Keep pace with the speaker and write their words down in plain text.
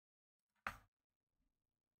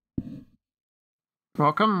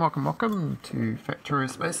Welcome to Factorio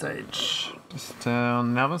Space Age. Just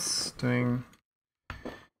on Navis doing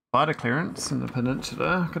glider clearance in the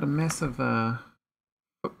peninsula. Got a massive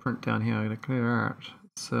footprint down here I gotta clear out.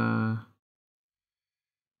 It's I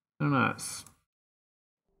don't know, it's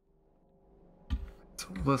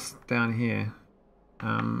all this down here.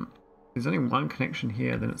 There's only one connection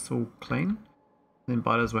here, then it's all clean. Then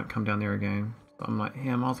biters won't come down there again. So I'm like,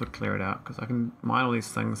 yeah, I might as well clear it out because I can mine all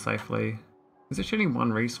these things safely. There's actually only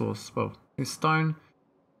one resource. Well, there's stone,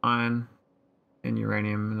 iron, and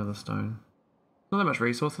uranium, another stone. Not that much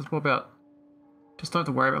resource. It's more about just don't have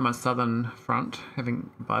to worry about my southern front having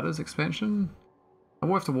biters expansion. I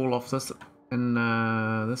will have to wall off this and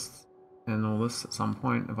this and all this at some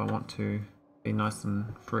point if I want to be nice and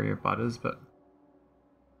free of biters, but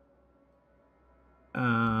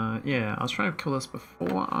yeah, I was trying to kill this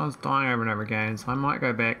before. I was dying over and over again, so I might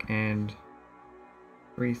go back and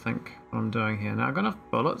rethink what I'm doing here. Now I've got enough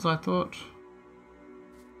bullets, I thought.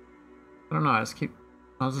 I don't know, I was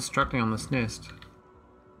just struggling on this nest.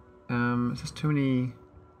 It's just too many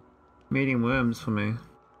medium worms for me.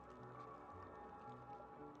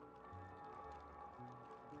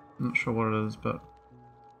 I'm not sure what it is, but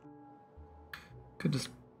could just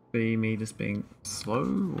be me just being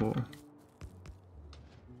slow, or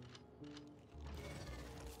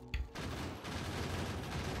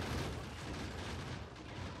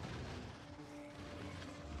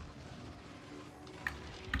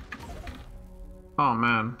oh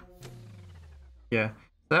man. Yeah.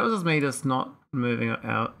 That was just me just not moving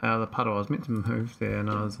out of the puddle. I was meant to move there and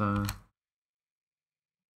I was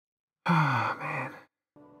ah man.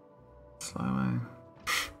 Slowing.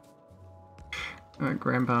 Like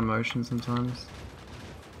grandpa motion sometimes.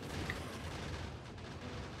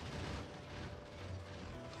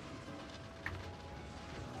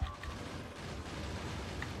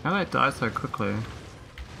 How did I die so quickly?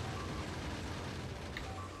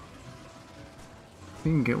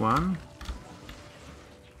 You can get one.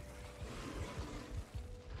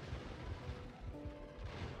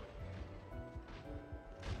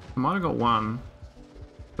 I might have got one.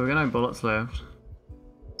 But we've got no bullets left.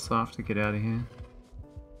 So I have to get out of here.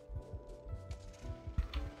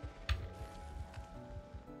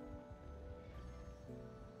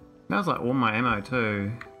 That was like all my ammo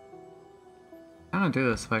too. How do I do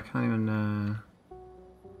this if I can't even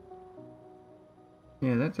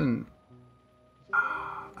yeah, that didn't.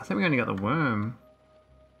 I think we only got the worm.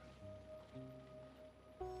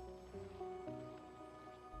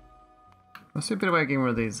 I see a better way of getting rid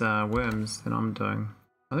of these worms than I'm doing.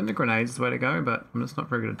 I think the grenades is the way to go, but I'm just not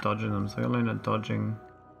very good at dodging them, so I'll learn at dodging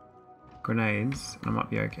grenades and I might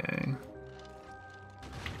be okay.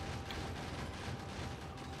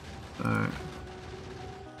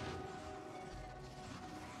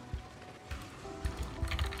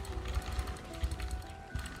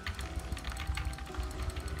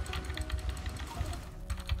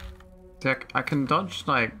 So I can dodge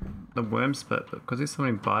like the worm spit, but because there's so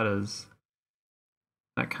many biters,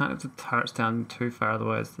 I can't have the turrets down too far,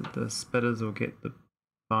 otherwise the spitters will get the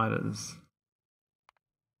biters.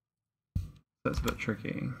 That's a bit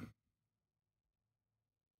tricky.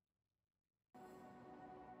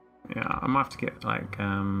 Yeah, I might have to get like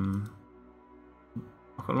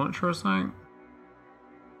rocket launcher or something.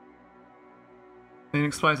 I mean,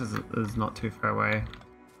 explosives is not too far away.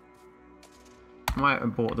 I might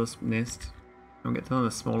have bought this nest. I'll get to one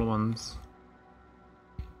of the smaller ones.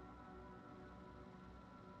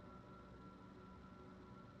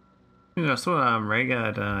 You know, I saw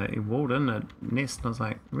Rhaegar, he walled in a nest and I was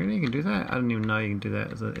like, really, you can do that? I didn't even know you can do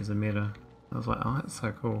that as a meta. I was like, oh, that's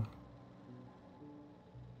so cool.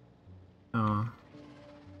 Oh.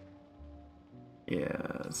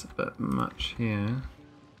 Yeah, it's a bit much here.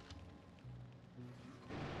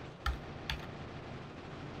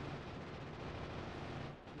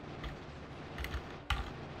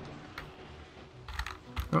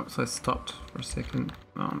 Oops, I stopped for a second.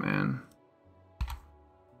 Oh man.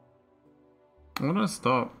 Why did I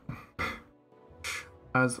stop?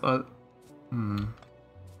 My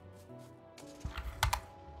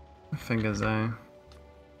fingers, eh? I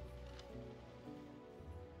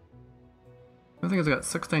think it's got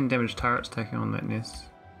 16 damage turrets taking on that nest.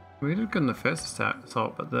 We did good in the first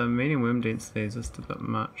assault, but the medium worm density is just a bit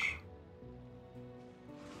much.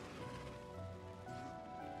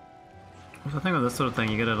 The thing with this sort of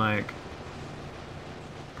thing, you gotta like...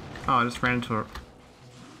 Oh, I just ran into a...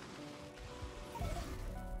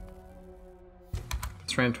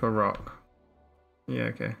 Just ran into a rock. Yeah,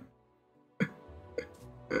 okay.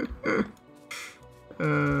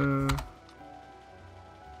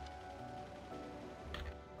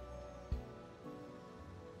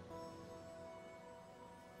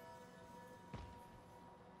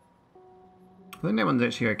 I think that one's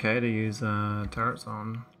actually okay to use turrets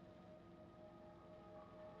on.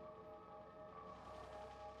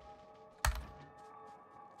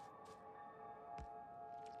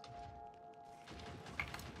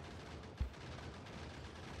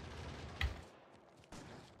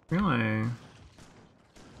 Really?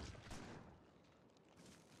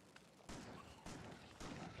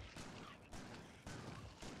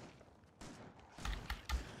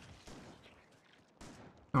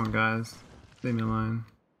 Come on guys, leave me alone.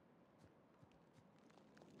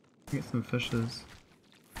 Get some fishes.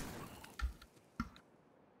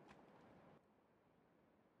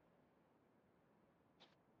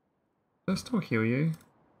 Do I still heal you?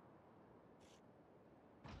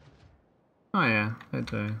 Oh yeah, they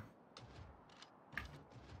do.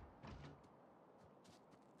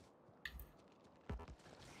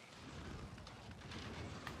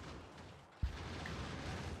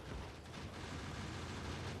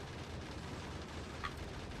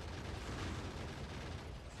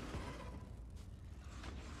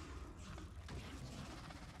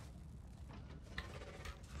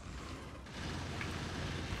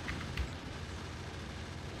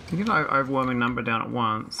 You can get an overwhelming number down at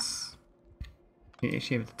once. You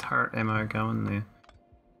actually have the turret ammo going there.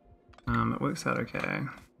 It works out okay.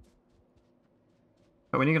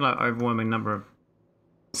 But when you get an overwhelming number of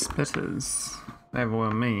spitters, they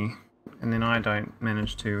overwhelm me, and then I don't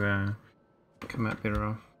manage to come out better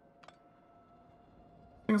off.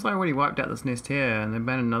 Things like I already wiped out this nest here, and they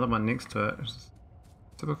made another one next to it. It's just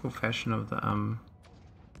typical fashion of the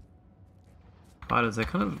fighters. They're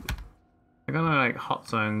kind of like hot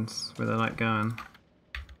zones where they like going.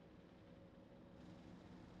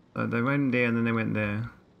 So they went there and then they went there.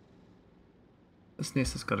 This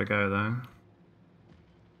nest has got to go though.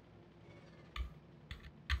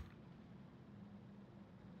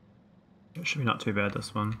 It should be not too bad,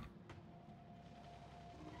 this one.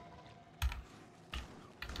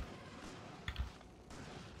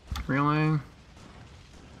 Really?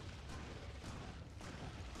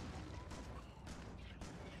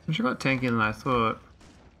 I should got tankier than I thought.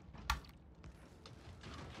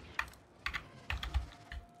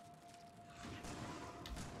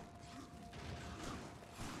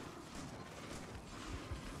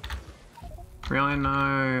 Really? No,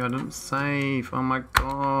 I didn't save. Oh my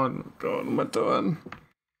god. God, what am I doing?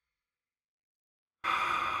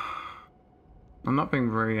 I'm not being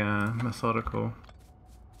very methodical.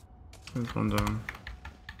 That's what I'm doing.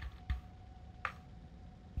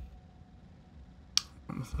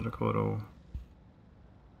 Not methodical at all.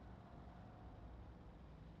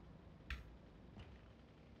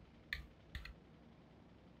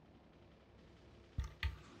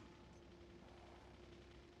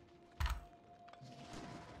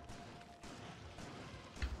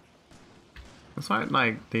 It's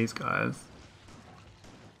like these guys.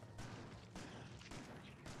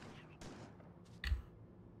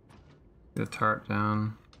 Get the turret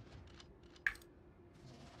down.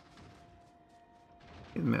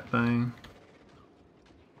 Get the met bang.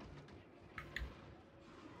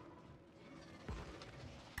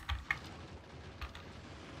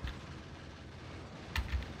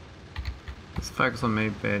 Just focus on me,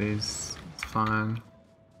 baddies. It's fine.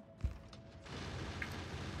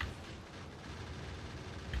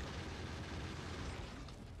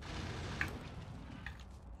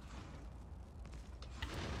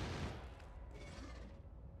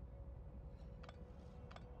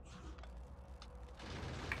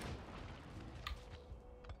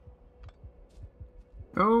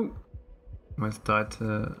 Oh! Almost died to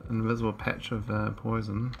an invisible patch of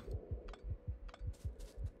poison.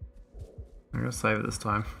 I'm gonna save it this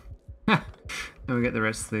time. And we get the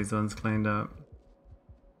rest of these ones cleaned up.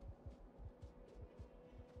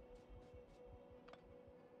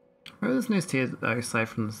 Where this nest here though, safe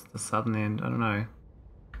from the southern end? I don't know.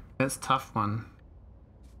 That's a tough one.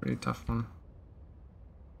 Pretty tough one.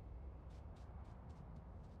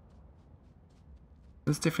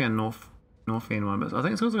 This is definitely a north end one, but I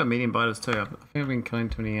think it's also got medium biters too. I think I've been killing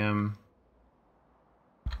too many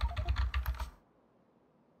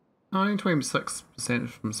only 26%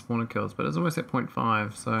 from spawner kills, but it's almost at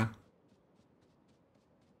 0.5, so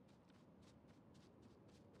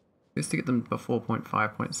best to get them before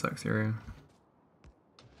 0.5, 0.6 area.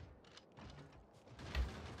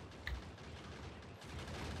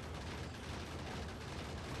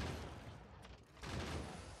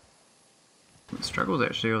 It struggles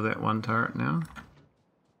actually with that one turret now.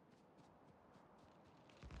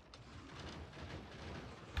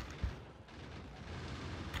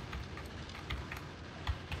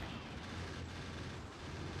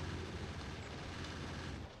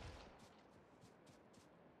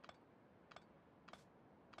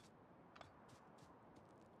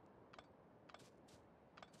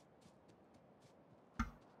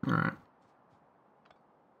 Alright.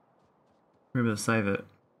 Remember to save it.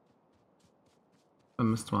 I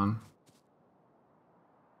missed one.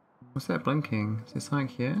 What's that blinking? Is there something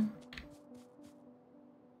here?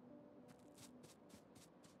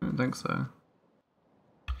 I don't think so.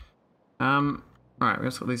 Alright, we've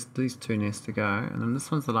just got these two nests to go, and then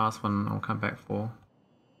this one's the last one I'll come back for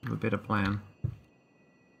with a better plan.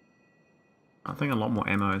 I think a lot more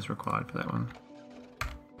ammo is required for that one.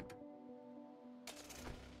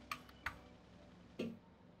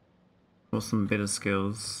 Or some better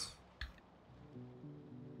skills.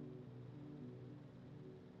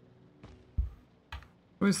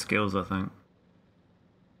 Where's skills, I think?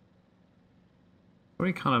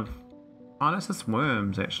 Already kind of... Oh, that's just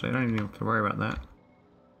worms, actually. I don't even have to worry about that.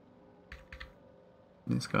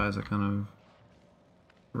 These guys are kind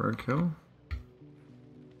of roadkill.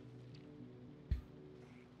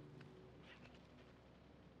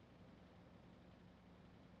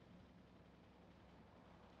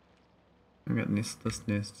 I got this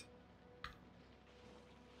nest.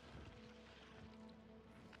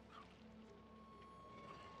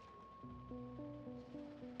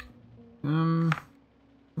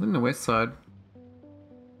 On the west side.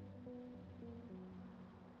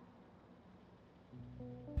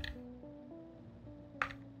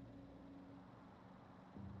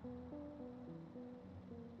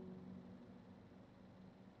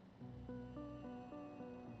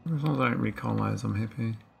 As long as I don't recolonize, I'm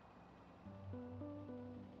happy.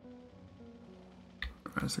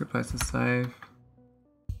 That's a good place to save.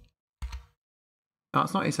 Oh,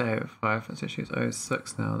 it's not ESA05, it's actually it's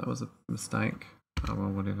 06 now. That was a mistake. Oh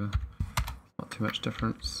well, whatever. Not too much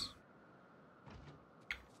difference.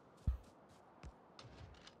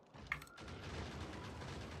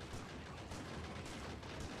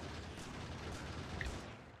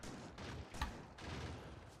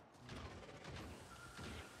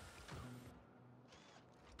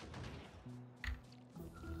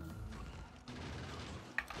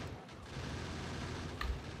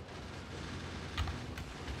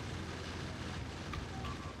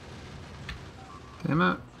 Damn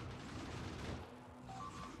it.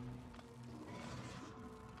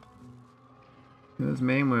 Those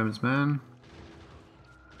main worms, man.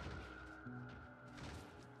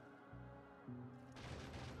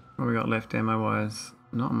 What we got left ammo wise?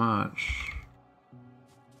 Not much.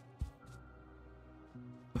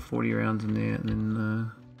 40 rounds in there and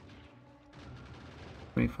then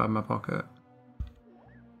 25 in my pocket.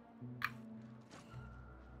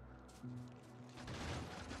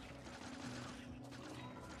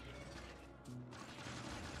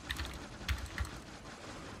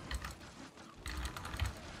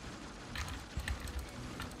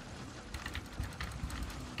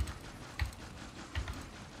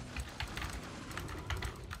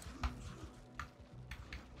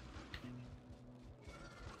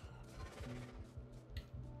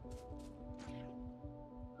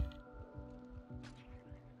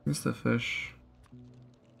 Where's the fish?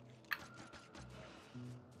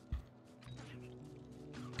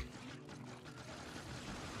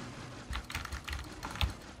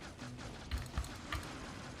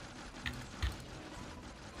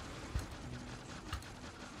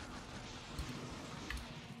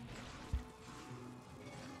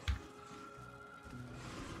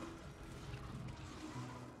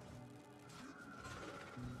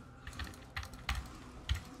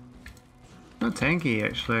 Not tanky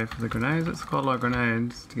actually for the grenades. It's quite a lot of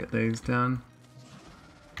grenades to get these down.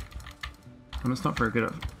 I'm just not very good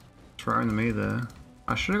at throwing them either.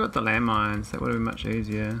 I should have got the landmines, that would have been much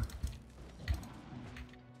easier.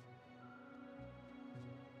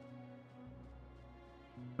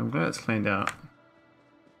 I'm glad it's cleaned out.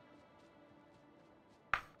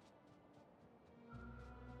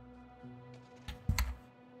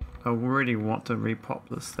 I really want to repop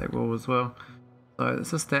this state wall as well. So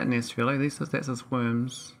it's a stat nest really, these are stats as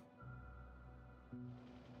worms.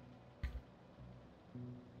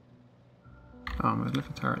 Oh, I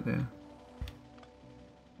left a turret there.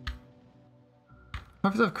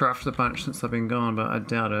 Hopefully I've crafted a bunch since I've been gone, but I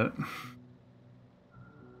doubt it.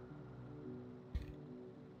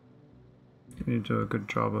 You need to do a good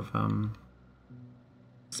job of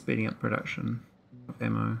speeding up production of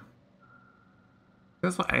ammo.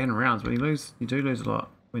 That's like 8 rounds, but you do lose a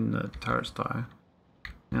lot when the turrets die.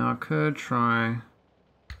 Now I could try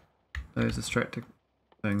those distractor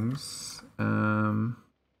things.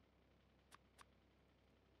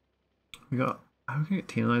 We got. How can we get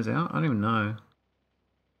 10 of those out? I don't even know.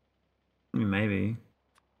 I mean, maybe.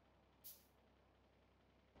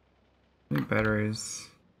 New batteries.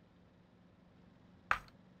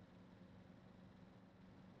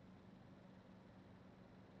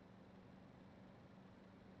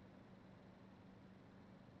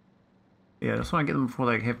 Yeah, I just want to get them before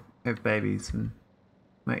they have babies and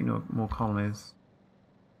make more colonies.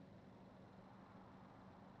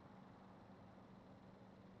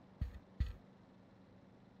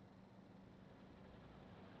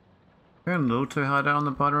 Going a little too hard out on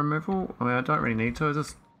the biter removal. I mean, I don't really need to.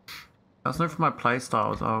 That's not for my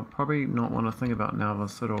playstyles. I'll probably not want to think about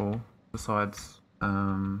Nalvis at all, besides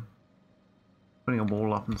putting a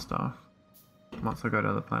wall up and stuff once I go to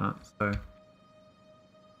other planets. So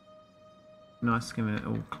nice giving it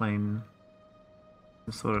all clean.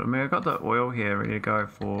 Sort of. I mean, I've got the oil here ready to go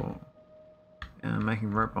for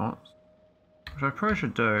making robots, which I probably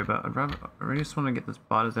should do, but I really just want to get this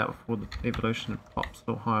biters out before the evolution pops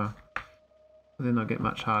a little higher. Then they'll get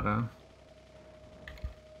much harder.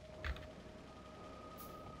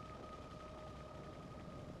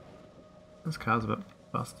 This car's a bit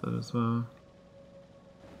busted as well.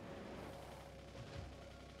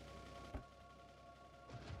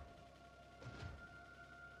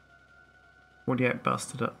 .48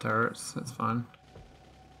 busted up turrets, that's fine.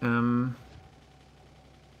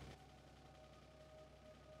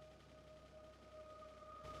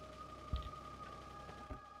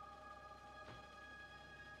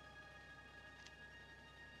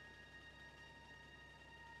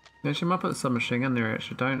 Actually, I might put the submachine gun there.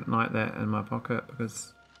 Actually, don't like that in my pocket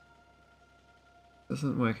because it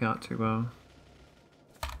doesn't work out too well.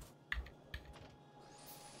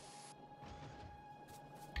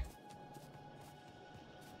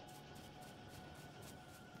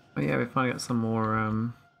 Oh yeah, we finally got some more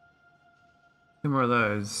of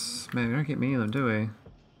those. Man, we don't get many of them, do we?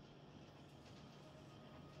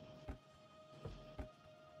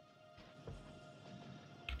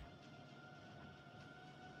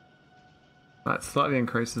 That slightly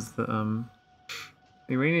increases the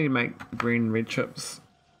you really need to make green and red chips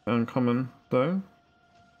uncommon though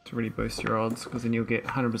to really boost your odds, because then you'll get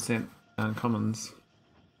 100% uncommons.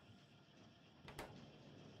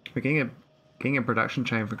 We're getting a production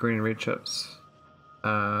chain for green and red chips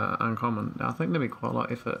uncommon. I think there'll be quite a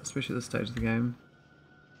lot of effort, especially at this stage of the game.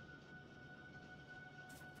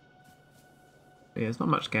 Yeah, there's not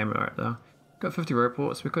much game right there. Got 50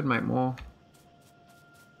 reports, we could make more.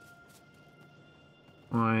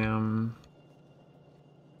 My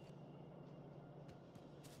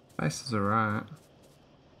bases are right.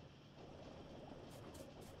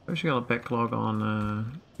 I actually got a backlog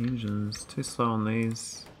on engines. Too slow on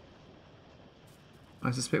these.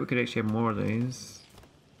 I suspect we could actually have more of these.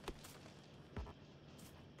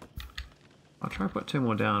 I'll try to put 2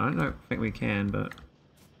 more down. I don't think we can, but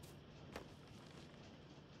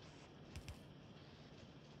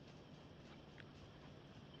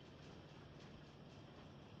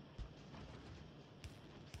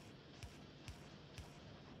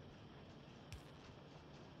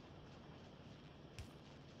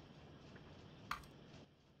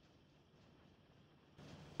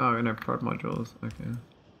oh, no prod modules. Okay.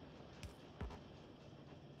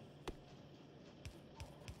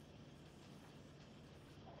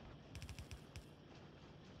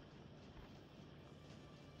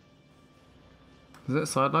 Does that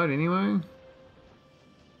side load anyway?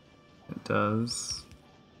 It does.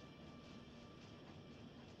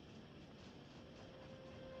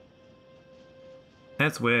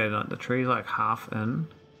 That's weird, like the tree's like half in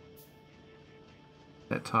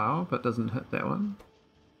that tile, but doesn't hit that one.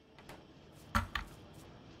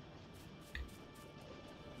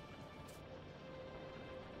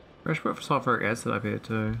 I should put sulfuric acid up here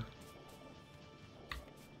too.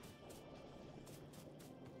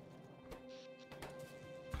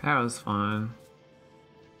 Power's fine.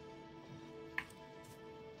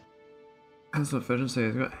 How's the efficiency?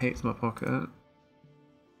 I've got heaps in my pocket.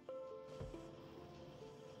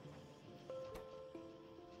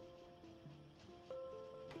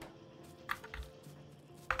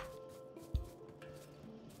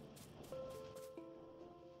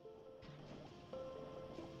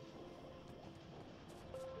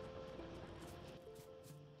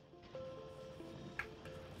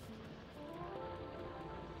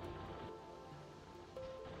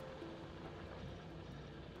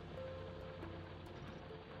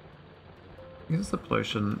 I guess the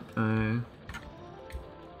pollution.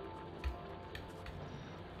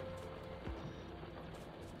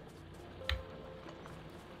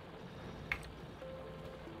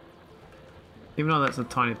 Even though that's a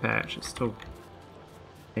tiny patch, it's still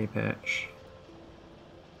a patch.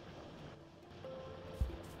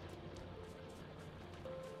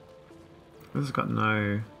 This has got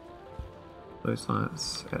no blue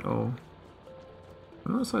science at all.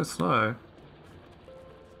 I'm not so slow.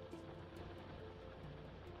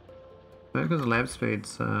 Maybe because the lab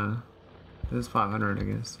speed's it is 500, I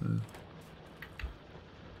guess. So.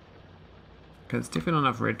 Okay, it's definitely not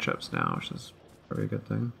enough red chips now, which is probably a good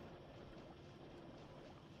thing.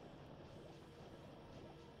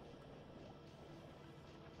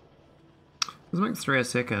 Let's make 3 a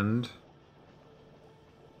second.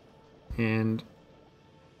 And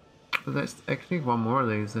let's actually one more of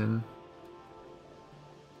these then.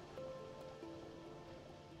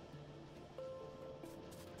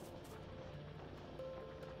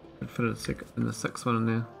 I'd fit it in the 6th one in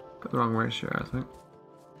there. Got the wrong ratio, I think.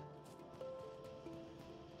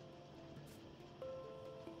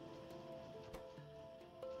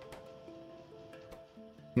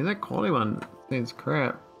 Yeah, that quality one seems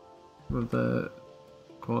crap with the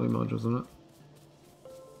quality modules in it.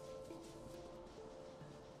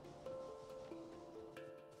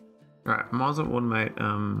 Alright, might as well automate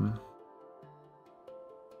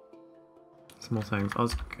small things. I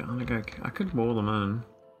was gonna go, I could wall them in.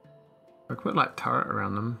 I could put like turret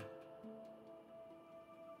around them.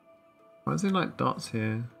 Why is there like dots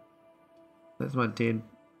here? That's my dead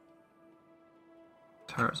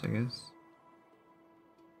turrets, I guess.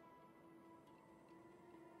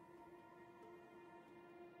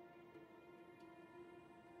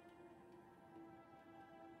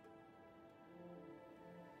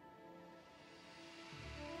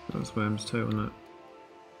 Those worms too, isn't it?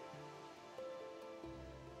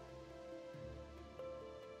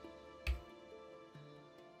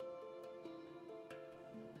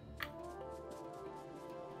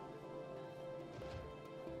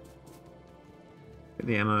 Get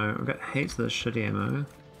the ammo. I've got heaps of this shitty ammo.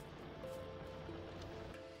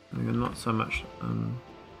 I mean, not so much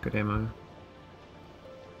good ammo.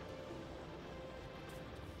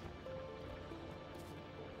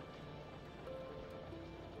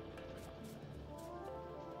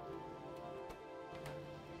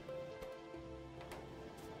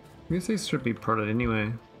 I guess these should be prodded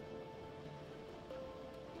anyway.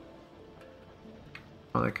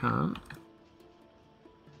 Oh, they can't.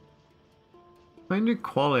 I can do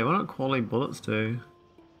quality. Why don't quality bullets do?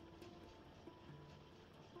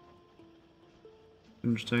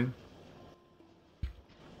 Interesting.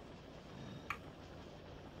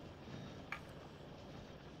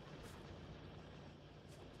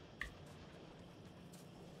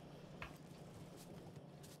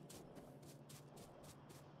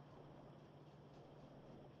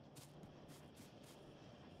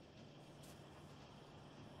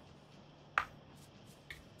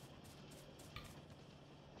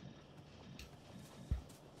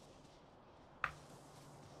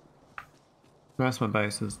 Most of my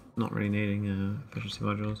base is not really needing efficiency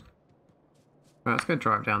modules. Right, let's go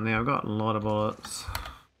drive down there. I've got a lot of bullets.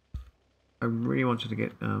 I really wanted to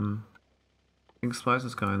get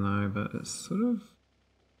explosives going though, but it's sort of...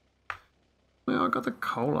 Well, I got the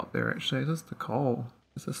coal up there actually. Is this the coal?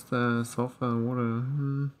 Is this the sulfur and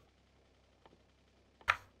water?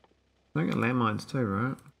 I get landmines too,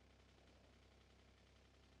 right?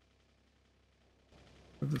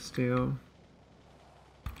 With the steel.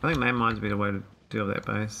 I think landmines would be the way to deal with that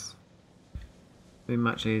base. Be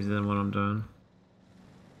much easier than what I'm doing.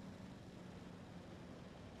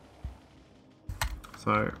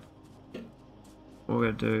 So, what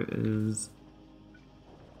we're gonna do is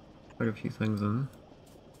put a few things in.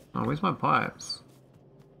 Oh, where's my pipes?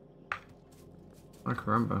 Oh,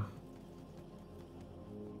 caramba.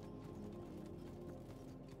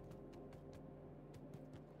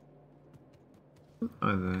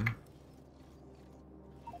 Oh, there.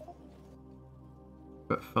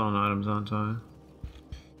 But fallen items, aren't I?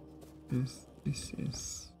 Yes, yes,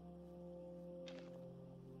 yes.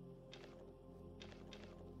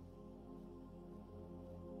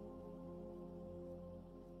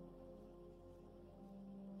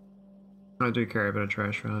 I do carry a bit of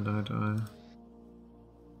trash around, don't I?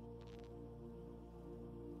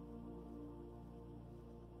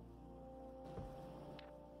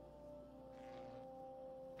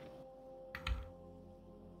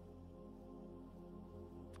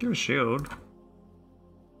 Give a shield.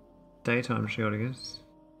 Daytime shield, I guess.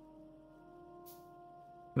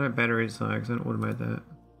 No batteries though, because I don't automate that.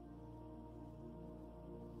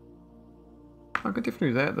 I could definitely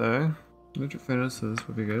do that though. Electric furnaces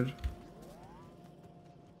would be good.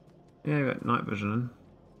 Yeah, you got night vision.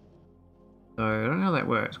 So I don't know how that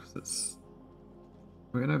works because it's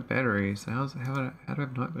we got no batteries. So how do I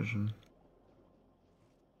have night vision?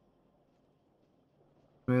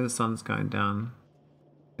 Maybe the sun's going down.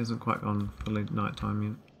 It hasn't quite gone fully nighttime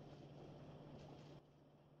yet.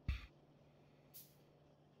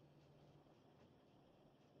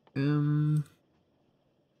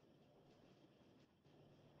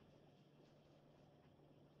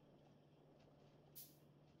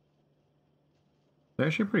 They're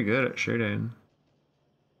actually pretty good at shooting.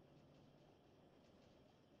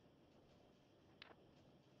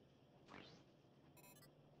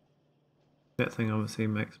 That thing obviously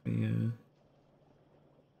makes me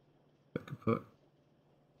bit kaput.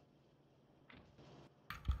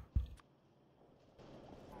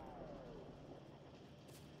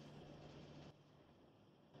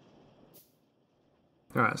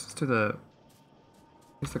 Alright, let's do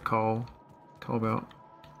here's the coal belt.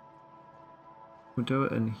 We'll do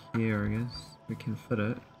it in here, I guess. We can fit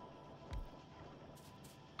it.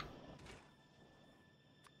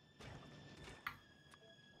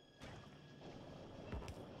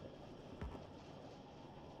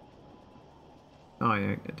 Oh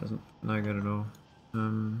yeah, it doesn't, no good at all.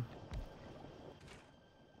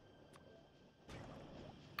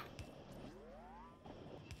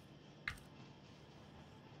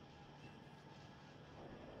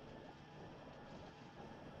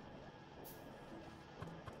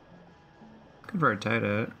 Could rotate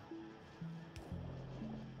it.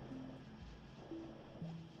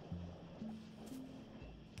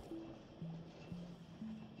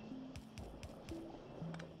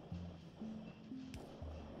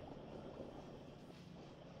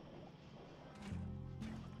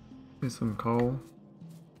 Here's some coal.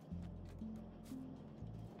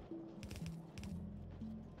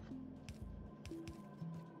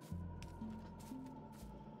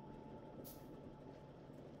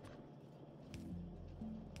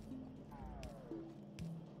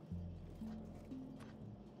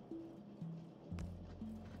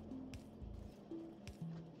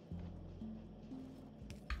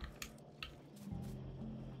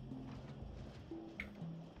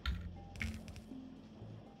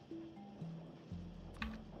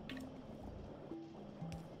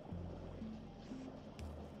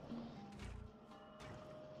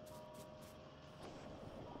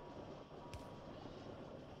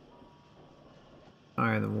 Oh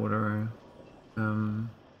yeah, the water. Oh,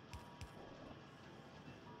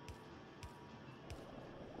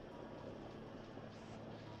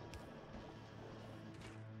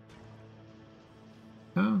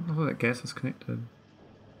 I thought that gas was connected.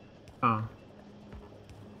 Oh.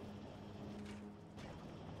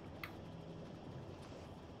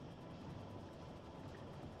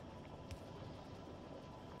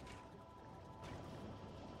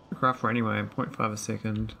 Rougher anyway, 0.5 a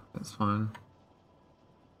second, that's fine.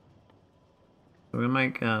 So we're gonna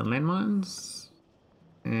make landmines,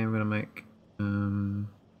 and we're gonna make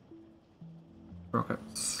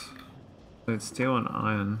rockets. So it's steel and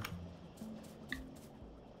iron.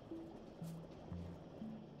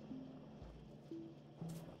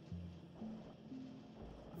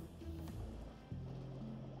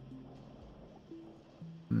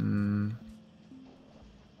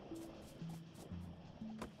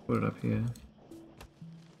 Put it up here.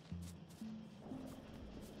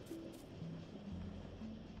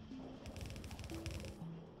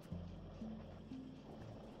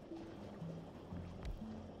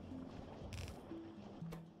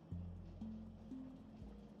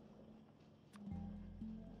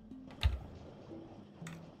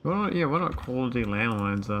 What not quality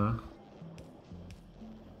landlines are?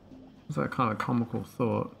 It's that kind of comical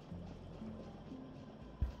thought.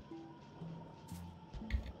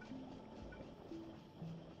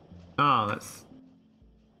 Oh, that's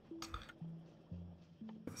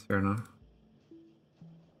fair enough.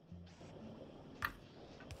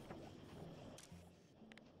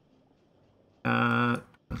 I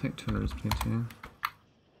think 200 is plenty.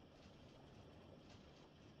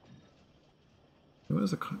 What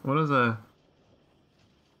is a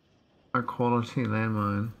quality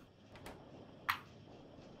landmine?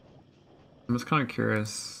 I'm just kind of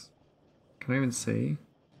curious. Can I even see?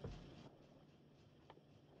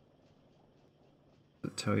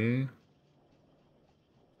 Does it tell you?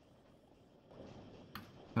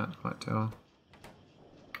 Can't quite tell.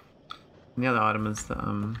 And the other item is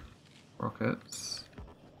the rockets.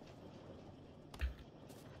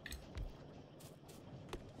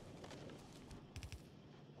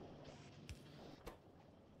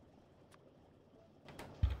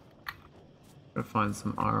 Gotta find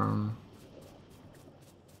some iron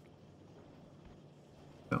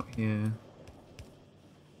out here.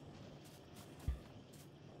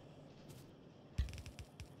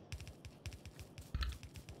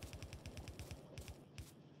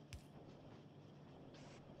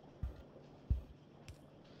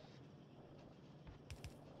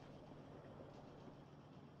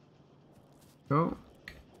 Go.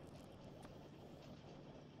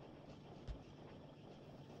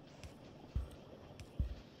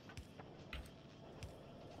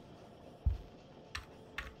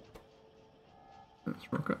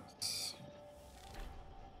 That's rockets.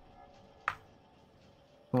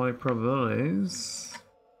 Quality probabilities.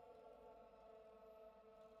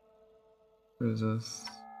 What is this?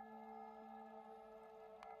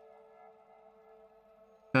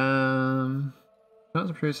 Chance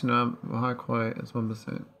of producing a high quality is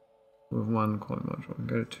 1% with one quality module. And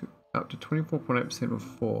go to up to 24.8% with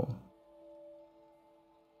 4.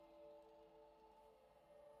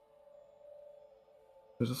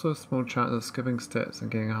 There's also a small chance of skipping steps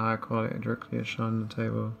and getting a higher quality directly shown on the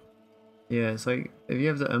table. Yeah, so if you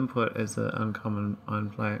have the input as an uncommon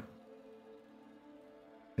iron plate,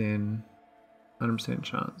 then 100%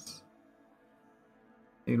 chance,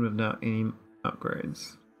 even without any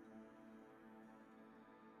upgrades.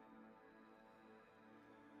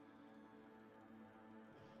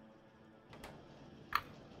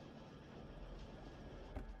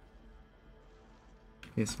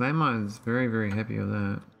 Yes, landmine's very happy with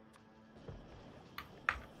that.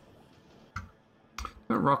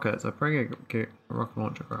 Got rockets, I probably get a rocket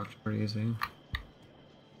launcher craft pretty easy.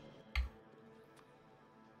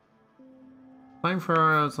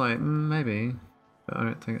 Flamethrower, I was like, maybe, but I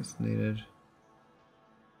don't think it's needed.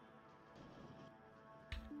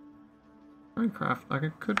 I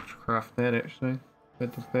could craft that actually,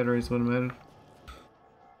 but the batteries automated.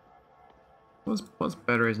 What's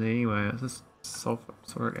batteries need anyway? It's just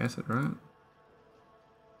sulfuric acid, right?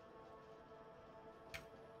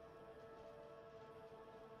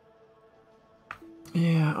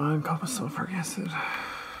 Yeah, iron, copper, sulfuric acid.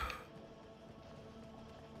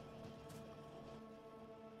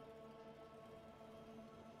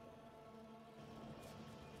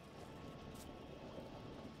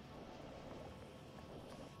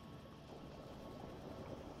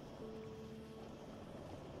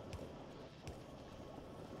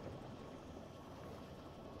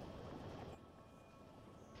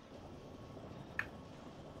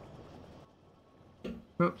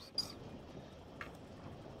 Oops.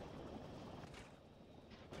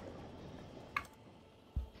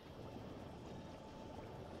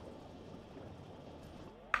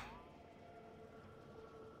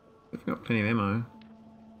 We've got plenty of ammo.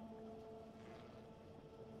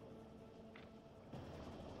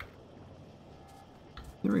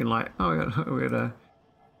 Never really like. Oh, we got a.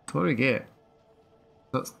 So what do we get?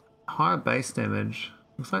 That's higher base damage.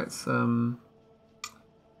 Looks like it's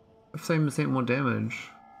 15% more damage.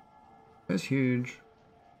 That's huge.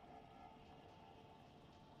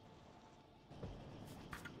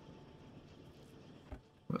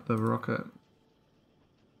 What the rocket?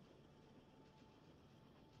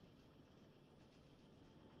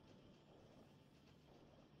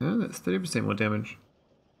 Yeah, that's 30% more damage.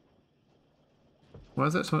 Why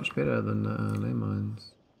is that so much better than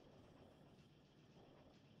landmines?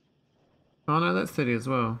 Oh no, that's 30 as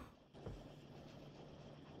well.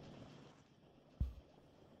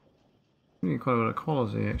 You get quite a bit of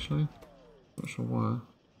quality actually. Not sure why.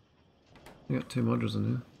 You got 2 modules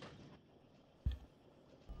in there.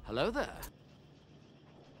 Hello there.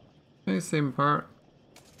 Hey, same part.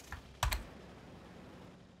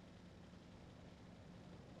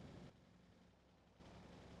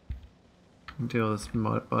 Deal with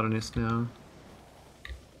this botanist now.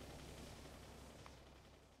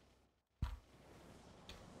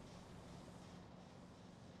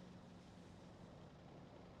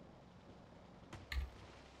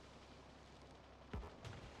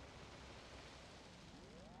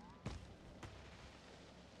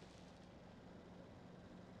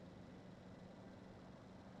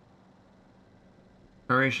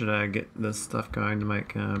 I really should get this stuff going to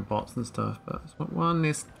make bots and stuff, but it's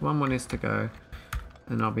one more nest to go,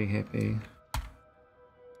 and I'll be happy.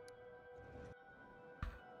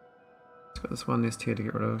 It's got this one nest here to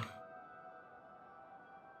get rid of.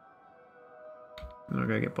 And I'll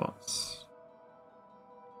go get bots.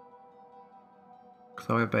 Because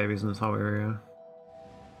I'll have babies in this whole area.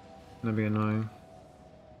 That'll be annoying.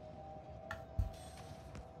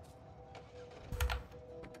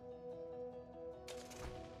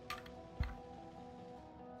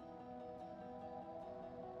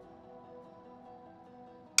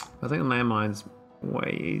 I think landmine's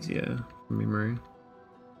way easier from memory.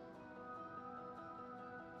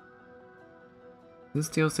 Is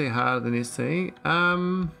this DLC harder than SC? I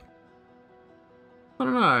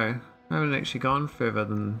don't know. I haven't actually gone further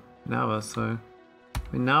than Navas, so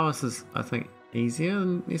I mean Navas is I think easier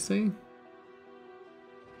than SC.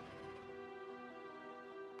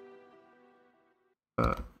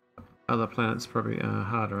 But other planets probably are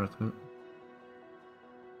harder, I think.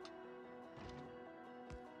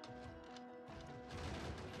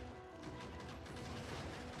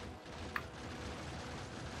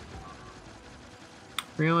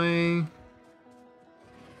 Really?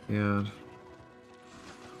 Yeah.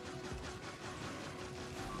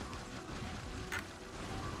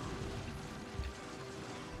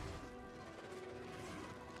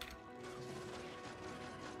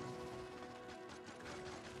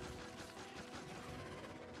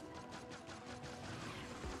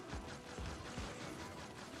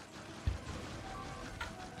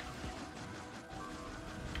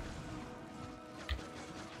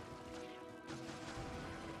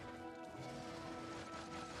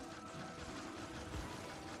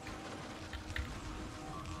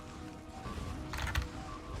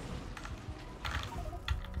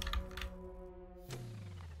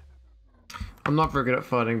 I'm not very good at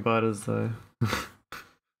fighting biters though.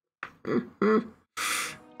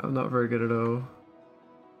 I'm not very good at all.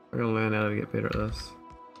 I gotta learn how to get better at this.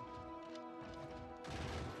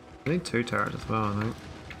 I need 2 turrets as well, I think.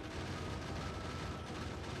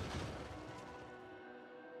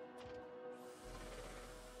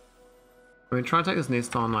 I mean, trying to take this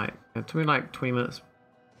nest on, like, it took me like 20 minutes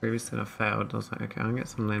previously and I failed. I was like, okay, I'm gonna get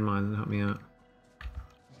some landmines and help me out.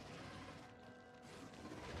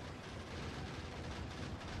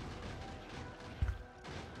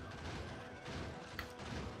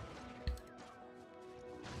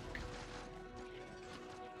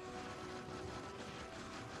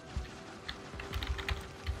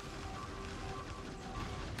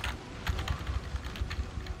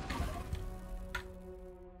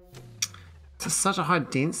 It's such a high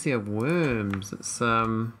density of worms. It's I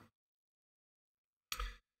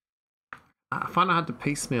find it hard to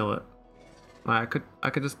piecemeal it. Like I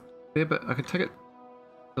could just be a bit, I could take it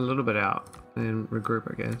a little bit out and regroup,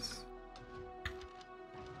 I guess.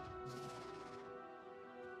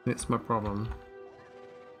 That's my problem.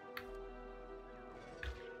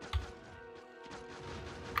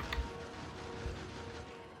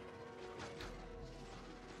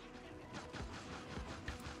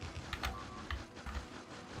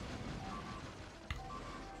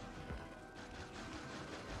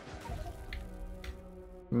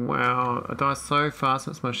 Wow, I die so fast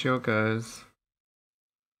once my shield goes.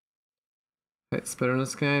 Hate spitter in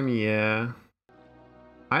this game? Yeah.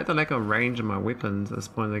 I hate the lack of range of my weapons at this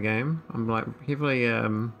point in the game. I'm like heavily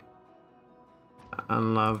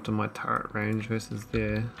unloved on my turret range versus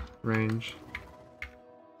their range.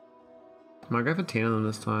 I might go for 10 of them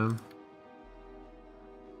this time.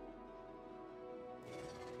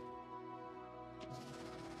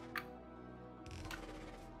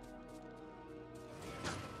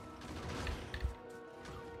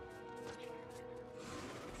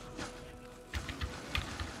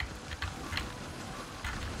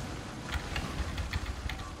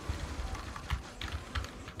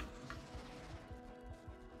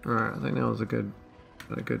 Alright, I think that was a good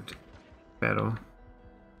battle.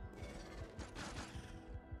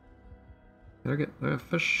 Did I get a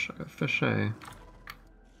fish? I got fish, eh?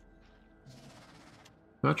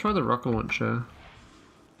 I'll try the rocket launcher.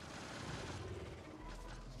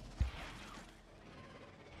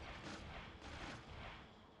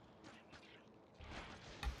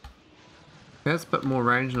 That's a bit more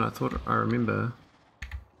range than I thought I remember.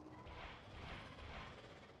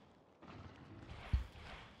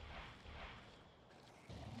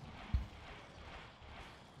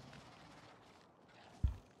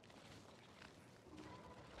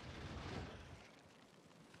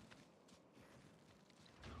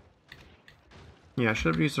 Yeah, I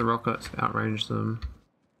should have used a rocket to outrange them.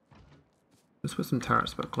 Just put some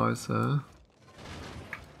turrets a bit closer.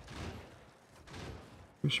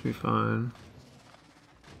 We should be fine.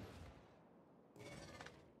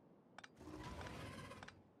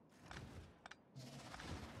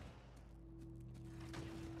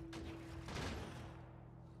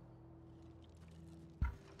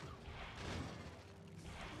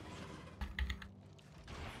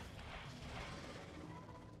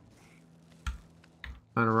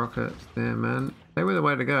 Rockets there, man. They were the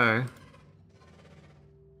way to go.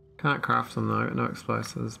 Can't craft them though, no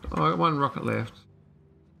explosives. Oh, I got 1 rocket left.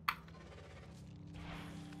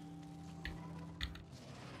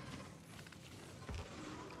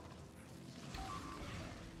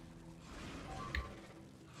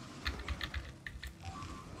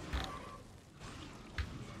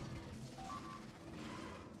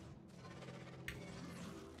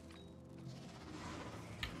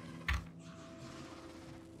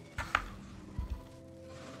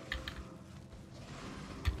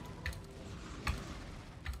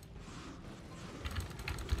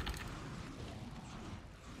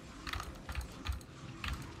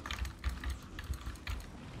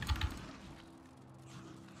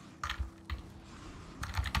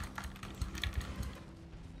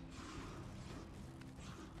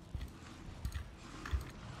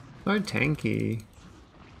 So tanky.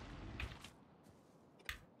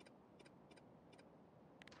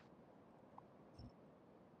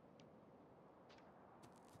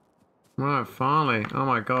 Right, finally. Oh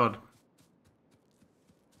my god.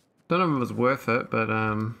 Don't know if it was worth it, but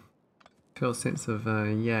feel a sense of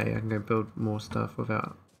yay, I can go build more stuff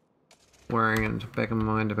without worrying in the back of my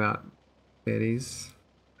mind about baddies.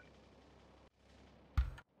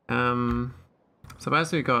 So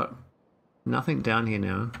basically we've got nothing down here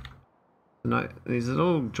now. No, there's a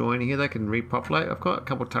little join here they can repopulate. I've got a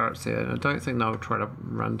couple of turrets here, and I don't think they'll try to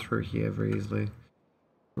run through here very easily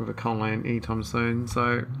with a coal lane anytime soon.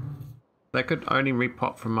 So They could only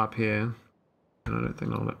repop from up here, and I don't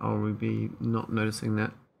think I'll be not noticing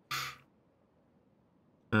that.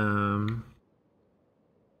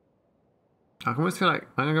 I almost feel like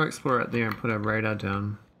I'm gonna go explore out there and put a radar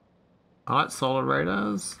down. I like solar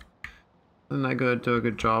radars, and they go do a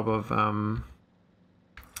good job of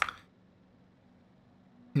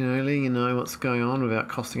you know, letting you know what's going on without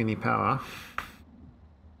costing any power.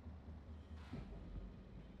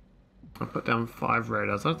 I'll put down 5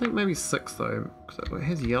 radars. I think maybe 6 though, because it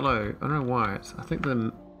has yellow. I don't know why. I think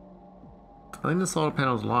the solar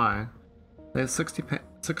panels lie. They're 60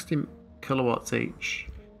 kilowatts each.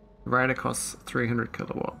 The radar costs 300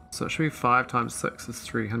 kilowatts, so it should be 5 times 6 is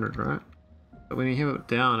 300, right? But when you have it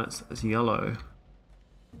down, it's yellow.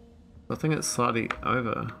 I think it's slightly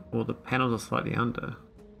over, or the panels are slightly under.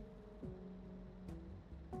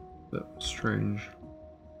 Bit strange.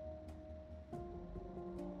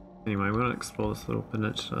 Anyway, we're gonna explore this little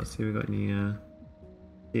peninsula, see if we've got any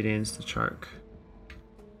dead ends to choke.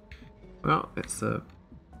 Well, it's a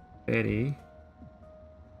baddie.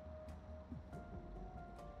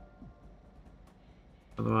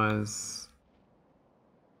 Otherwise,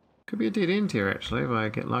 could be a dead end here actually if I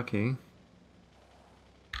get lucky.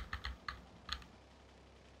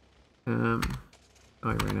 Oh,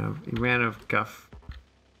 he ran out of guff.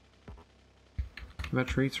 Can I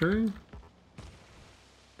tree through?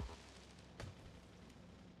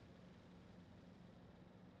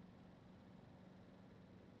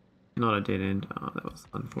 Not a dead end. Oh, that was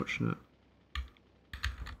unfortunate. I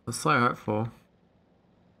was so hopeful.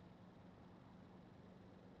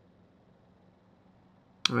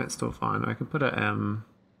 I mean, it's still fine. I can put a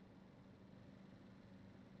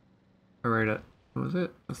radar. What was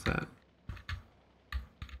it? What's that?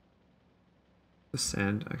 The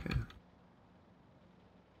sand. Okay.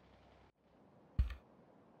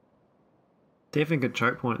 Definitely good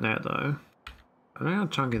choke point there though. I don't know how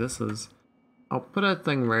chunky this is. I'll put a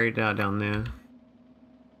thing radar down there.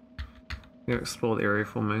 You explore the area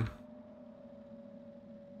for me.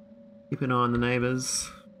 Keep an eye on the neighbours.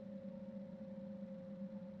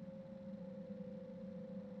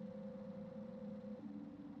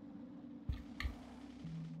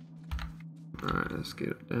 Alright, let's get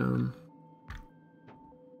it down.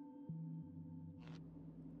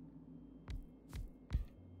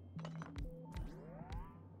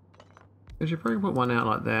 I should probably put one out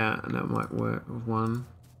like that, and that might work with one.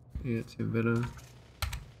 Yeah, it's even better.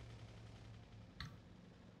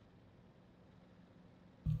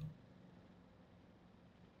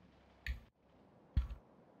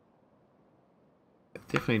 It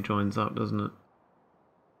definitely joins up, doesn't it?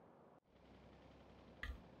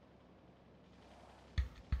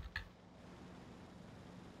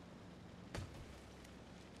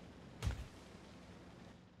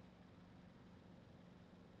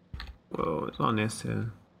 Whoa, it's on this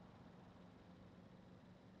here.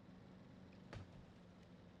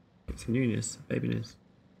 It's a new nest, a baby nest.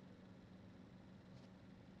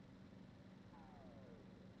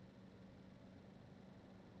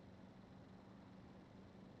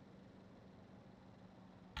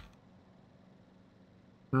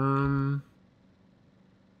 What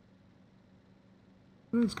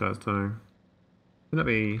are these guys doing? Can that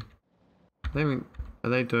be? Are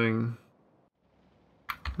they doing?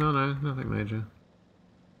 No, nothing major.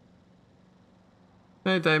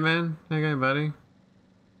 Hey, Dayman, how you going, buddy?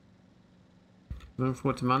 Looking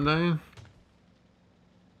forward to Monday.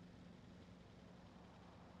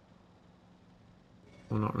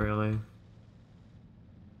 Well, not really.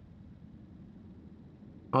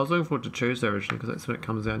 I was looking forward to Tuesday originally because that's when it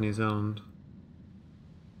comes out in New Zealand.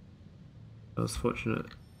 I was fortunate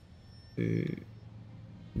to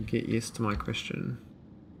get yes to my question.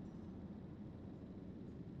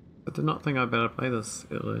 I did not think I'd better play this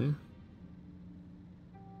early.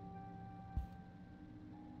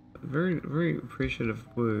 Very, very appreciative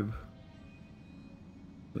Woob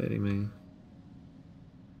letting me.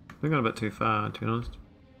 I got a bit too far, to be honest.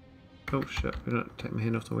 Oh shit, I don't take my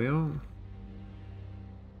hand off the wheel.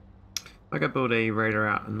 I could build a radar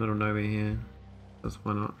out in Little Nowhere here. Just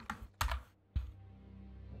why not?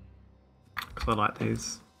 Because I like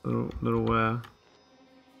these little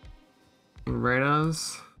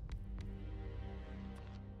radars.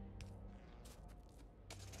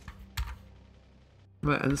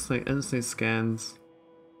 But instantly scans.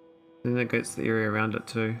 Then it gets the area around it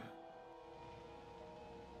too.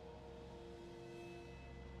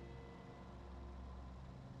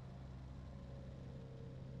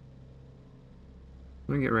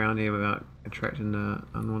 I'm gonna get around here without attracting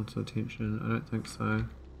unwanted attention. I don't think so.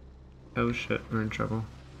 Oh shit, we're in trouble.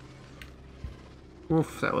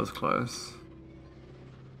 Oof, that was close.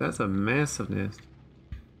 That's a massive nest.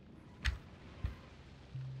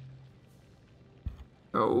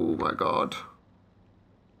 Oh my god.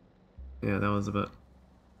 Yeah, that was a bit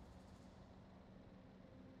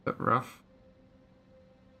rough.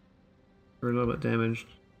 We're a little bit damaged.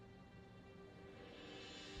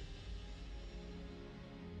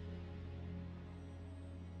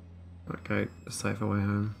 Okay, a safer way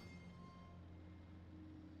home.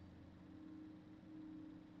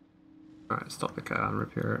 Alright, stop the car and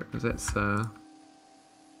repair it, because that's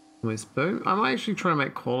almost boom. I might actually try to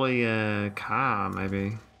make quality car,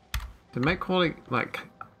 maybe. To make quality like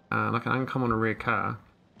an uncommon or rare car,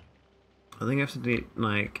 I think I have to get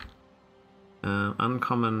like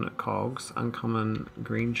uncommon cogs, uncommon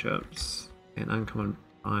green chips, and uncommon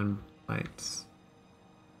iron plates.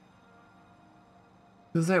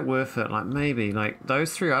 Is that worth it? Like maybe, like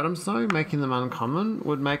those 3 items though, making them uncommon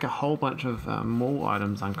would make a whole bunch of more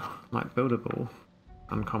items like buildable,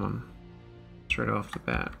 uncommon, straight off the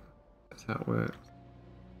bat. That's how it works.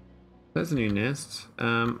 That's a new nest.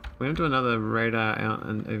 We're gonna do another radar out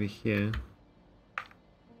and over here.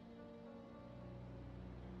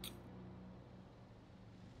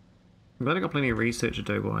 I'm glad I got plenty of research to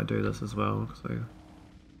do while I do this as well, so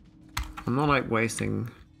I'm not like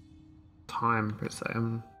wasting time per se.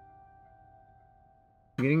 I'm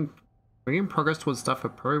getting progress towards stuff I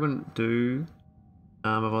probably wouldn't do if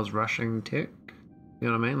I was rushing tech. You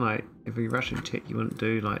know what I mean? Like if you're rushing tech, you wouldn't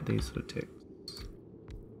do like these sort of techs.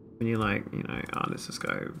 When you're like, you know, oh, let's just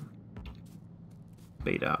go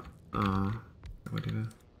beat up. Whatever.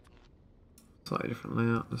 Slightly different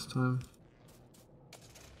layout this time.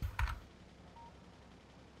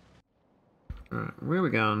 Alright, where are we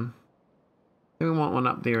going? I think we want one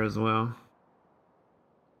up there as well.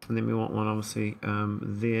 And then we want one obviously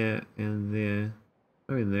there and there.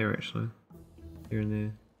 Oh, in there actually. Here and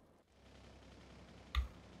there.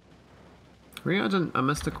 Really? I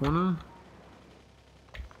missed a corner?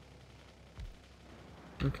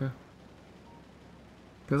 Okay.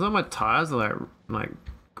 Because all my tires are like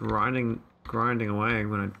grinding away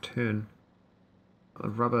when I turn. The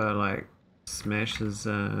rubber like smashes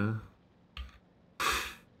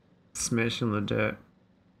smashing the dirt.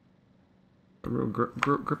 Real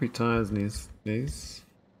grippy tires in these.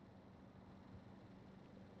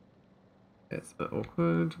 That's a bit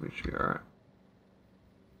awkward, we should be alright.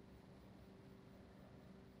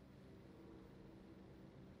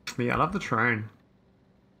 But yeah, I love the train.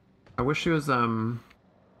 I wish there was some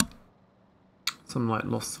like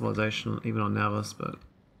lost civilization even on Navis, but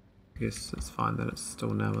I guess it's fine that it's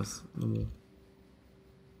still Navis normal.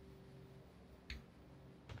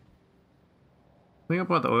 I think up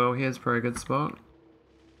by the oil here is probably a good spot.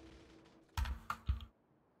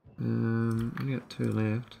 Only got 2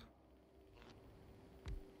 left.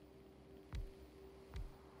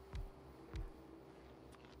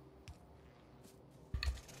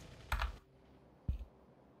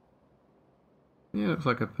 Yeah, looks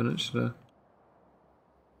like a peninsula.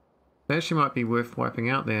 That actually might be worth wiping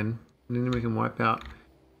out then. And then we can wipe out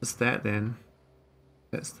just that then.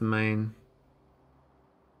 That's the main.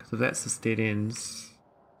 So that's the dead ends.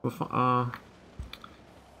 We'll I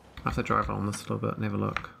have to drive on this a little bit and have a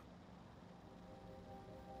look.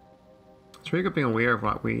 It's really good being aware of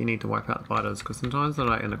like where you need to wipe out the biters, because sometimes they're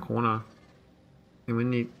like in a corner. And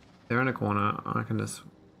when they're in a corner, I can just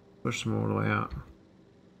push them all the way out.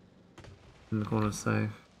 And the corner's safe.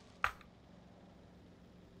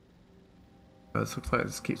 But this looks like it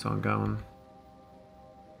just keeps on going.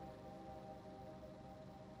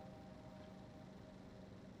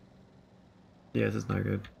 Yeah, this is no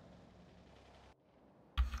good.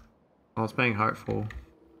 I was being hopeful.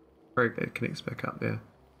 Very good, connects back up there.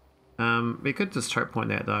 We could just choke point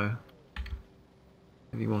that though,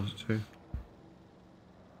 if you wanted to.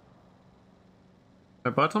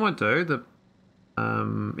 But by the time I do, the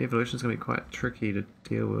evolution is going to be quite tricky to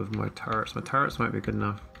deal with my turrets. My turrets won't be good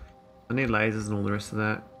enough. I need lasers and all the rest of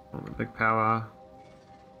that. I want big power.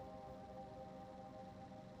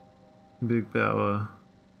 Big power.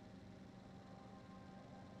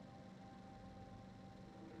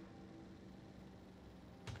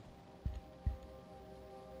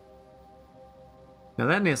 Now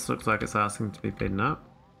that nest looks like it's asking to be beaten up.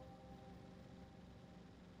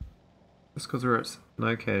 Just because where it's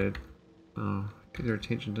located. Oh, get your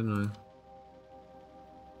attention, didn't I?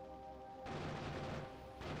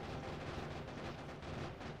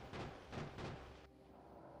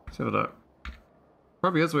 Let's have a look.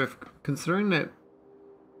 Probably is worth considering that.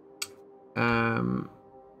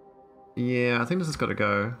 Yeah, I think this has got to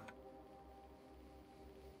go.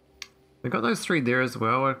 We've got those 3 there as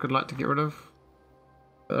well I could like to get rid of.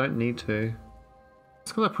 But I don't need to.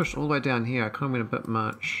 It's because I pushed all the way down here. I kind of went a bit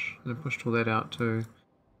much. And I pushed all that out too.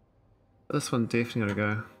 But this one definitely gotta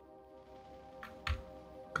go.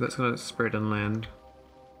 Because that's gonna spread inland.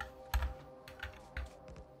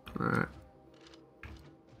 Alright.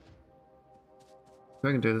 If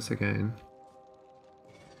I can do this again.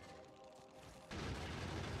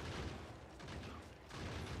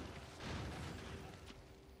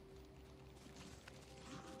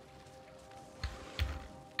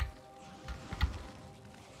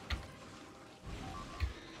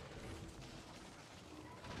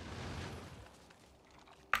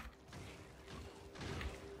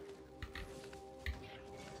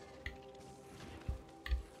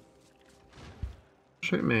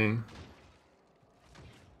 Shoot me.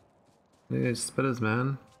 Yeah, spitters,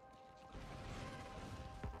 man.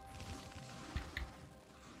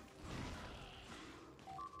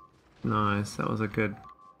 Nice, that was a good...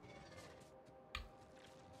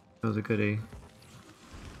 That was a goodie.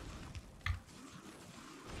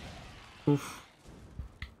 Oof.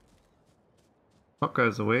 Up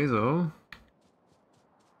goes the weasel.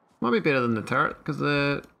 Might be better than the turret, because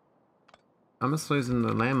the... I'm just losing the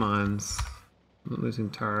landmines. I'm not losing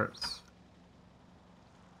turrets.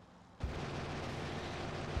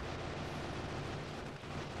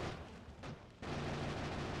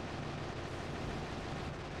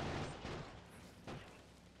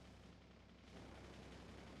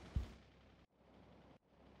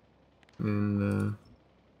 And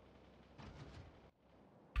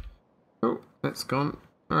oh, that's gone.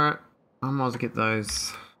 Alright, I might as well get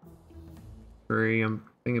those 3. I'm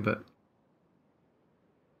being a bit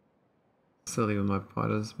silly with my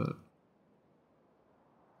fighters, but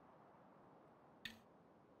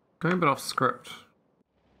going a bit off script.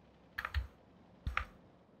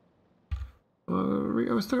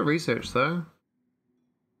 We still got research though.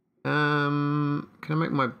 Can I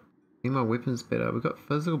make my weapons better? We've got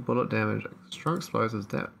physical bullet damage, strong explosives.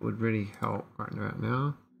 That would really help right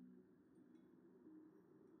now.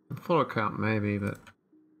 Follow count maybe, but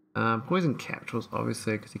poison capsules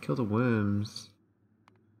obviously because he kills the worms.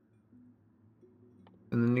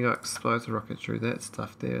 And then you got explosive rocketry. That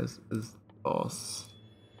stuff there is boss.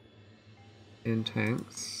 And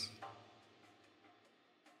tanks.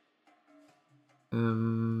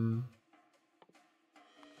 Got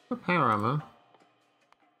power armor.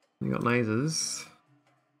 You got lasers.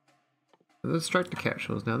 The distractor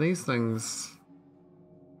capsules. Now these things,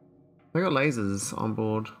 they got lasers on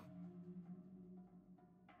board.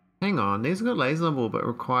 Hang on, these got lasers on board but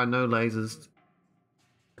require no lasers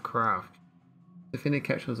to craft. Defender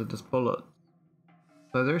capsules are just bullets.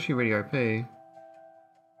 So they're actually really OP.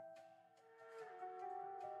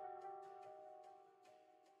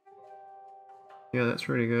 Yeah, that's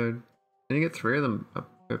really good. And you get 3 of them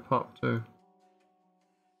per pop too.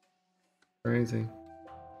 Crazy.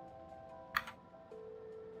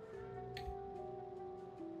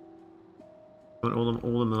 Want all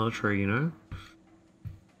the military, you know?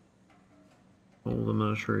 All the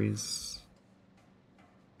militaries.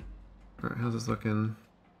 Alright, how's this looking?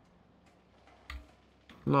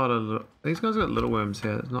 A lot of these guys got little worms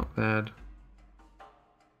here, it's not bad.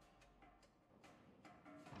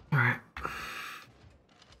 Alright.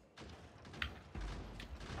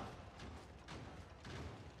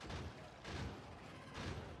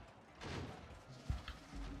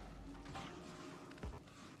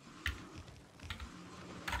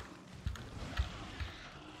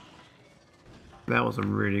 That was a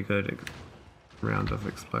really good round of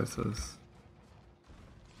explosives.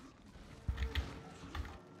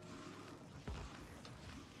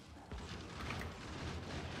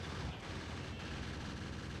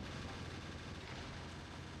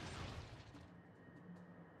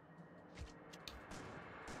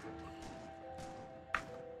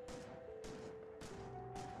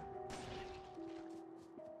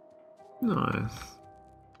 Nice.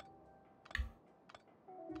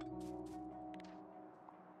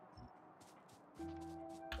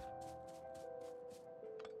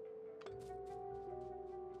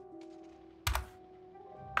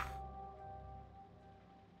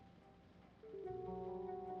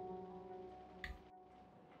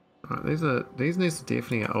 Right, these needs to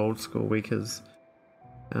definitely get old school weakers.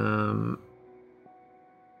 Yep.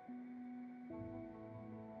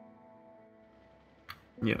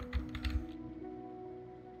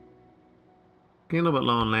 Getting a little bit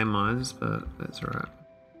low on landmines, but that's alright.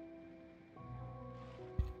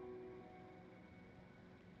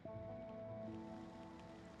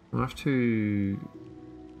 I'll have to...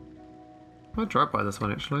 I might drive by this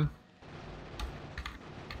one actually.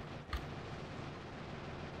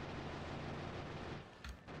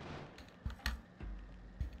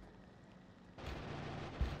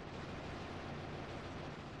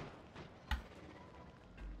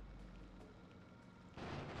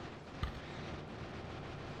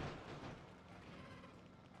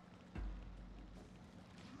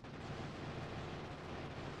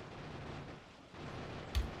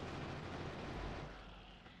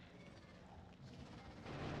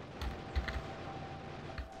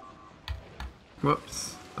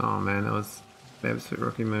 Whoops. Oh man, that was an absolute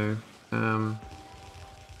rookie move. When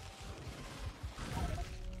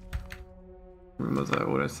was I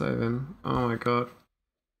auto-saving? Oh my god.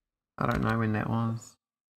 I don't know when that was.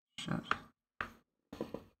 Shit.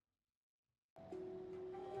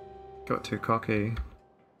 Got too cocky.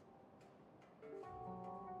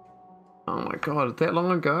 Oh my god, that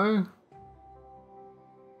long ago?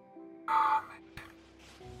 Oh, man.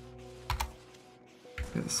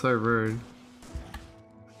 That's so rude.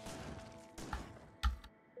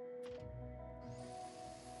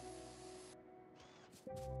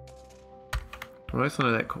 I just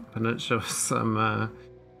wanted that peninsula with some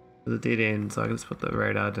the dead end, so I can just put the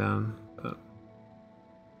radar down. But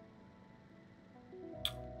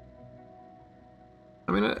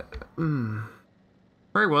I mean,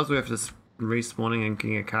 probably was worth just respawning and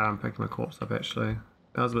getting a car and picking my corpse up. Actually,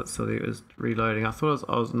 that was a bit silly. It was reloading. I thought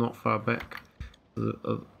I was not far back.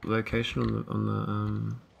 The location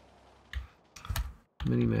on the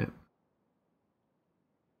mini map.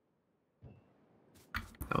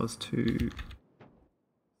 That was too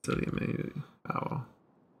silly of me. Oh well.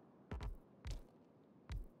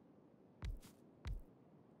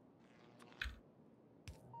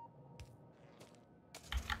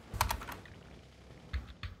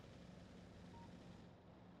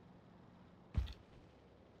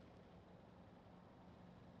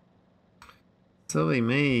 Silly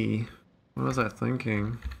me. What was I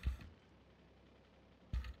thinking?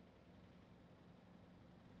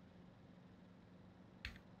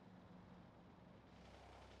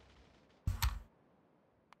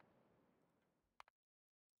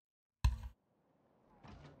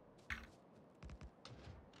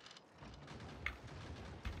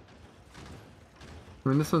 I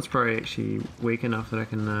mean, this one's probably actually weak enough that I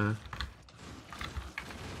can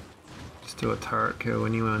just do a turret kill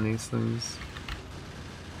anyway on these things.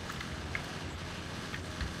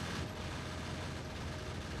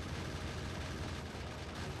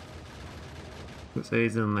 It's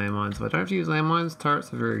easy on landmines, but I don't have to use landmines.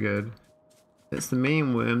 Turrets are very good. It's the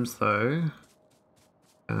medium worms though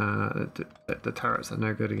that the turrets are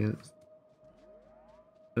no good against.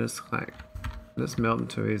 It's like, it's melting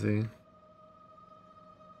too easy.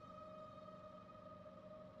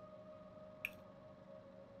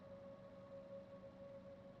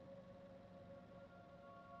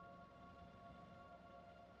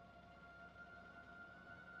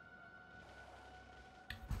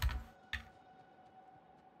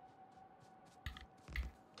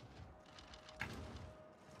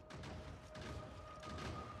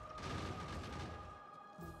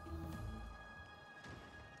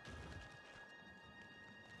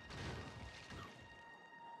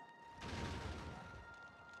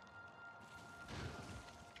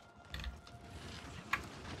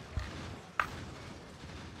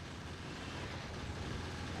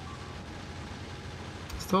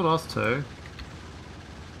 Still lost two.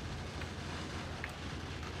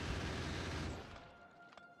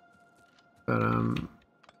 But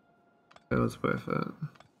it was worth it.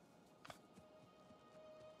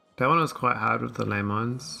 That one was quite hard with the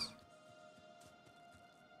landmines.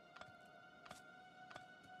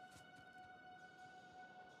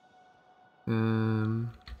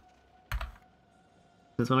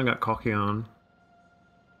 This one I got cocky on.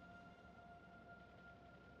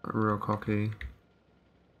 Real cocky.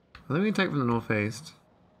 I think we can take from the northeast.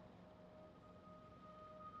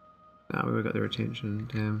 Nah, we got their attention,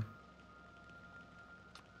 damn.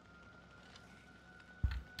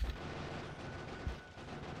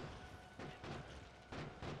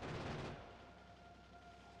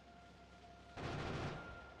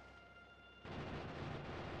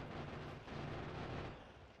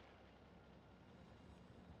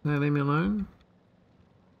 No, leave me alone.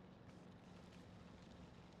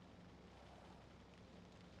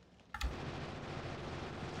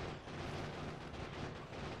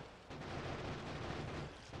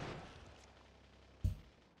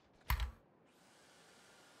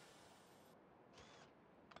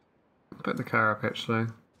 Put the car up actually.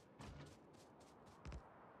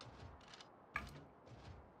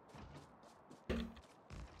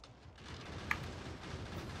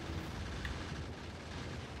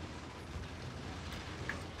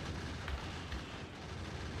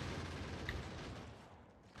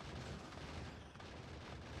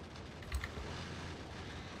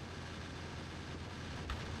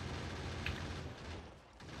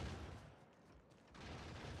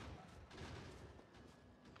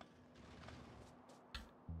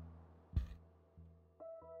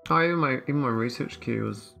 Oh, even my research queue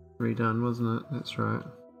was redone, wasn't it? That's right.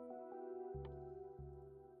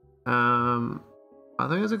 I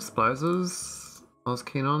think it was explosives I was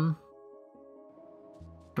keen on.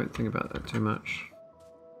 Don't think about that too much.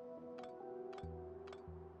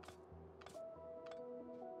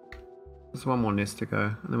 There's one more nest to go,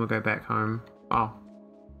 and then we'll go back home. Oh.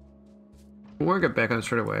 We won't go back home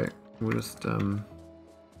straight away. We'll just,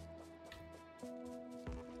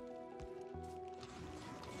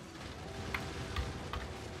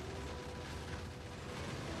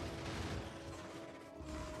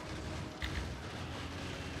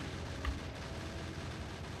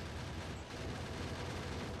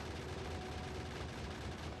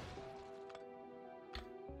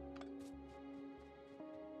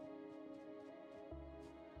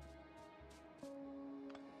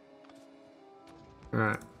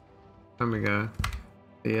 Alright, there we go.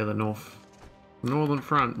 Yeah, the northern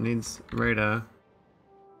front needs radar.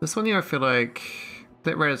 This one here, I feel like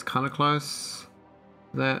that radar's kind of close.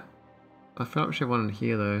 That I feel like we should have one in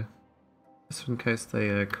here though, just in case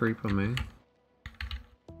they creep on me.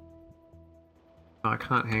 Oh, I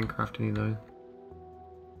can't handcraft any though.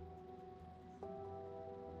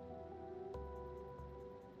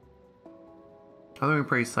 I think we're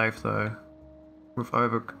pretty safe though. We've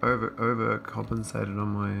overcompensated on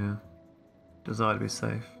my desire to be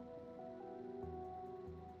safe.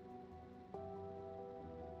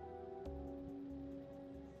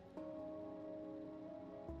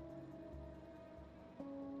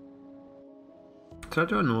 Did I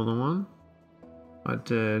do a northern one? I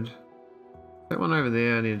did. That one over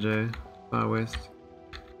there I need to do. Far west.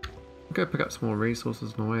 I'll go pick up some more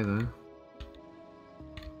resources on the way though.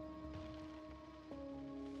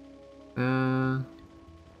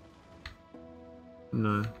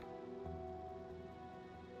 No.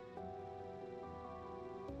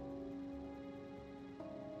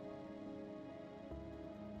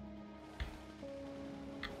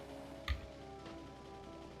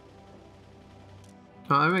 Oh,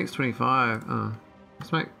 that makes 25. Oh.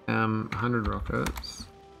 Let's make 100 rockets.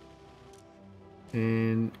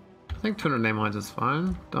 And I think 200 name mines is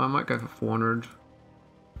fine. I might go for 400.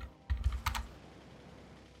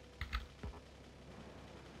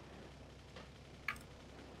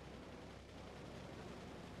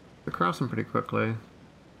 Craft them pretty quickly.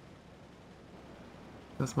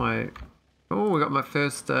 That's my... Oh, we got my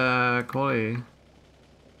first quality.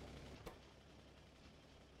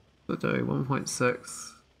 The day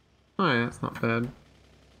 1.6. Oh yeah, that's not bad.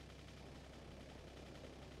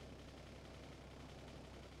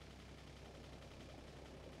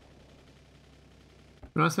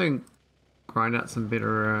 When I say grind out some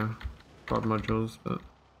better pod modules, but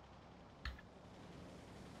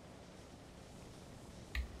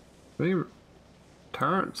how many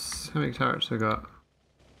turrets? How many turrets we got?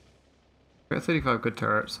 We got 35 good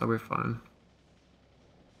turrets, so we're fine.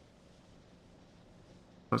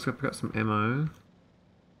 Let's go pick up some ammo. And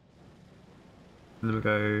then we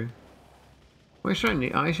go... Well, I actually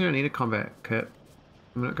don't need a combat kit.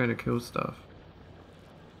 I'm not going to kill stuff.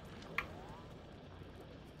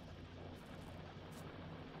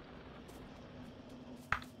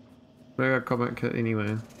 We got a combat kit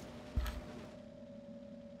anyway.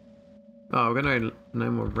 Oh, we're gonna no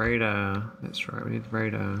more radar. That's right, we need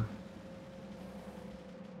radar.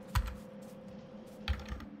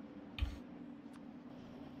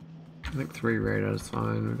 I think 3 radar is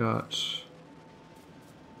fine. We got...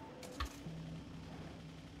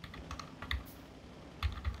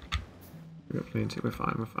 plenty. We're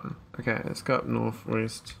fine, we're fine. Okay, let's go up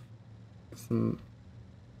northwest. Some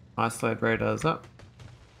isolated radars up.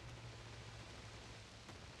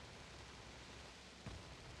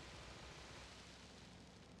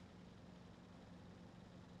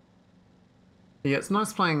 Yeah, it's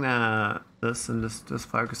nice playing this and just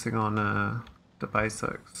focusing on the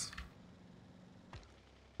basics.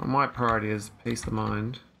 Well, my priority is peace of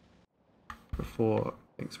mind before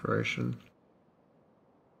exploration.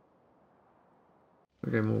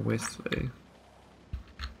 We go more westerly.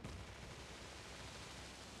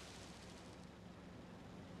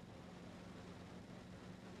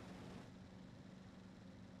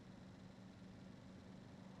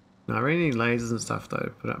 No, I really need lasers and stuff though to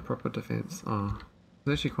put up proper defense. Oh,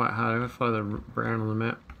 it's actually quite hard. I'm gonna follow the brown on the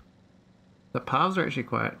map. The paths are actually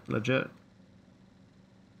quite legit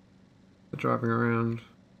for driving around.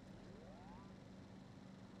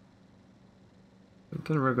 I've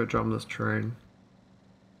done a real good job on this terrain.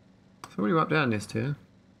 So what do you up down nest here?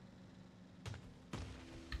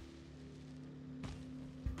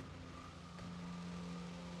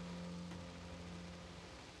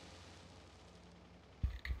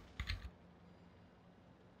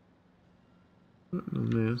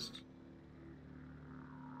 Nest.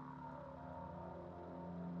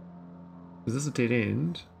 Is this a dead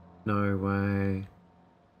end? No way.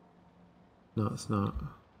 No, it's not.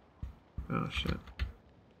 Oh shit.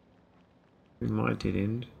 In my dead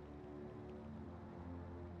end.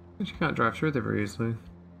 You can't drive through there very easily.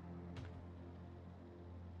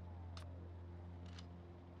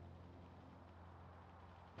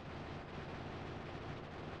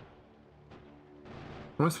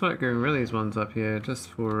 I almost feel like getting rid of these ones up here just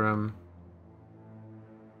for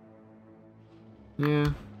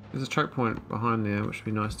yeah, there's a choke point behind there which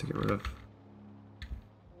would be nice to get rid of.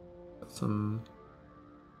 Got some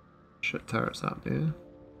shit turrets up there.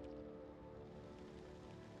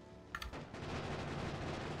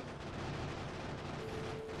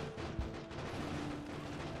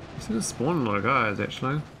 I seem to spawn a lot of guys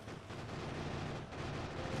actually.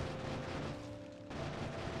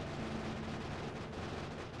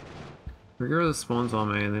 I'll get rid of the spawns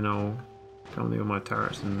on me and then I'll go on there with my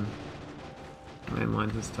turrets and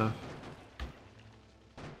landmines and stuff.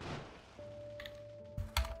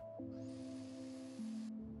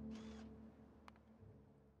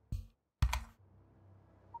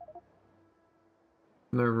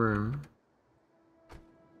 No room.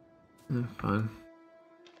 Fine.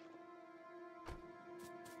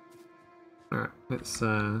 Alright, let's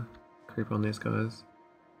creep on these guys.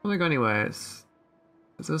 I don't think anyway, it's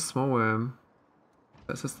a small worm.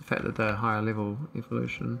 That's just the fact that they're higher level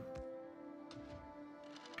evolution.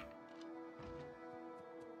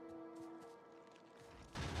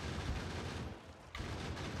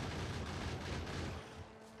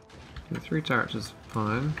 The 3 turrets is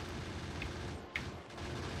fine.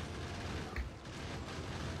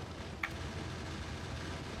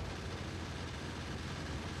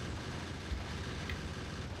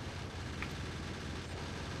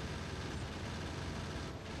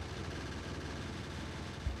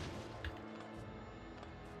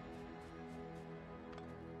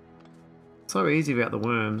 So easy about the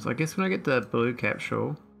worms. I guess when I get the blue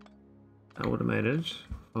capsule automated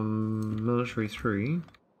from military 3,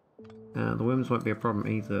 the worms won't be a problem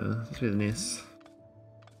either. This will be the nests.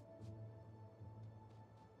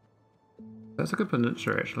 That's a good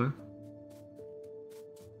peninsula actually.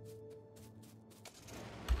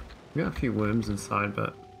 We got a few worms inside,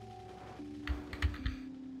 but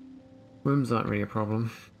worms aren't really a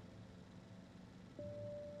problem.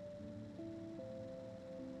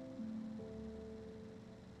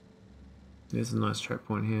 There's a nice trap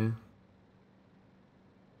point here.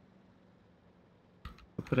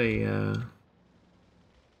 I'll put a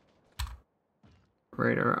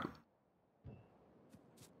radar up.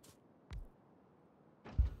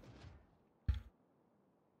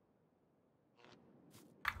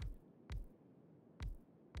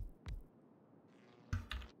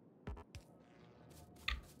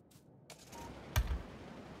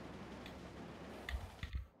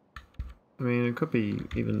 I mean, it could be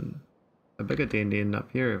even a bigger end up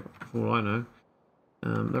here, for all I know.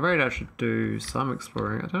 The radar should do some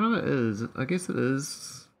exploring. I don't know what it is. I guess it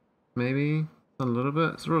is, maybe, a little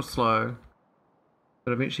bit. It's real slow,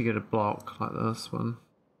 but eventually get a block like this one.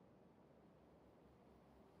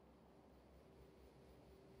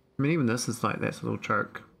 I mean, even this is like, that's a little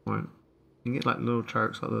choke point. You can get like little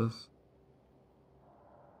chokes like this.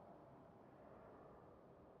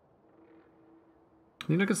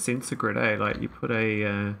 You know, like a sensor grid, eh? Like you put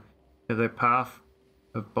a, if they path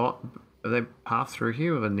through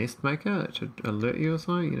here with a nest maker, it should alert you or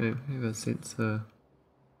something. You know, have a sensor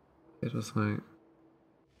it or something.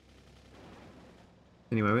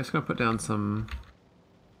 Anyway, we're just gonna put down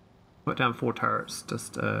 4 turrets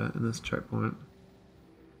just in this choke point.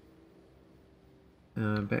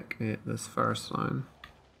 Back at this forest line.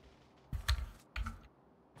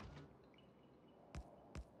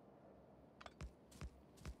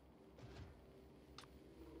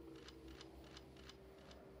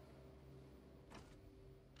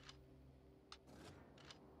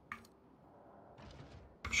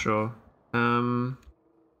 Sure. Have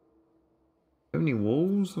any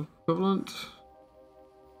walls equivalent?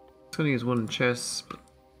 It's gonna use wooden chests, but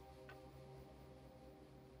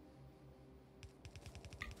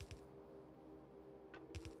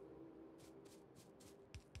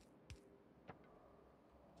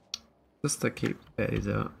just to keep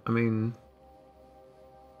baddies out. I mean,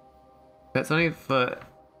 that's only for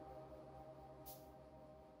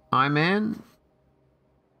High Man.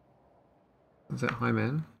 Is that High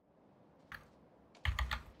Man?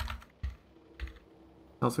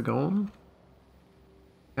 How's it going?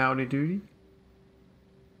 Howdy doody.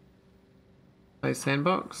 Play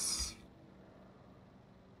sandbox.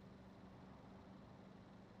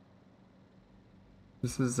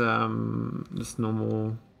 This is just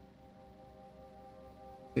normal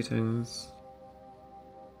settings.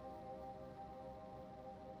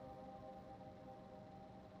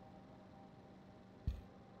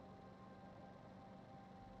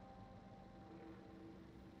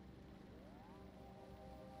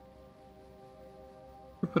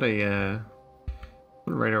 put a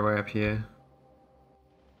radar way up here.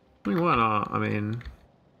 I mean, why not? I mean,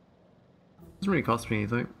 it doesn't really cost me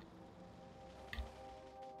anything.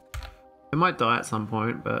 It might die at some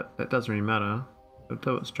point, but that doesn't really matter. It'll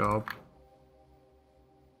do its job.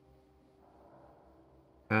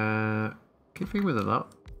 Keep thinking with it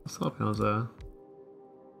up. The solar panels there.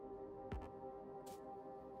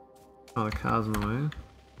 Oh, the car's in the way.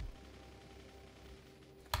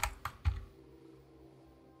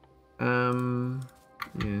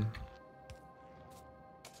 Yeah.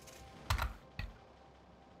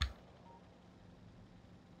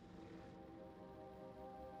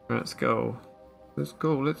 Let's go. Let's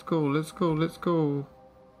go, let's go, let's go, let's go.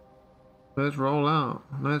 Let's roll out.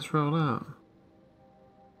 Let's roll out.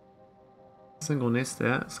 Single nest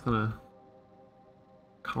there, it's gonna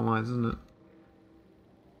colonize, isn't it?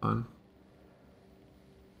 Fine.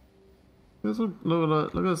 Look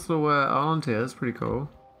at this little island here, it's pretty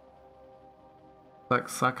cool. Like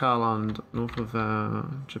Sak Island, north of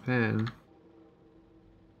Japan.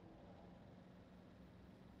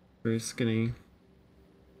 Very skinny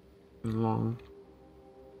and long.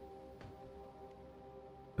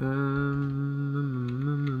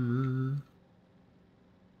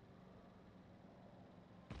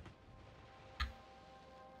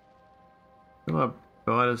 There are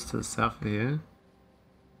gliders to the south of here.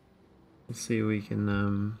 Let's see if we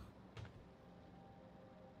can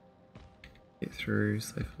get through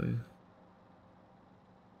safely.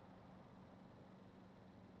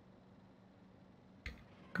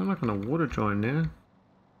 Kind of like on a water join now.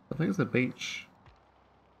 I think it's a beach.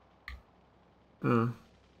 Oh.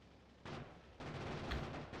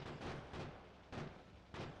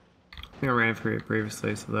 I think I ran through it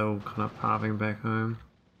previously, so they're all kind of pathing back home.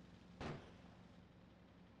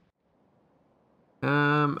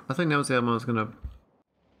 I think that was the other one I was gonna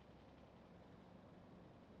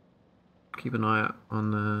keep an eye out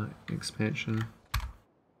on the expansion.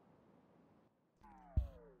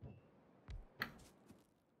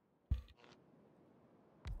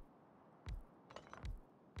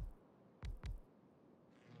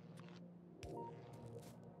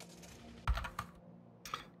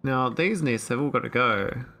 Now these nests have all got to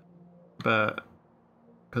go, but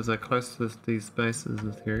because they're close to these bases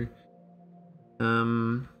in theory.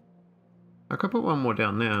 I could put one more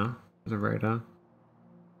down there as a radar.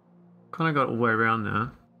 Kind of got all the way around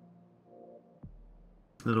now.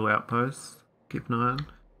 Little outpost. Keep an eye on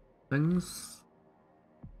things.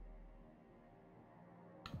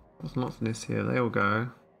 There's lots of nests here. They all go.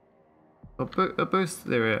 I'll boost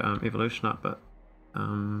their evolution up, but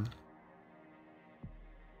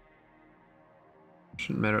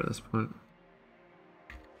shouldn't matter at this point.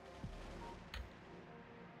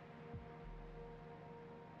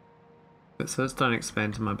 But so just don't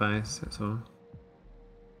expand to my base, that's all.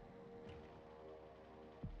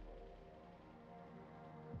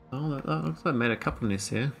 Oh, that looks like I made a couple of nests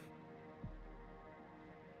here.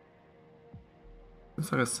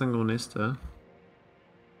 Looks like a single nester.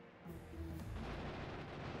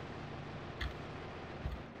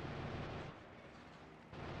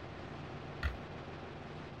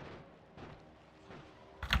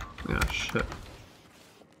 Oh shit.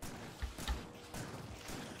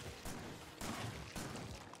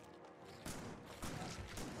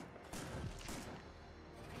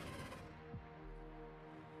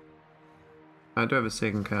 I do have a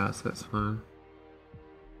second car, so that's fine.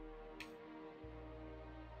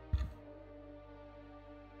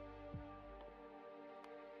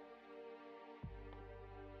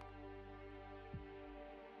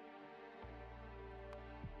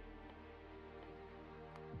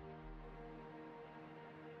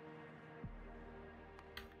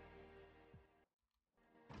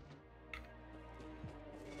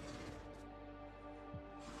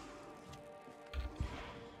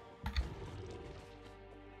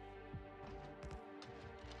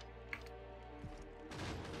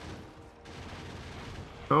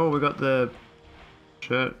 Oh, we got the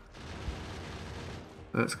shirt.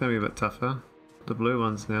 That's gonna be a bit tougher. The blue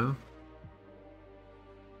ones now.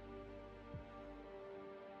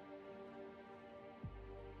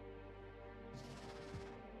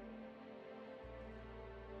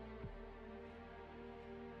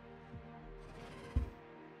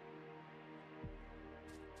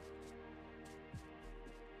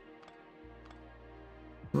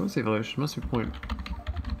 What's the evolution? Must be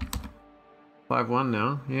 0.51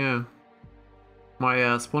 now, yeah. My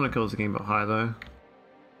spawner kills are getting a bit high though.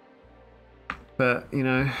 But, you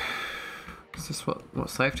know, it's just what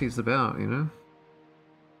safety is about, you know?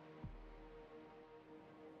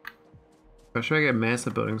 I should get a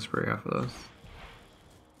massive building spree after this.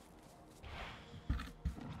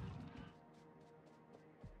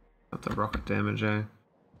 with the rocket damage, eh?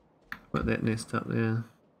 Put that nest up there.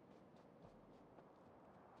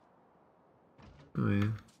 Oh yeah.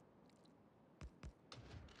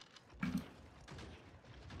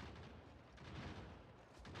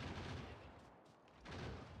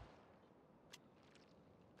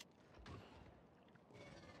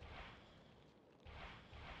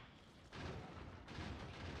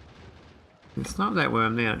 It's not that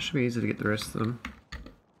worm now, it should be easy to get the rest of them.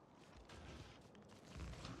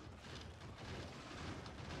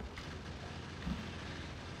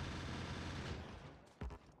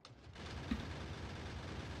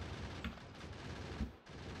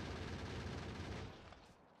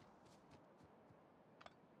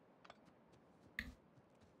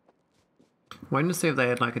 Waiting to see if they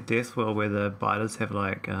had like a death world where the biters have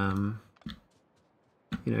like, you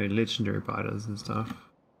know, legendary biters and stuff.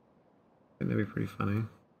 I think that'd be pretty funny.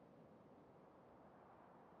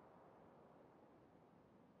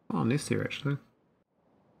 Oh, nest here actually.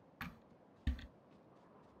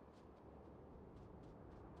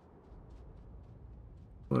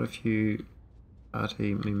 Quite a few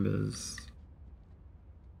party members.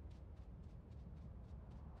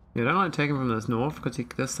 Yeah, I don't like taking from this north because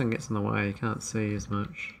this thing gets in the way, you can't see as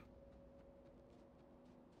much.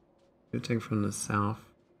 You're taking from the south.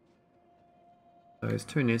 So there's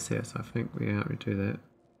two nests here, so I think we do that.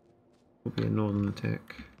 Will be a northern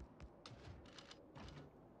attack.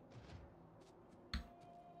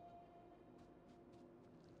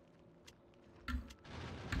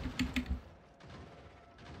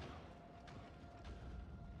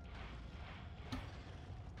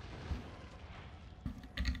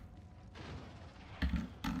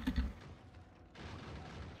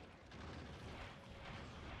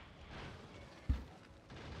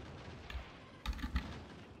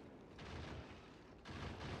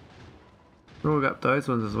 Oh, we got those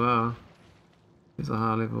ones as well. These are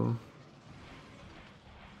high level.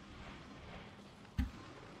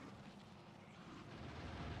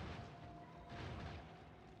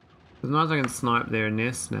 As long as I can snipe their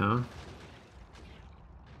nest now,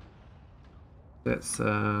 that's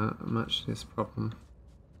much less problem.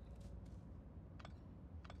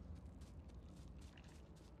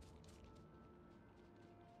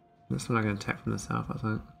 This one I can attack from the south, I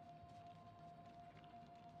think.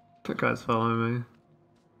 That guy's following me.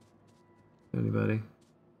 Anybody?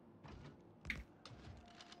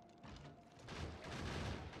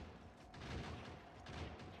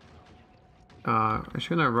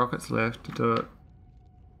 Actually no rockets left to do it.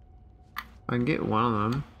 I can get one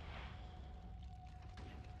of them.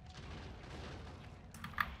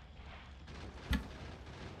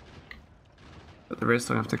 But the rest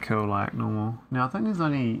I have to kill like normal. Now I think there's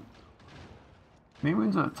only...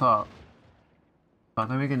 Meanwhil's at the top. I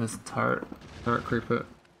think we can just turret creep it.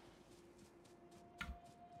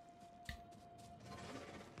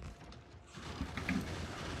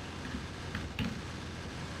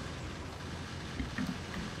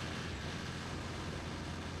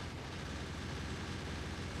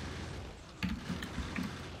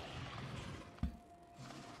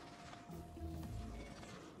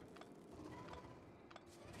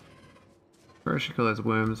 I should kill those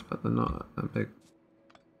worms, but they're not a big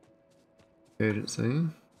urgency.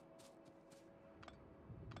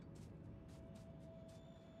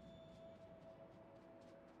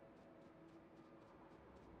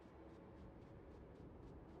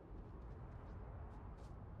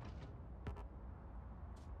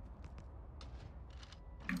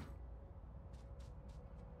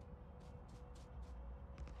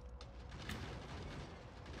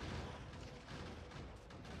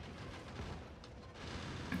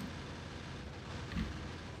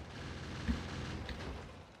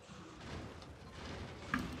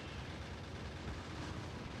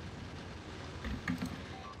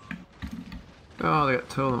 Oh, they got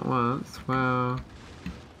two of them at once. Wow.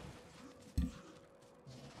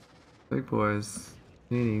 Big boys.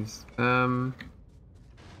 Neenies.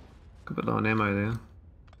 Could put low on ammo there.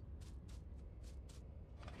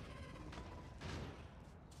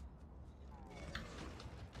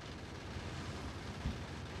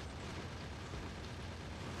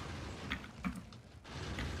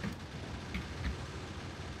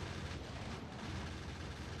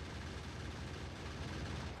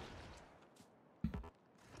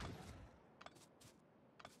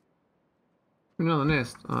 Another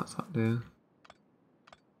nest. Oh, it's up there.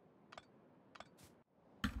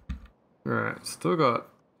 Alright, still got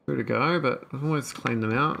two to go, but I've almost cleaned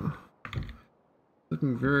them out.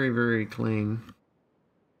 Looking very, very clean.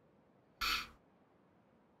 I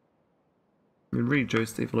mean,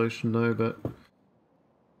 reduced the evolution though, but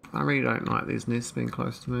I really don't like these nests being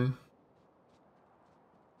close to me.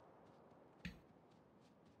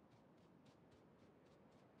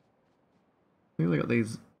 think we got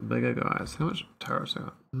these bigger guys. How much turrets we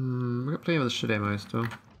got? We got plenty of the shit ammo still.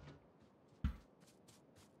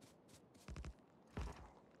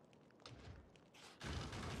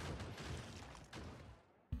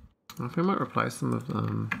 I think I might replace them with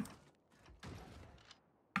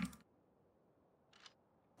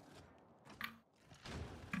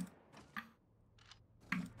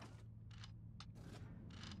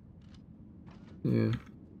yeah,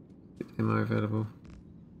 get ammo available.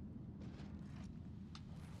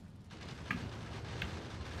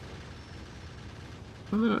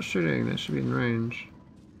 Why am I not shooting? That should be in range.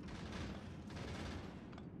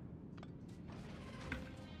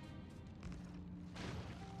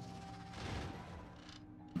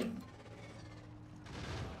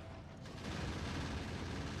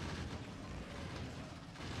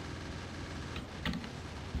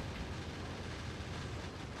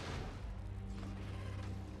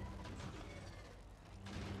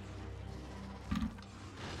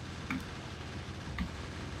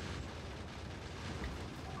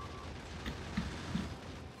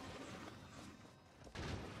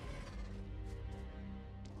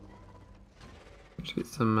 Let's get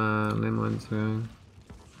some landmines going.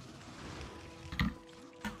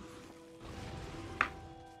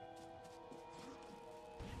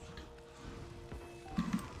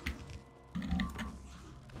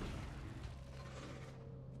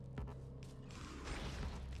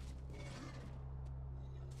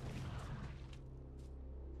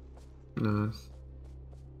 Nice.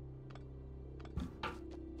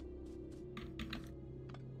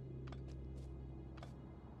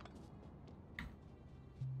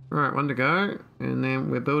 Alright, one to go, and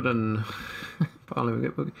then we're building. Finally,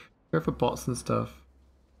 we go for bots and stuff.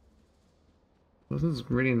 This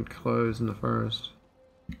is really enclosed in the forest.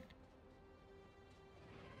 There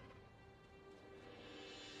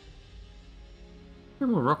are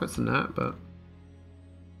more rockets than that, but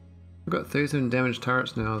we've got 37 damaged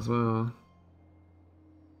turrets now as well.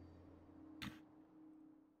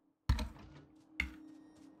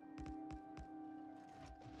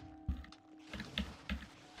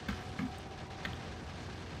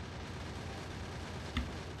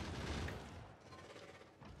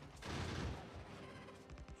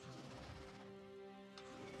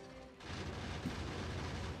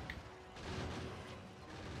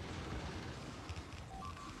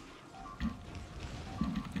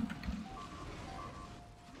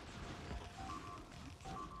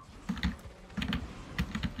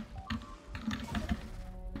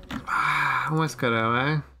 Almost got out,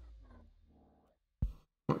 eh?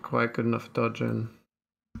 Not quite good enough dodging.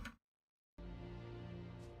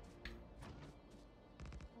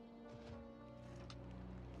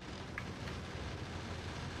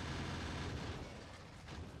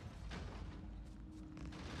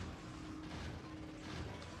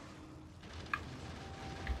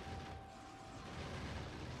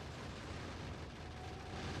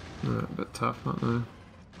 A bit tough, aren't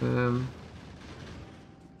they?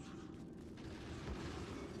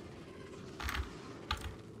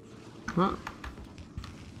 What?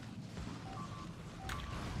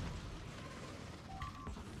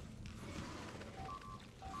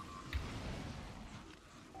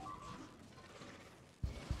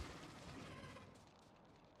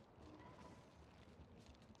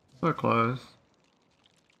 So close.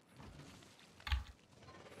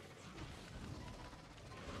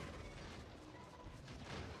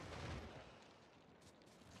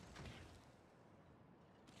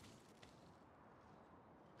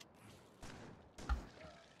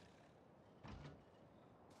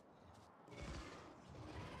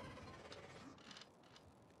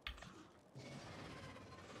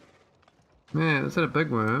 Man, is that a big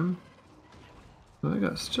worm? Oh, they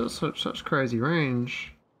got just such crazy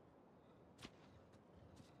range.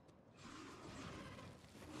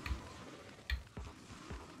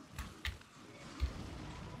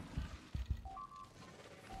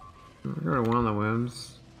 I got rid of one of the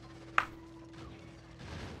worms.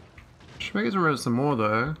 Should make us remember some more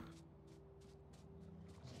though.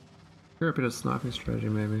 Here a bit of sniping strategy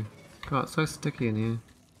maybe. God, it's so sticky in here.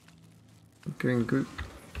 I'm getting goop.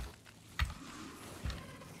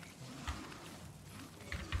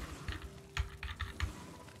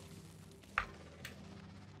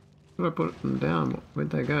 Should I put them down? Where'd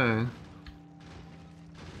they go?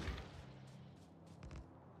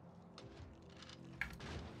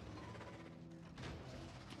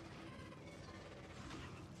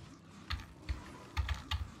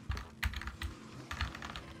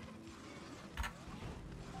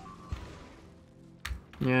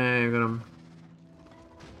 Yeah, we got them.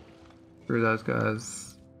 Through those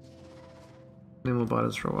guys. Then we'll bite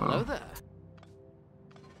us for a while. Hello there.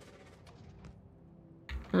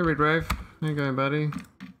 Hey Redgrave, how you going, buddy?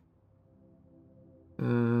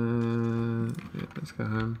 Yeah, let's go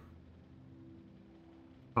home.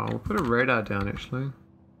 Oh, we'll put a radar down actually.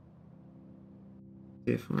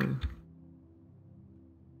 Definitely.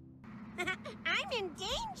 I'm in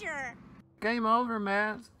danger! Game over,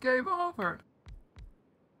 man. Game over.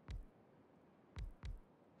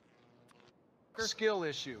 Skill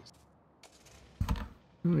issue.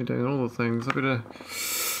 We're doing all the things. I better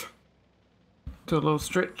do a little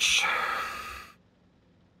stretch.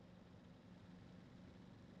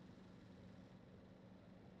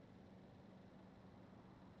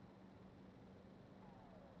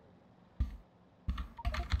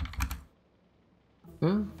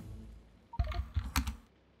 Yeah.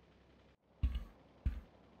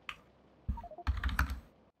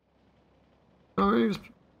 Oh, maybe just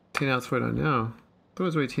 10 hours for it now. I thought it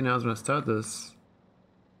was already 10 hours when I started this.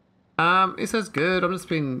 It says good. I've just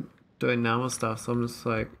been doing normal stuff, so I'm just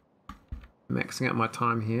like maxing out my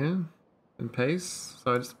time here and pace.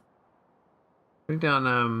 So I just bring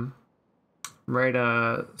down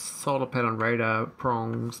radar, solar pad on radar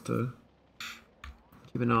prongs to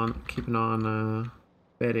keep an eye on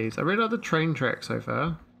baddies. I really like the train track so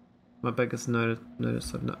far. My biggest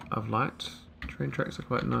notice I've liked. Train tracks are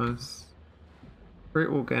quite nice. Very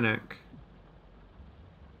organic.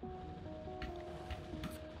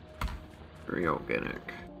 Very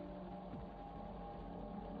organic.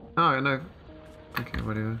 Oh, no. Okay,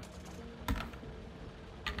 whatever.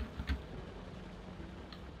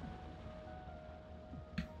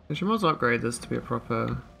 I should also upgrade this to be a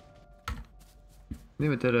proper...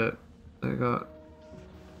 Never did it. I got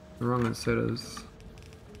the wrong inserters.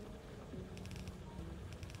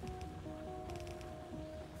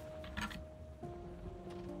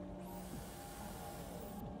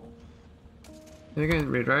 There again,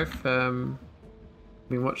 Redrive.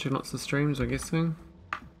 Been watching lots of streams, I'm guessing.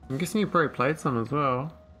 I'm guessing you probably played some as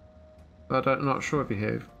well. But I'm not sure if you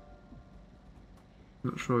have.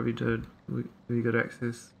 Not sure if you did. If you got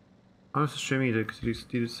access. I'm just assuming you did because you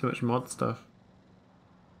do so much mod stuff.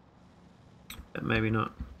 But maybe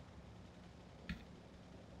not.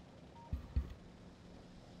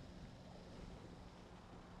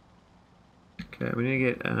 Okay, we need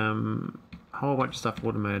to get a whole bunch of stuff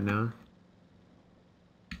automated now.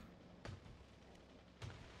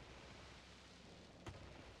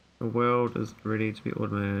 The world is ready to be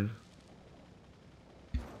automated.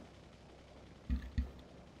 I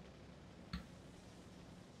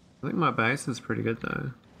think my base is pretty good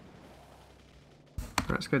though.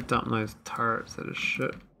 Right, let's go dump those turrets at a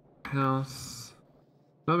shit house.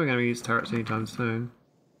 Not going to use turrets anytime soon.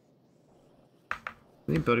 I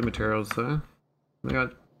need building materials though. I think I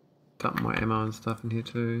dump my ammo and stuff in here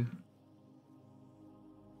too.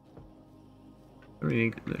 I really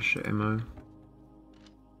need this shit ammo.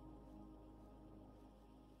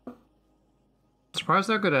 Surprised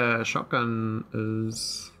how good a shotgun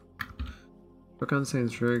is. Shotgun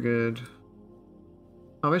seems very good.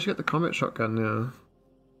 Oh, I've actually got the combat shotgun now.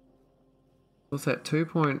 What's that? 2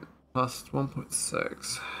 point plus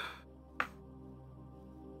 1.6.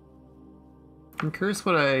 I'm curious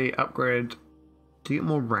what I upgrade. Do you get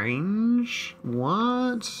more range?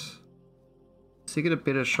 What? So you get a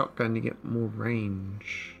better shotgun, you get more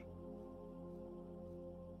range.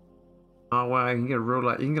 Oh wow, you can get a real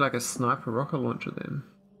you can get like a sniper rocket launcher then.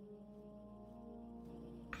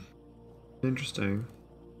 Interesting.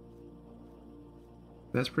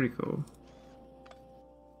 That's pretty cool.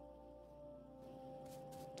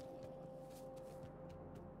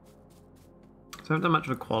 So I haven't done much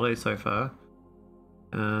of a quality so far.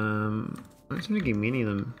 I don't seem to get many of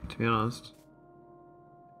them, to be honest.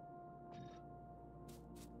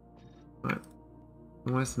 Right.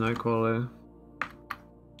 Almost no quality.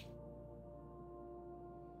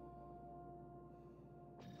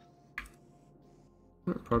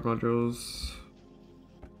 Prod modules.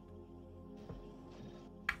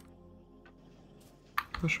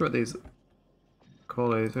 Not sure what these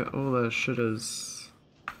qualities are. All the shitters.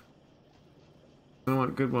 I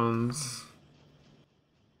want good ones.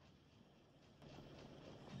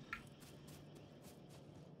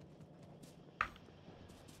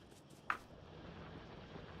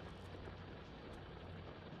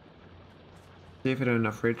 See if I don't have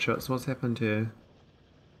enough red shots. What's happened here?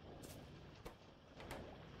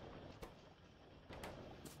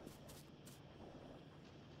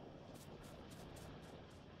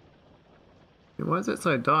 Why is it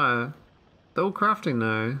so dire? They're all crafting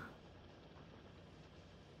though.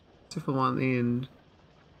 Except for one at the end.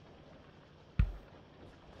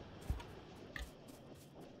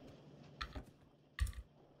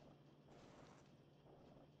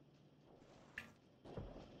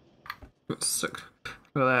 Sick.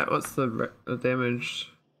 Look at that. What's the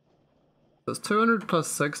damage? It's 200 plus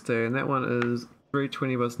 60, and that one is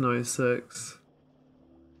 320 plus 96.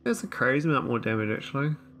 That's a crazy amount more damage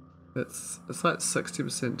actually. It's like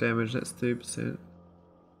 60% damage. That's 30%.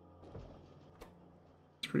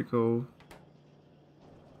 It's pretty cool.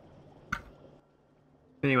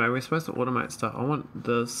 Anyway, we're supposed to automate stuff. I want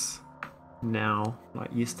this now, like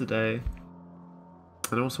yesterday.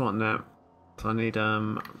 And I also want that. So I need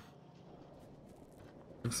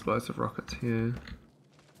explosive rockets here.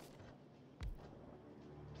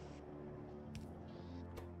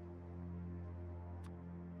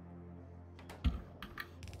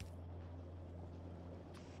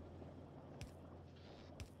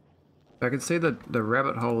 I can see the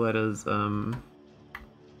rabbit hole that is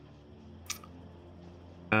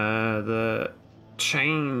the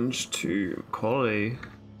change to quality.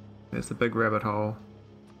 There's the big rabbit hole.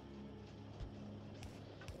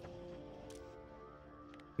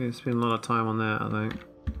 Yeah, spend a lot of time on that, I think.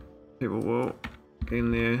 People will get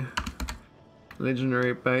in their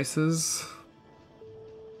legendary bases.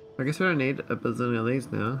 I guess we don't need a bazillion of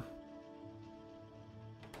these now.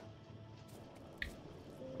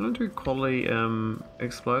 I don't do quality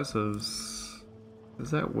explosives. Is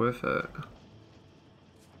that worth it?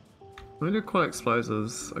 I'm gonna do quality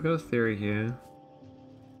explosives. I got a theory here.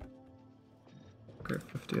 Grab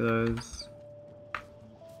 50 of those.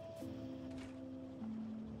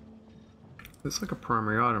 It's like a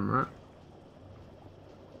primary item, right?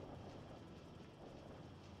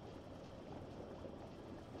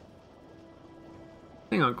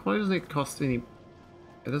 Hang on, quality doesn't cost any.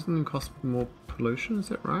 It doesn't even cost more pollution, is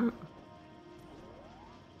that right?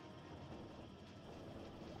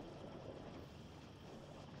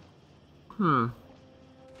 Hmm.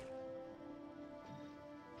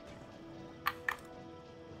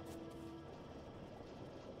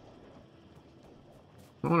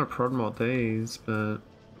 I want to prod mod these, but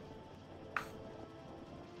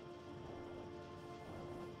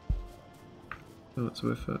oh, it's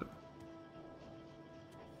worth it.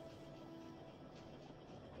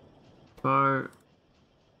 So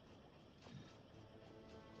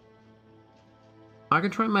I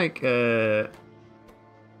can try and make if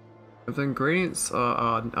the ingredients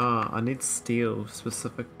are I need steel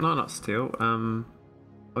specific. No, not steel. I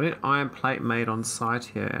need iron plate made on site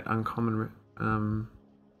here at uncommon.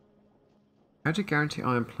 How'd you guarantee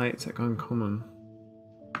iron plates at uncommon?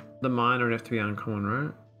 The mine would have to be uncommon,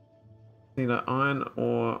 right? Either iron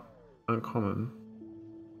or uncommon.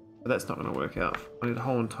 But that's not going to work out. I need the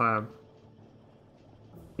whole entire.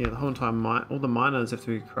 Yeah, the whole entire mine. All the miners have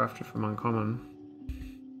to be crafted from uncommon.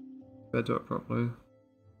 Better do it properly.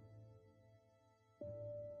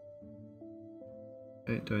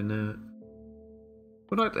 Ain't doing that.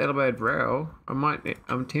 Would like to elevate rail. I'm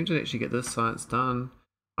tempted to actually get this science done.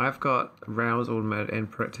 I've got rails automated and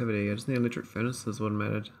productivity. I just need electric furnaces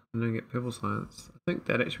automated and then get purple science. I think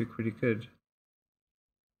that'd actually be pretty good.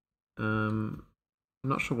 I'm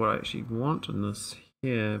not sure what I actually want in this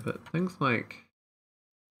here, but things like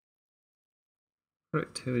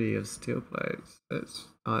productivity of steel plates. It's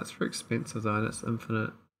very expensive though, and it's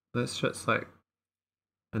infinite. This shit's like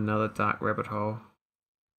another dark rabbit hole.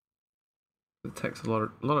 It takes a lot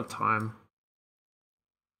of time.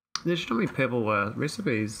 There should not be purple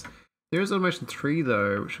recipes. There is automation 3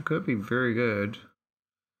 though, which could be very good.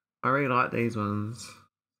 I really like these ones,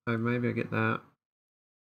 so maybe I get that.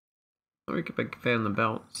 Not really a big fan of the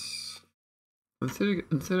belts. Instead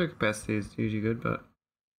of capacity is usually good, but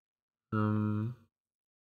hang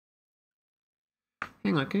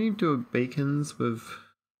on, can you do beacons with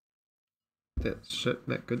that shit,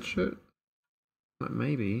 that good shit? Like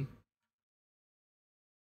maybe.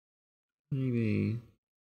 Maybe.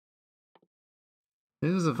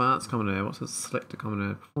 This is advanced common air. What's this selected common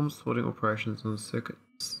air? Performs sorting operations on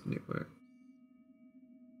circuits network.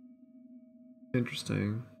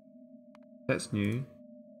 Interesting. That's new.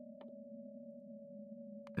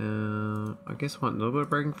 I guess I want a little bit of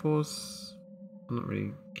braking force. I'm not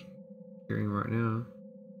really caring right now.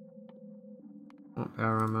 I want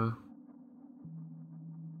power armor.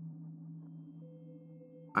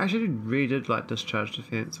 I actually really did like discharge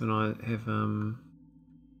defense when I have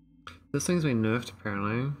this thing's been nerfed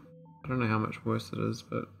apparently. I don't know how much worse it is,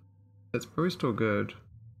 but it's probably still good.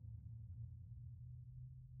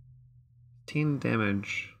 10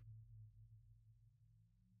 damage.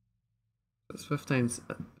 It's 15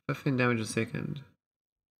 damage a second.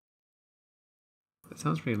 That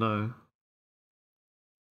sounds pretty low.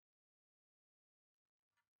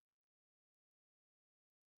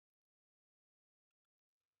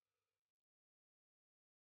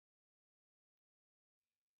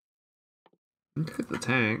 Look at the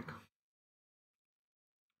tank.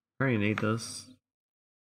 I really need this.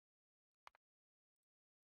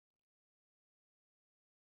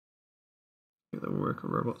 Get the worker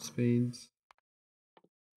robot speeds.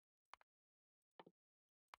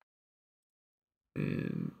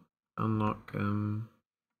 And unlock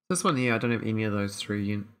this one here. I don't have any of those three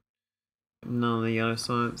yet. None of the yellow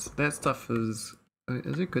science. That stuff is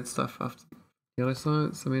it good stuff after yellow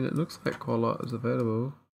science? I mean, it looks like quite a lot is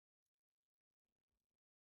available.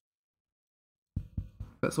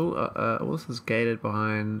 That's all this is gated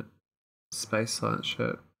behind space science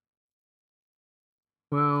shit.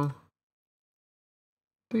 Well,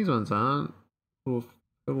 these ones aren't.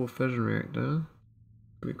 Double fission reactor.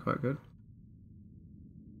 Could be quite good.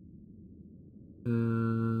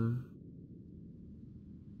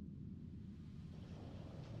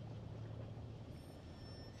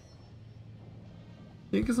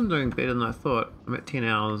 Yeah, because I'm doing better than I thought. I'm at 10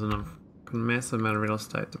 hours and I've got a massive amount of real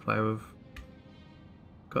estate to play with.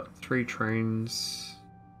 Got 3 trains.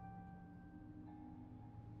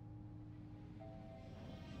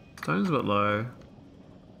 Stone's a bit low.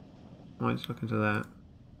 Might just look into that.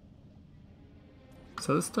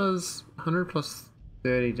 So this does 100 plus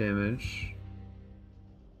 30 damage.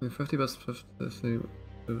 50 plus 50,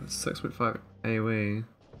 6.5 AoE.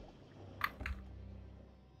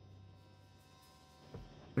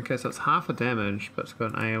 Okay, so it's half a damage, but it's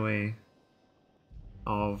got an AoE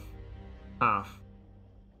of half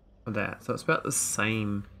of that. So it's about the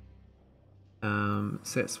same.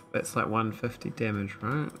 So that's like 150 damage,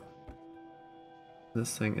 right?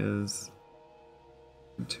 This thing is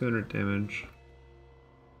 200 damage.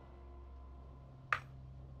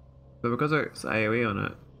 But because it's AoE on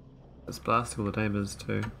it, it's blasting all the neighbors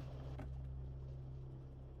too.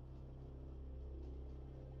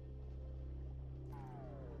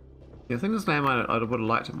 Yeah, I think this landmine I would have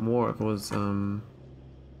liked it more if it was a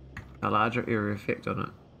larger area effect on it.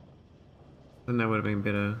 Then that would have been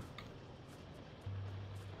better.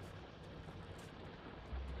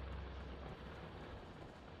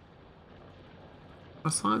 My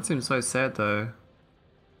science seems so sad though.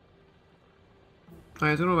 Oh,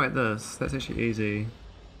 I don't know about this. That's actually easy.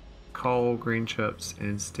 Coal, green chips,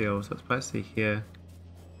 and steel. So it's basically here.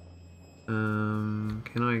 Can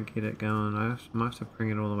I get it going? I might have to bring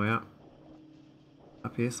it all the way up.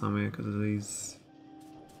 Up here somewhere because of these.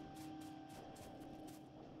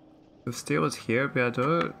 If steel was here, I'd be able to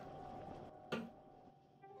do it.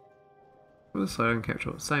 What is sodium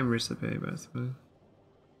capture? Same recipe basically.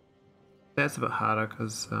 That's a bit harder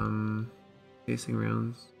because piercing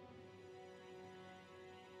rounds.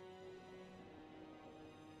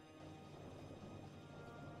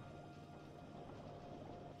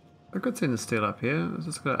 I could send the steel up here. Let's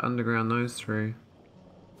just gotta underground those 3.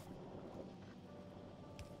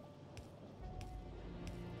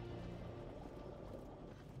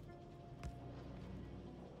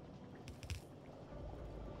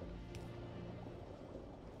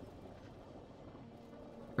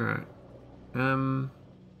 Alright.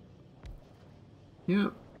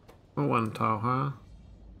 Yep. Or 1 tile higher.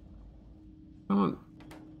 I want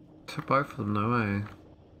to both of them though, eh?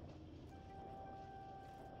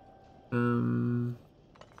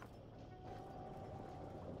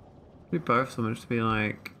 Maybe both of them just be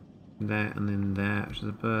like that and then that, which is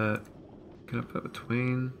a bit. Can I put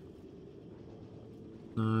between?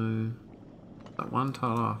 No. That 1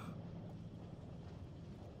 tile off.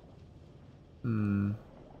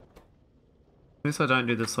 At least I don't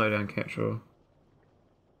do the slowdown capture.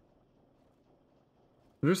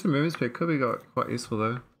 Just the movement speed could be quite useful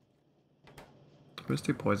though. Let's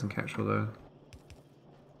do poison capture though.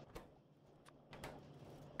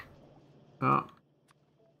 Oh.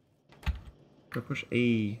 Go push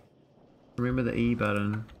E. Remember the E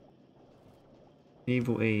button.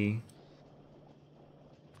 Evil E.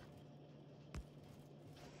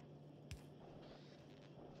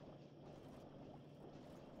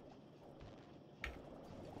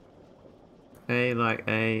 A like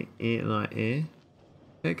A, E like E.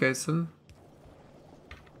 Hey Jason.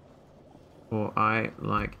 Or I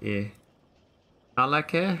like E. I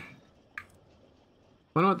like E.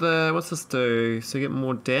 What's this do? So you get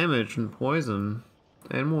more damage and poison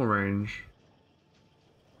and more range.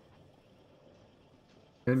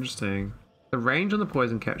 Interesting. The range on the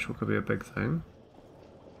poison capsule could be a big thing.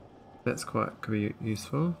 Could be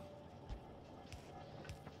useful.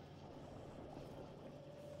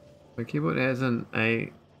 The keyboard has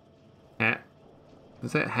a hat.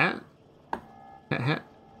 Is that hat? Hat?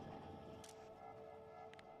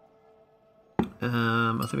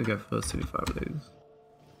 I think we go for 75 of these.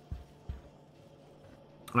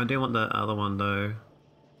 I do want the other one though.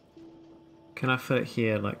 Can I fit it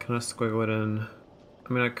here? Like, can I squiggle it in?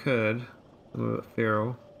 I mean, I could. A little bit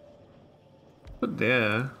feral. But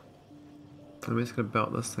there. I'm just gonna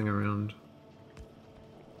belt this thing around.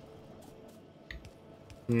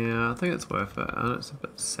 Yeah, I think it's worth it. I know it's a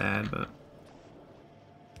bit sad, but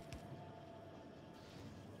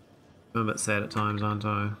I'm a bit sad at times, aren't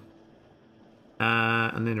I?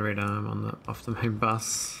 And then red arm on the off the main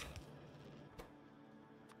bus.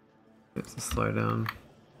 It's a slow down.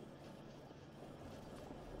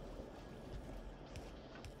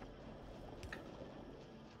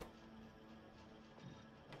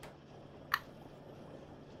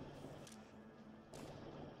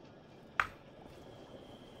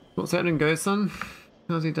 What's happening, Ghoson?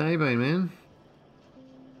 How's your day been, man?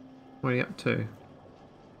 What are you up to?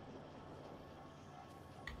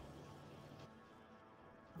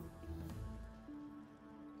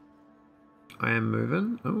 I am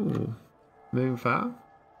moving. Oh, moving far?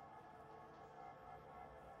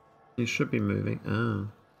 You should be moving. Oh.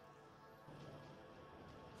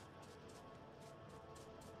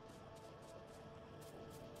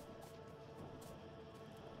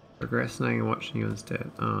 Procrastinating and watching you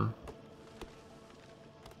instead. Oh.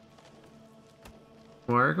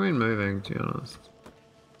 Well, I recommend moving, to be honest.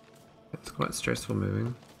 It's quite stressful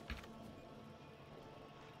moving.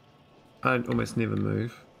 I almost never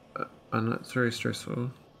move, but I know it's very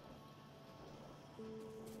stressful.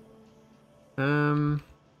 Let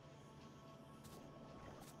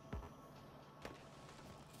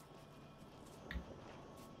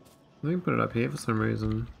me put it up here for some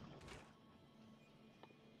reason.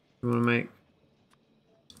 You want to make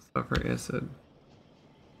sulfuric acid.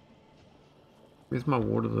 Where's my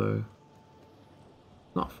water though?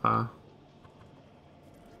 Not far.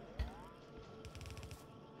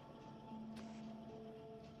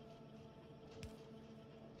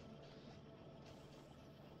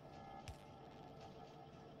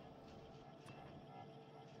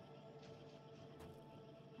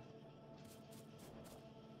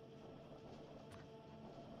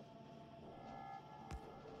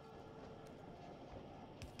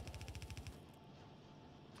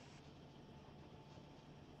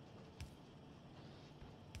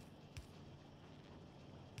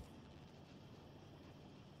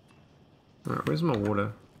 Alright, where's my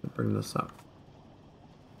water? I'll bring this up.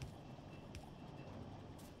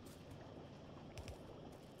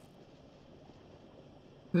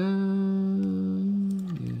 Yeah.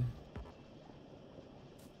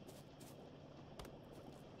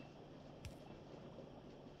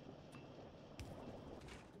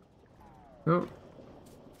 Oh.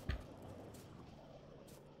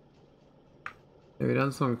 Have you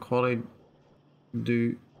done some quality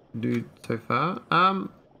do so far?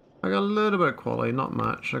 I got a little bit of quality, not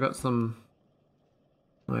much. I got some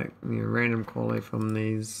like random quality from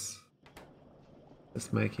these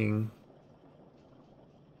just making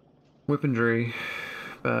weaponry,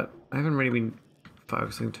 but I haven't really been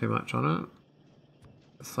focusing too much on it.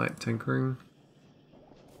 It's like tinkering.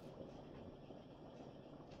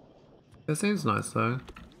 It seems nice though.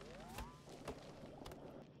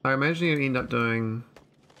 I imagine you end up doing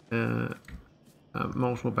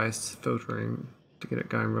multiple base filtering to get it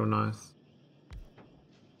going real nice.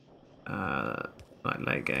 Like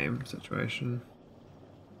late game situation.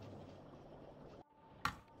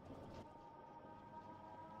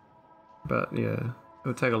 But yeah,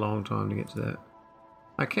 it'll take a long time to get to that.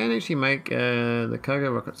 I can actually make the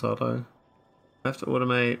cargo rocket silo. I have to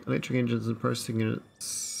automate electric engines and processing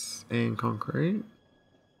units and concrete.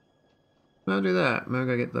 Maybe I'll do that. Maybe I'll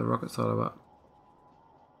go get the rocket silo up.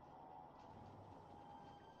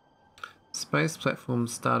 Space platform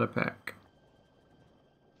starter pack.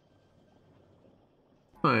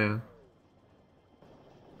 Oh yeah.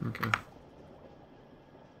 Okay.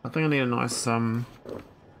 I think I need a nice an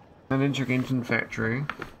electric engine factory.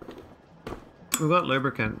 We've got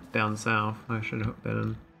lubricant down south. I should hook that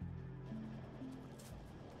in.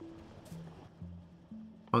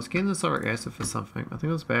 I was getting the sulfuric acid for something. I think it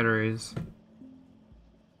was batteries.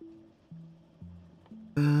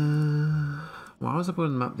 Why was I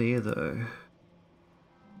putting them up there though?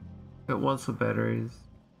 It was for batteries.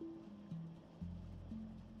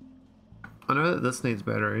 I know that this needs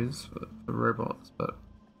batteries for robots, but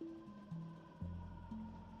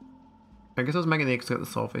I guess I was making the extra the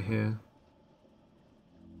sulfur here.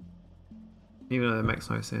 Even though that makes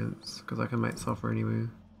no sense, because I can make sulfur anywhere.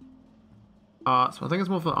 So I think it's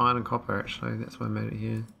more for iron and copper actually, that's why I made it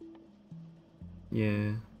here.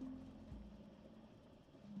 Yeah.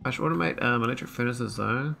 I should automate electric furnaces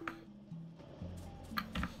though.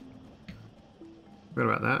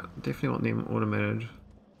 Forgot about that. Definitely want them automated.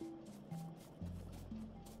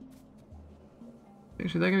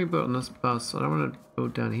 Actually, they can be built on this bus. I don't want to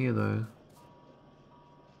build down here though.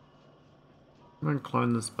 I'm going to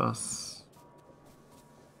clone this bus.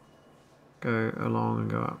 Go along and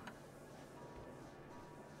go up.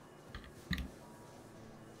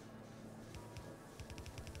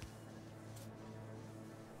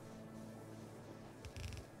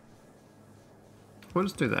 We'll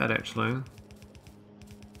just do that actually.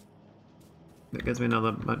 That gives me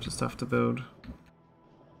another bunch of stuff to build.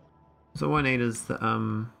 So what I need is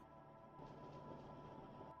the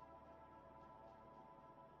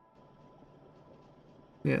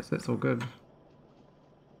yes, that's all good.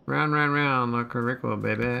 Round, round, round like a record,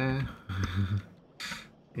 baby.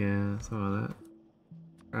 Yeah, something like that.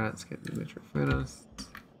 Alright, let's get the electric furnace.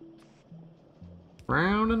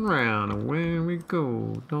 Round and round, away we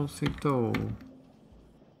go. Don't see do.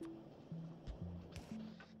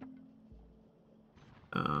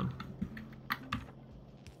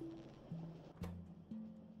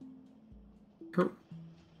 Cool.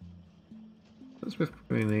 What's with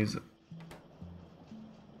putting these?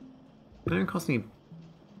 They don't cost any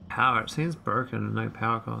power. It seems broken and no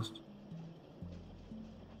power cost.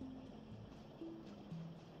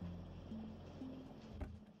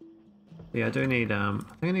 Yeah, I do need I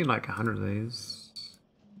think I need like 100 of these.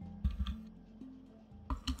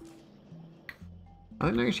 I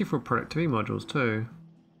think they're actually for productivity modules too.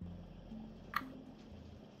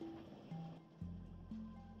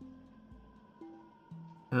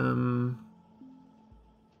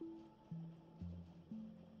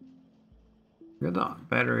 Got the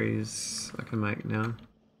batteries I can make now.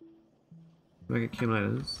 Make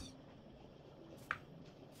accumulators.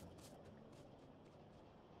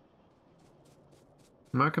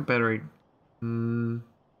 Make a battery. Yeah,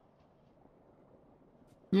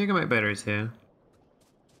 I can make batteries here.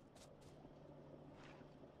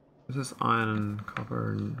 This is iron and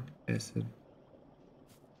copper and acid.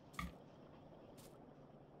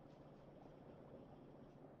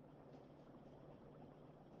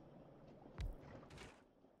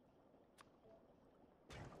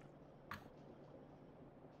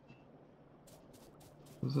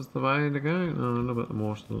 Is this the way to go? No, a little bit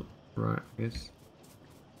more to the right, I guess.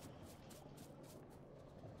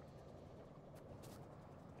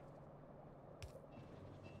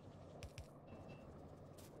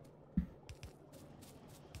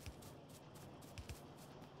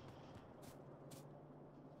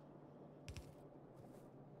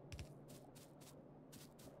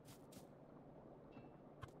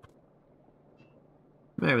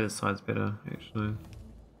 Maybe this side's better, actually.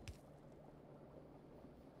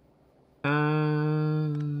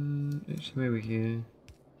 Actually, maybe here.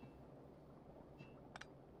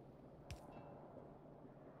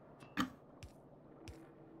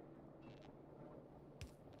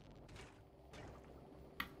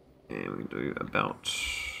 And we can do about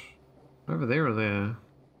over there or there.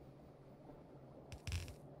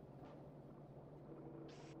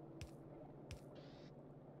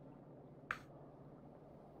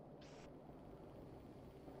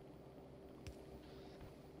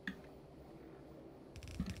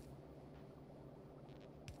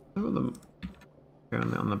 Some of them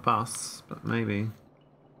going on the bus, but maybe.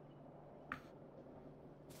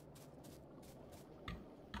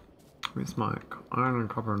 Where's my iron and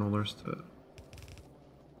copper and all the rest of it?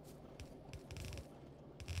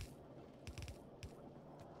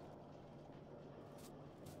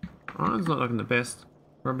 Iron's not looking the best,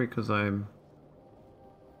 probably because I didn't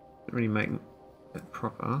really make it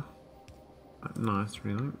proper. Quite nice,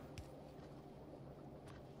 really.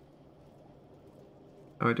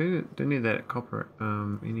 Oh, I do need that copper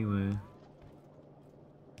anyway.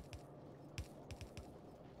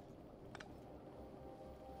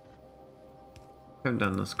 I haven't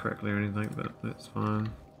done this correctly or anything, but that's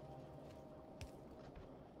fine.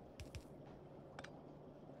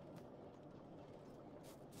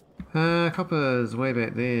 Copper's way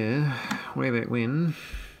back there. Way back when.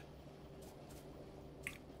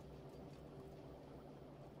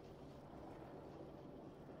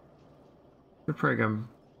 Could probably go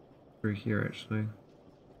through here actually.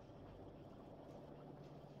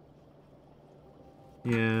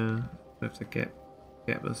 Yeah, I have to gap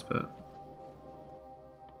this bit.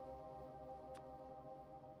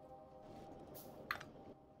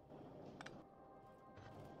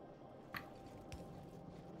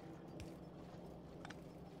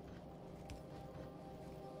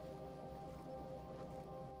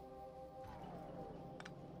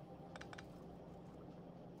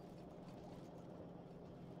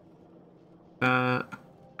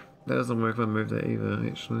 That doesn't work if I move that either,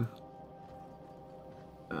 actually.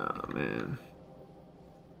 Oh man.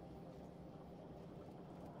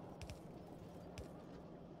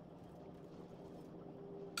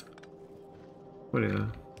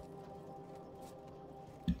 Whatever.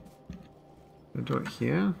 Can I do it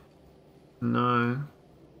here? No.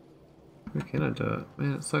 Where can I do it?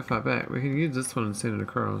 Man, it's so far back. We can use this one and send it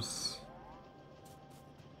across.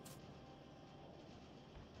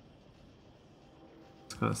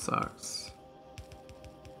 This kind of sucks.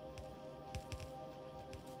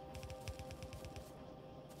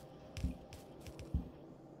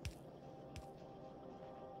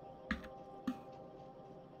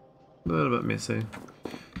 A little bit messy,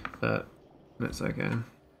 but that's okay.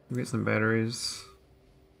 We'll get some batteries.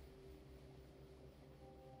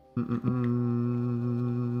 I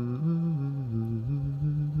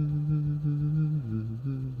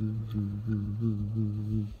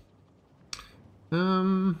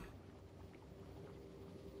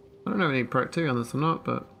don't have any Pro 2 on this or not,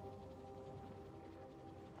 but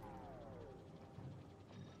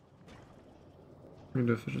we can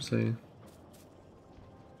do efficiency.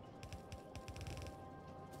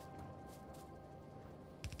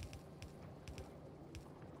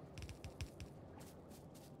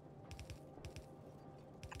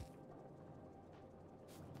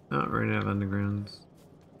 Not really have undergrounds.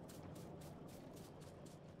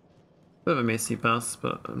 Bit of a messy bus,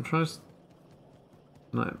 but I'm trying to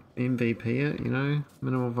like MVP it, you know,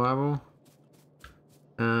 minimal viable.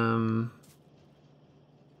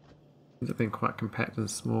 It's been quite compact and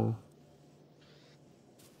small.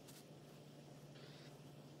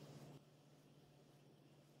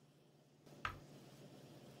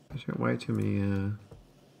 I've got way too many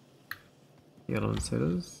yellow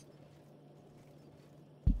inserters.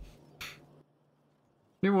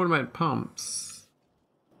 New automated pumps.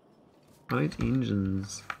 I need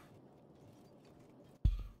engines.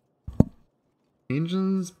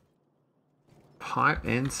 Engines, pipe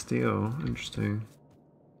and steel. Interesting.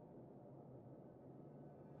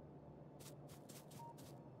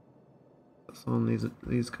 That's on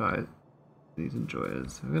these guys, these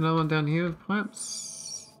enjoyers. Have we another one down here with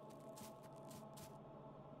pipes?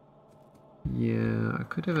 Yeah, I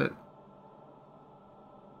could have it.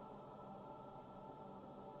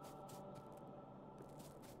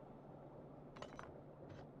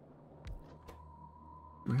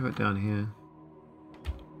 We have it down here.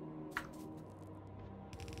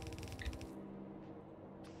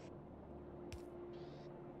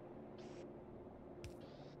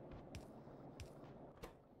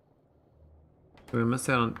 We're gonna miss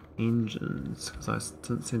out on engines because I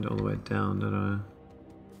didn't send it all the way down, did I?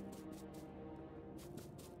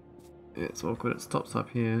 Yeah, it's awkward. It stops up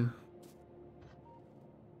here.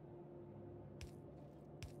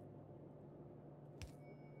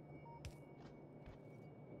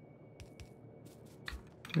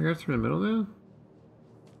 Can I go through the middle there?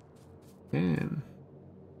 Can.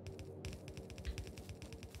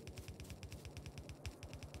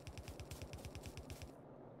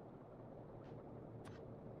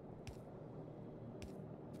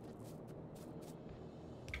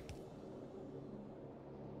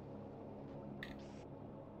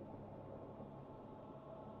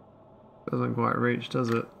 Doesn't quite reach, does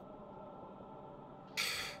it?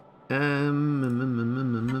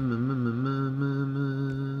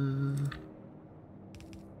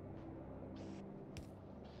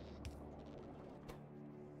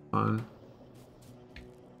 Fine.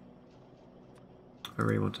 I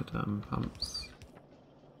really wanted pumps.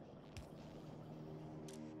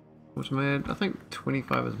 Automated. I think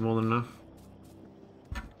 25 is more than enough.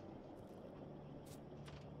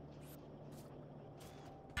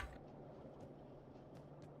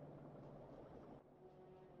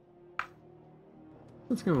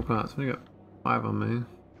 Let's go with parts. We got 5 on me.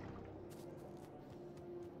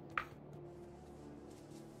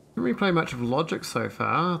 Haven't really played much of logic so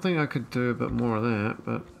far. I think I could do a bit more of that,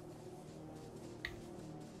 but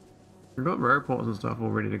we've got robots and stuff all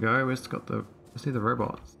ready to go. We just need the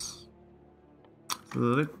robots.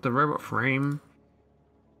 So the robot frame.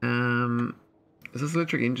 Is this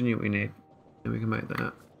electric engine unit we need? And we can make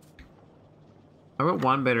that. I've got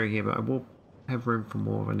 1 battery here, but I will have room for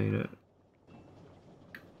more if I need it.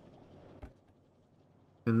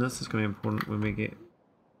 And this is going to be important when we get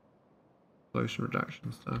pollution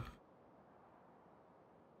reduction stuff.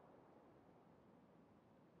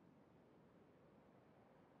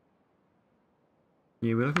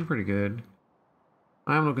 Yeah, we're looking pretty good.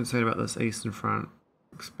 I am not concerned about this eastern front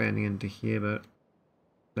expanding into here, but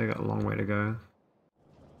they got a long way to go.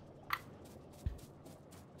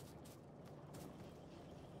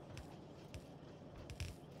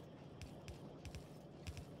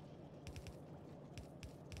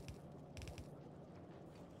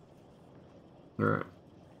 Alright.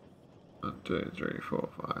 1, 2, 3, 4,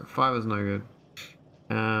 5. 5 is no good.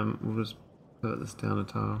 We'll just put this down a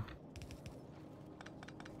tile.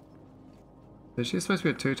 There's actually supposed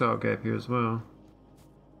to be a 2-tile gap here as well.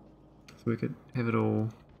 So we could have it all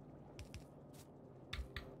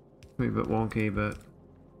maybe a bit wonky, but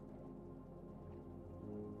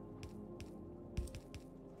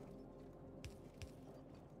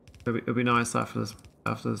it'll be nice after this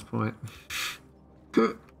point.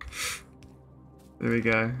 There we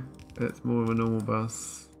go. That's more of a normal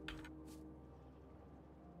bus.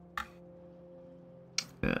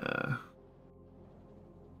 Yeah.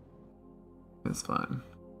 That's fine.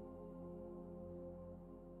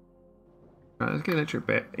 Right, let's get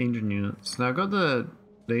electric engine units. Now I've got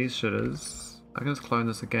these shitters. I can just clone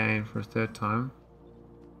this again for a 3rd time.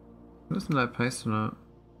 There's no paste on it.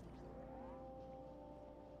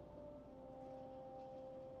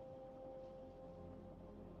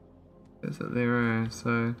 Is it there?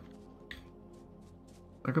 So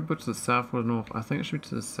I could put to the south or the north. I think it should be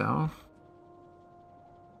to the south.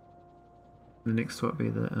 The next one would be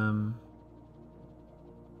the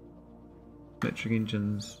electric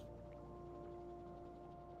engines.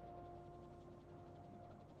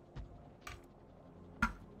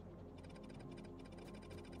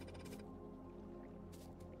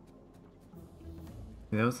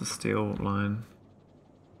 Yeah, that was the steel line.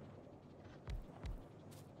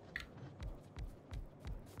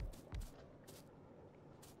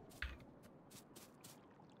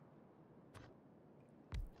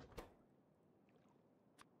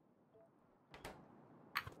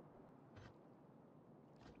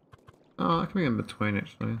 Oh, that can be in between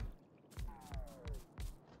actually.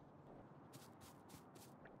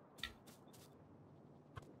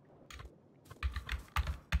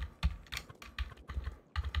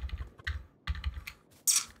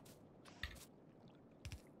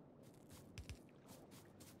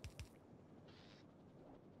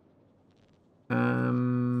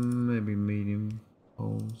 Maybe medium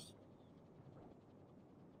holes.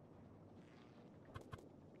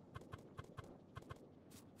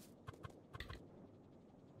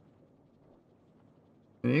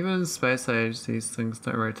 And even in Space Age, these things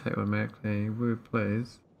don't rotate automatically. Weird,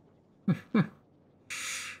 please.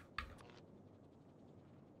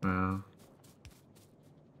 Wow.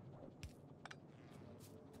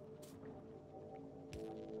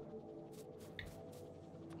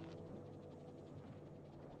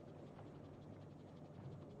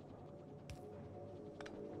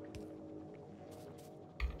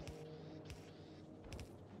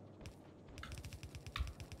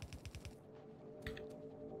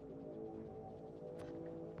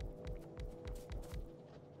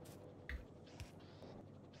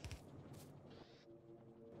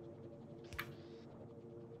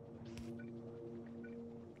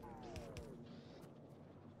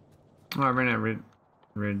 Oh, I ran out of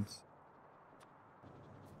reds.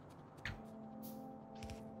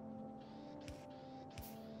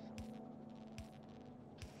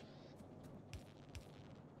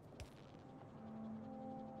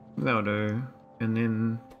 That'll do. And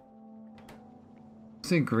then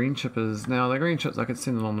see green chippers. Now the green chips I could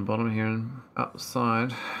send them on the bottom here and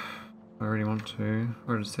outside. I really want to.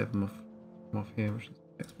 Or just have them off here, which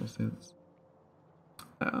makes more sense.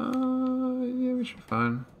 Yeah, we should be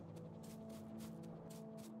fine.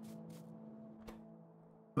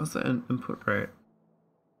 What's the input rate?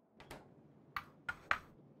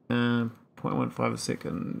 0.15 a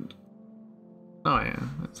second. Oh yeah,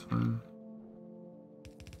 that's fine.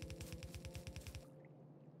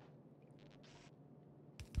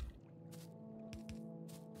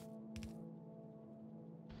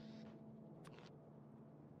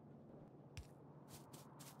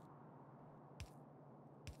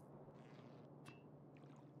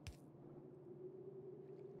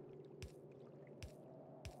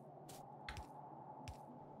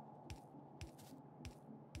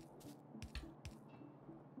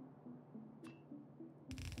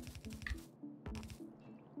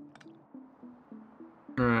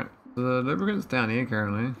 Alright, so the lubricant's down here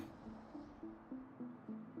currently.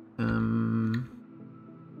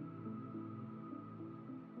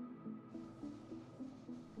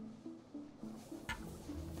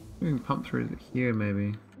 We can pump through here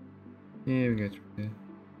maybe. Yeah, we go through here.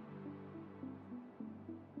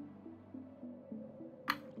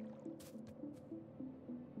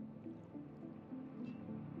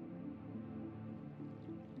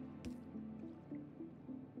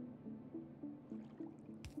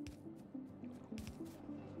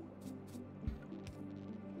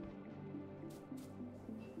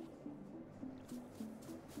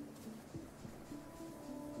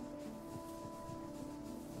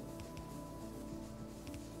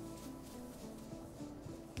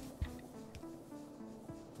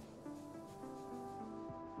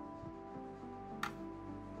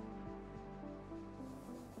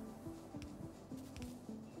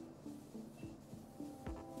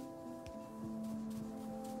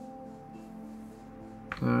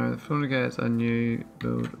 No, the Fulminate is a new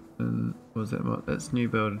build, and what was that mod? That's new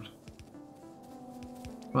build.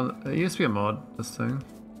 Well, it used to be a mod, this thing.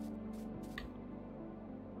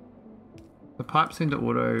 The pipes seem to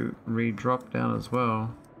auto re-drop down as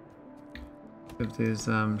well if there's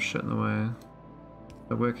shit in the way.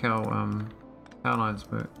 They work how power lines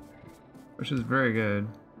work, which is very good.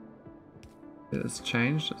 It's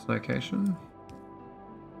changed its location.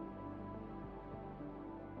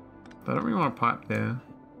 But I don't really want a pipe there.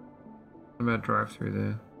 I'm about to drive through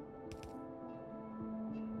there.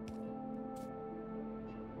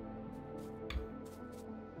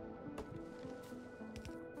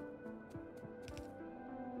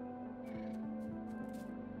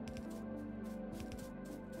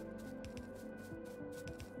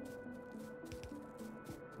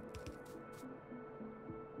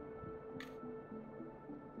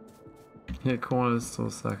 Yeah, corners still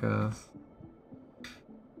suck ass.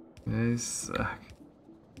 They suck.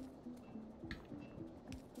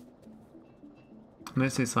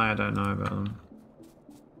 Unless they say I don't know about them.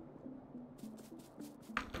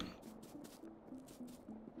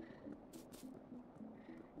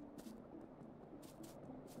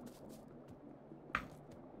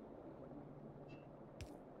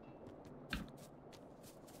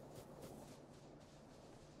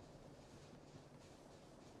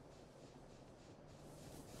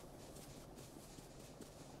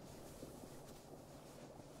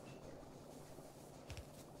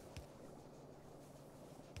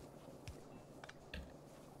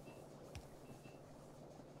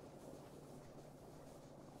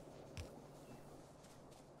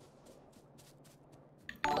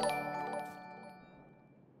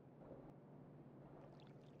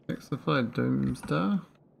 Exofied Doomstar.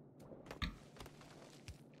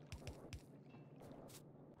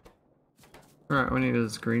 Alright, we need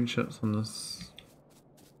his green chips on this.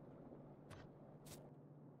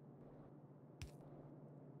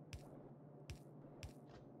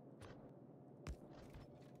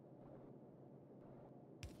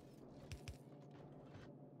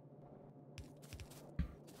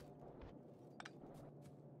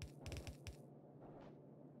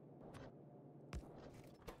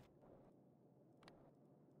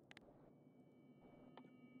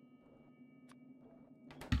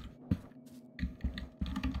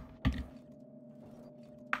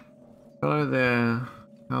 Hello there.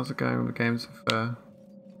 How's it going with the game so far?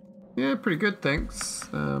 Yeah, pretty good, thanks.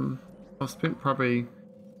 I've spent probably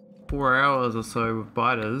 4 hours or so with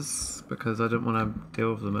biters because I didn't want to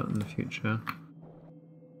deal with them in the future.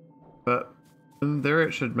 But in theory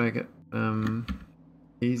it should make it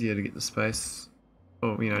easier to get the space,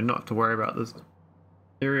 or you know, not to worry about this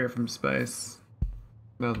area from space.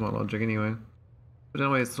 That was my logic anyway. But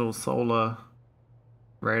anyway, it's little solar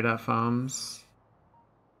radar farms.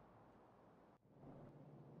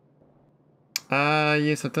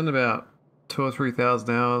 Yes, I've done about 2,000 or 3,000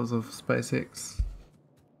 hours of SpaceX.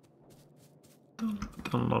 Done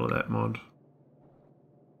a lot of that mod.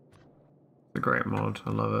 It's a great mod,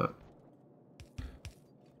 I love it.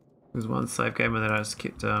 There's one save game that I just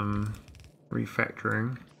kept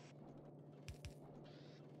refactoring.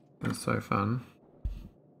 It's so fun.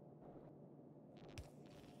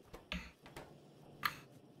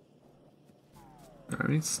 I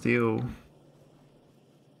need steel.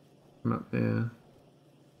 I'm up there.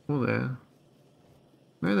 All there.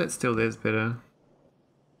 Maybe that steel there's better.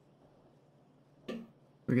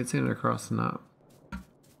 We can send it across and up.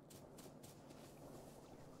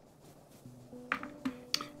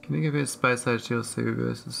 Can you compare Space Age DLC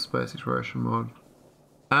versus Space Exploration mod?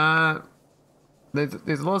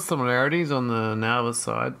 There's a lot of similarities on the Nautilus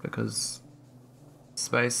side because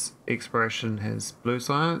space exploration has blue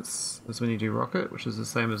science. That's when you do rocket, which is the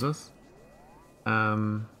same as this.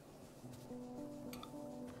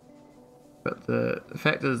 But the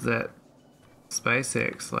fact is that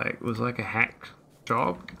SpaceX was like a hack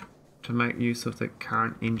job to make use of the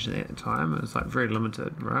current engine at the time. It was like very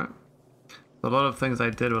limited, right? A lot of things they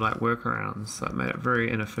did were like workarounds, so it made it very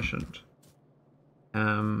inefficient.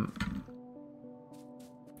 And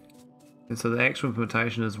so the actual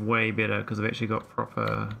implementation is way better because they've actually got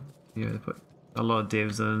proper, you know, they put a lot of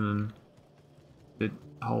devs in and did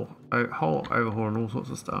whole overhaul and all sorts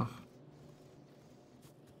of stuff.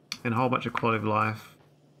 And a whole bunch of quality of life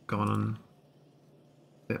gone on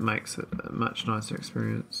that makes it a much nicer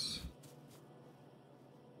experience.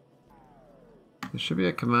 There should be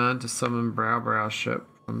a command to summon Brow ship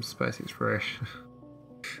from space exploration.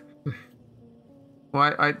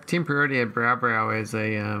 Well, I temporarily had Brow as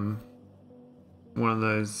a one of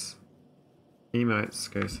those emotes,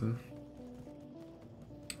 Gosen.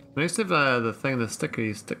 Most of the thing, the sticker,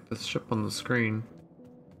 you stick the ship on the screen.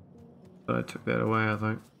 But I took that away, I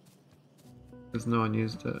think. Because no one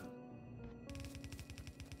used it.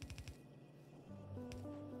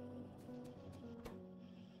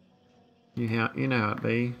 You know how it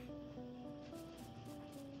be.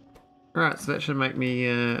 Alright, so that should make me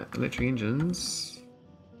electric engines.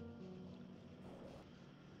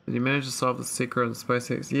 Did you manage to solve the secret on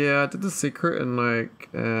SpaceX? Yeah, I did the secret in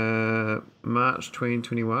like March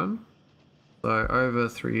 2021. So over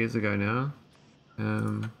 3 years ago now.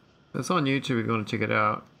 It's on YouTube if you want to check it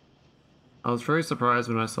out. I was very surprised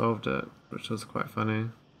when I solved it, which was quite funny.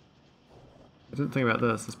 I didn't think about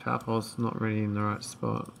this power pole's not really in the right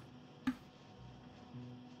spot.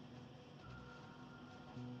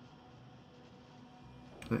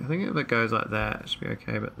 I think if it goes like that, it should be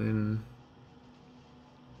okay, but then...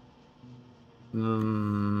 I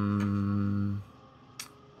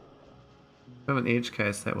have an edge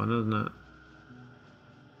case, that one, isn't it?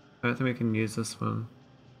 I don't think we can use this one.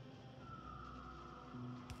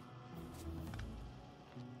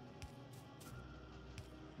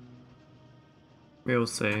 We'll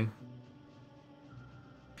see.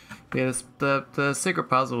 Yeah, the secret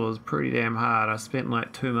puzzle was pretty damn hard. I spent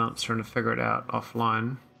like 2 months trying to figure it out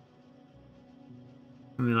offline.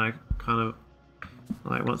 And then I kind of,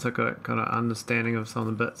 like once I got an understanding of some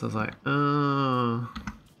of the bits, I was like, oh,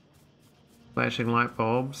 flashing light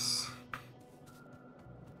bulbs.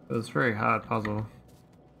 It was a very hard puzzle.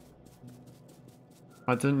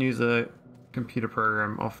 I didn't use a computer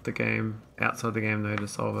program off the game, outside the game though, to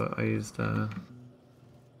solve it. I used a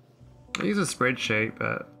spreadsheet,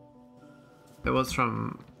 but it was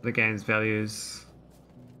from the game's values,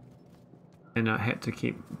 and I had to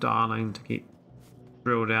keep dialing to keep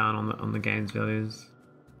drill down on the game's values.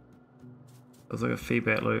 It was like a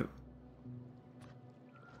feedback loop.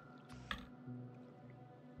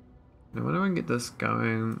 Now, why do I get this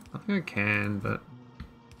going? I think I can, but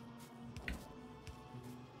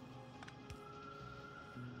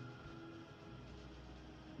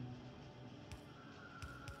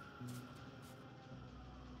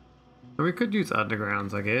we could use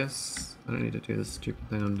undergrounds, I guess. I don't need to do this stupid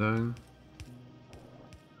thing I'm doing.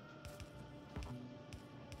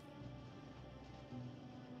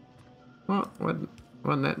 What? Why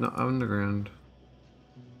isn't that not underground?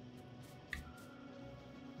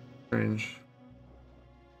 Strange.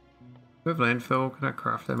 With landfill, can I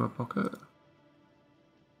craft that in my pocket?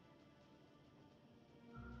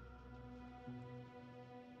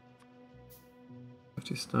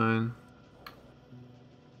 $50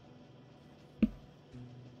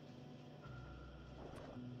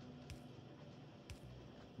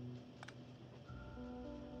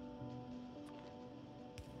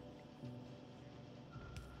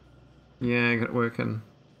 Yeah, I got it working.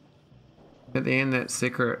 At the end, that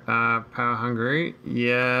secret power hungry.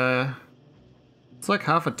 Yeah, it's like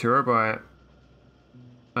half a terabyte.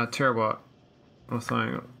 Terawatt or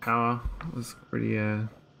something. Power. It was pretty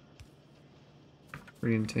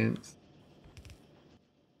pretty intense.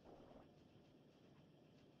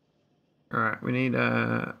 All right, we need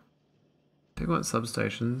I think we want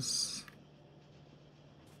substations.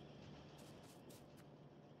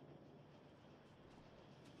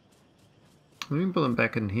 Let me put them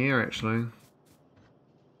back in here, actually.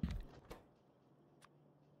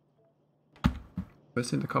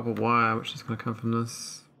 First need the copper wire, which is going to come from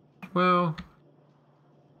this. Well,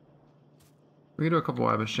 we can do a copper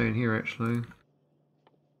wire machine here, actually.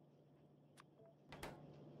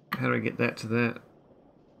 How do I get that to that?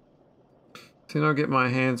 Can I get my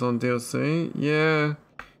hands on DLC? Yeah,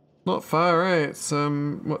 not far, eh? It's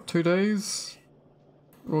what, 2 days?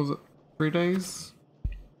 Or was it 3 days?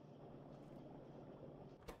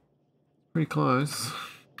 Pretty close.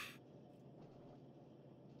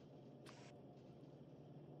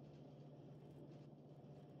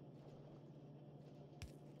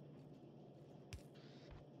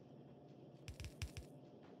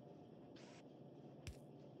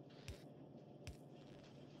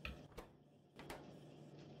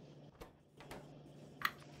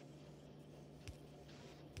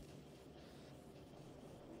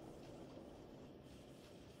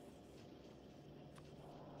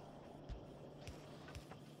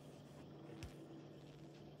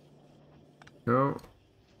 Go.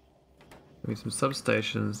 Need some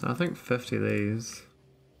substations. I think 50 of these.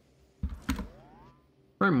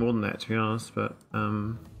 Probably more than that, to be honest, but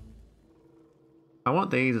I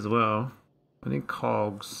want these as well. I need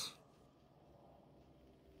cogs.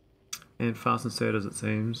 And fast inserters, it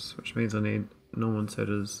seems, which means I need normal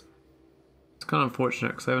inserters. It's kind of unfortunate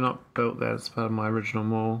because I have not built that as part of my original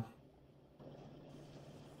mall.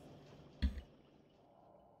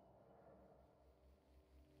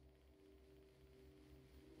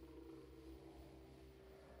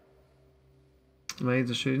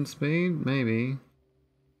 Laser shooting speed? Maybe.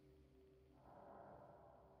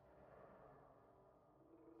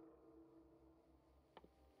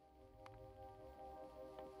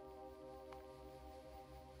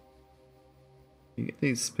 You get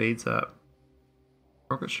these speeds up.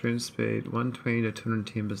 Rocket shooting speed 120 to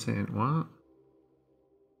 210%. What?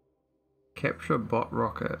 Capture a bot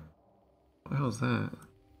rocket. What the hell is that?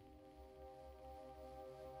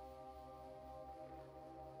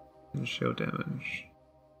 And shield damage.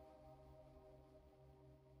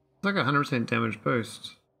 It's like a 100% damage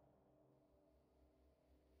boost.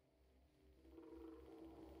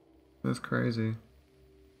 That's crazy.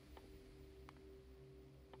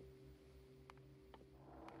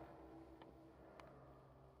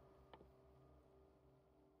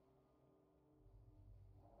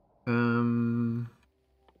 I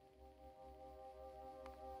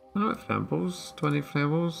don't know what flammables. 20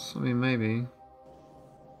 flammables? I mean, maybe.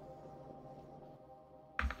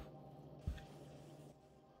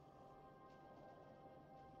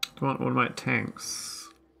 Do I want automatic tanks?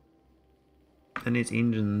 And its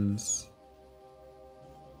engines.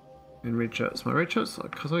 And red chips. My red chips,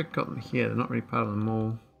 because I got them here, they're not really part of them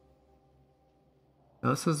all. Now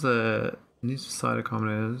this is the these side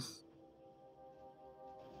accommodators.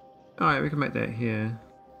 Alright, we can make that here.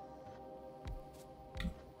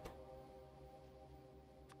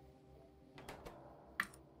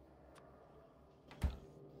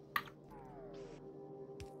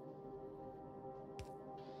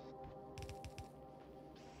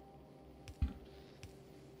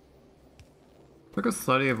 Like a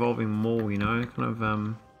slowly evolving mall, you know, kind of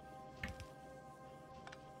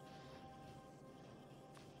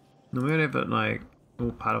we would have it like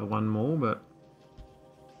all part of one mall, but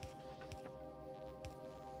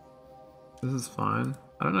this is fine.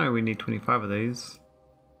 I don't know, we need 25 of these.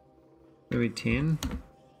 Maybe 10.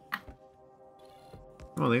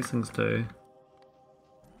 What do these things do?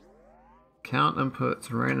 Count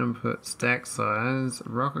inputs, random inputs, stack size,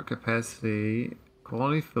 rocket capacity,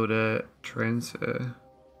 quality filter, transfer.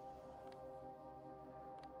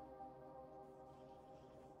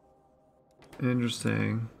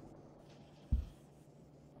 Interesting.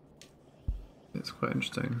 That's quite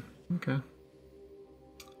interesting. Okay.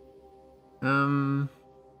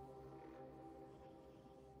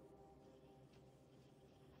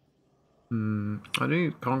 I do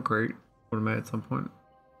need concrete automated at some point.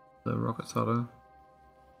 The rocket solder.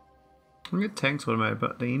 I can get tanks automated,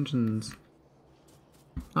 but the engines.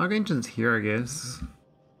 I'll get engines here, I guess.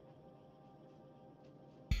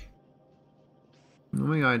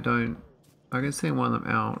 Normally I don't. I can send one of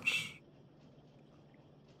them out.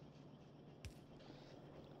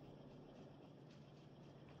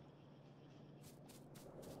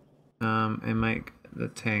 And make the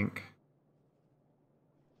tank.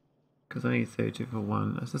 Because I need 32 for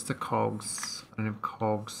one. It's just the cogs. I don't have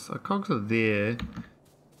cogs. The cogs are there.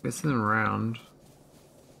 Let's send them around.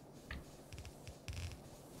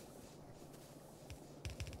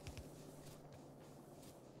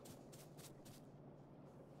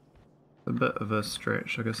 A bit of a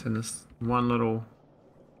stretch, I guess, in this one little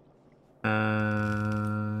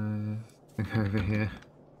thing over here.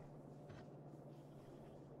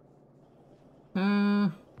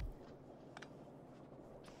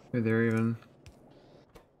 Maybe they're even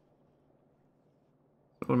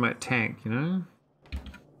automatic tank, you know?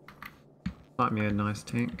 Might be a nice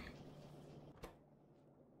tank.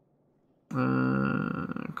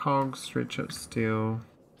 Cogs, stretch up steel.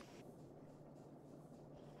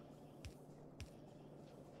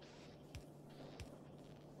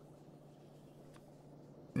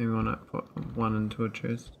 Maybe we want to put one into a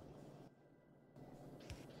chest.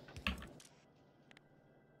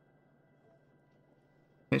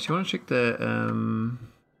 Actually, I want to check the can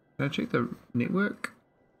I check the network?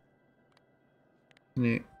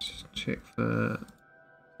 Connect, check for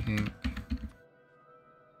tank.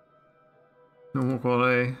 Normal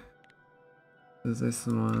quality. Is this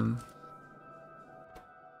the one?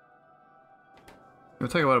 It'll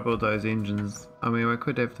take a while to build those engines. I mean, I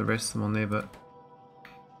could have the rest of them on there, but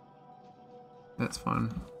that's fine.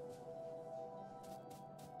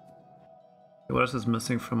 What else is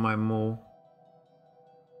missing from my mall?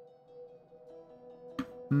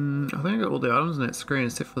 I think I got all the items on that screen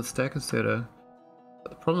except for the stack inserter.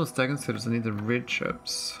 But the problem with stack inserters is I need the red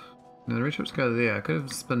chips. Now the red chips go there. I could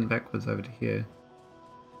have spun backwards over to here.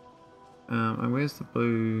 And where's the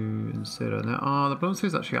blue inserter? Now, oh, the blue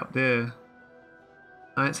inserter's actually up there.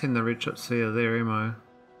 I ain't seen the red chips here, there, am I?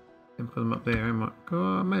 Can put them up there, am I?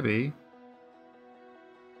 Oh, maybe.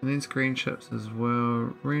 And then green chips as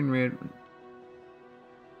well. Green, red.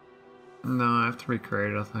 No, I have to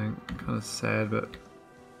recreate it, I think. Kind of sad, but...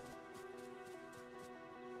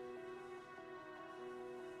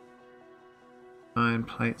 Iron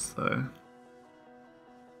plates, though.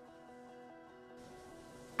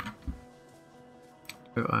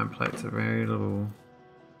 Iron plates are very little...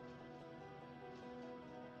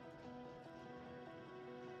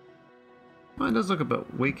 Mine does look a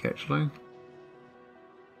bit weak, actually.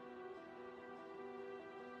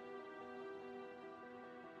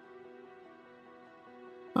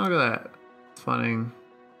 Oh, look at that. It's funny.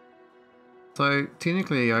 So,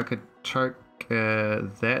 technically, I could choke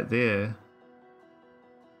that there.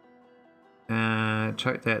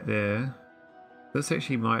 Choke that there. This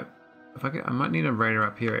actually might... If I might need a radar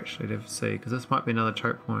up here, actually, to see, because this might be another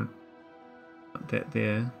choke point. That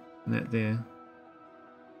there, and that there.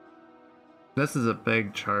 This is a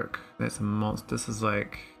big choke. That's a monster. This is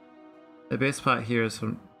like... The best part here is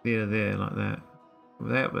from there to there, like that.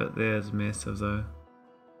 That bit there is massive, though.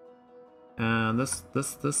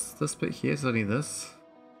 This bit here is only this.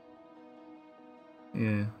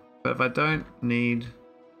 Yeah. But if I don't need...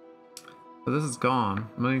 So this is gone.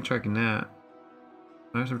 I'm only choking that.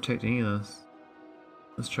 I don't have to protect any of this.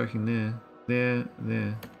 This choking there.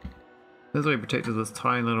 There. This already protected this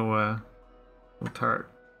tiny little turret.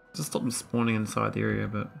 Just stop them spawning inside the area,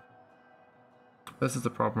 but... This is the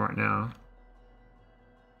problem right now.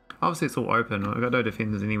 Obviously it's all open. I've got no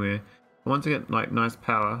defenders anywhere. But once I get like nice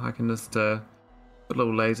power, I can just put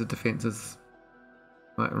little laser defenses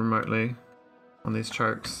like remotely on these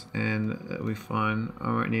chokes, and it'll be fine.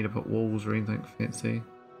 I won't need to put walls or anything fancy.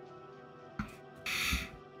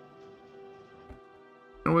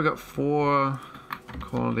 And we got 4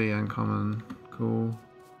 quality uncommon. Cool.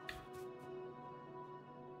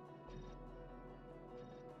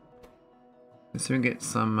 Let's see if we can get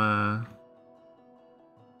some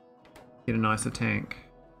get a nicer tank.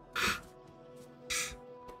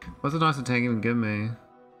 What's a nicer tank even give me?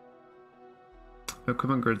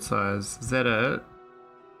 Equipment grid size. Is that it? I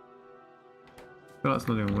feel like it's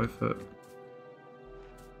not even worth it.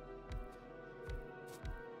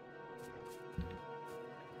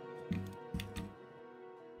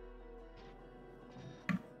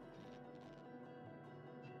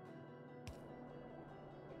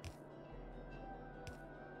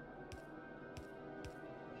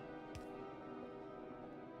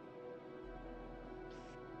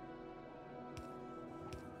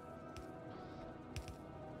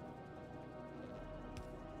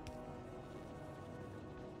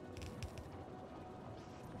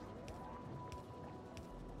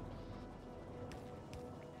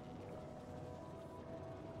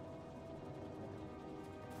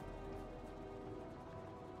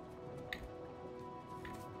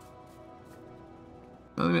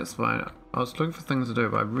 I think that's fine. I was looking for things to do,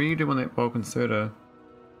 but I really do want that bulk inserter.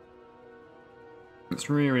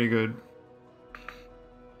 It's really good.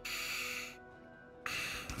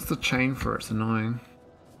 It's the chain for it's annoying.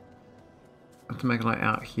 I have to make it like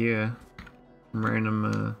out here.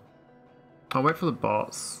 Random I'll wait for the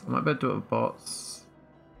bots. I might better do it with bots.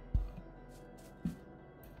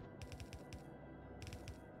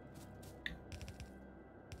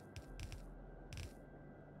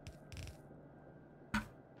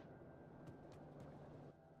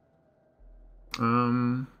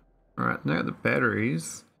 Alright, now the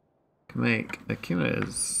batteries can make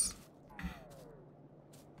accumulators.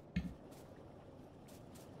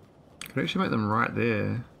 Could actually make them right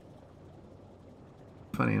there.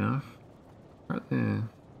 Funny enough. Right there.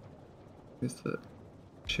 Where's the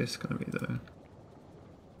chest gonna be though?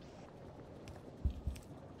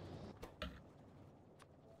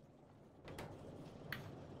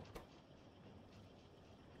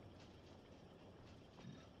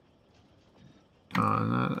 Oh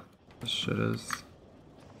no, this shit is.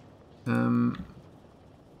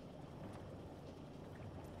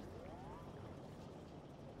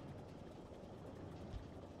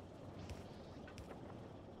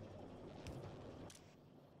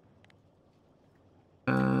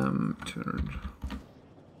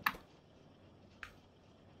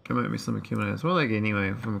 Come make me some accumulators. What do they get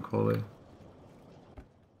anyway from Maholic?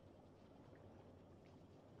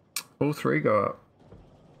 All 3 go up.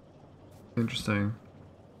 Interesting.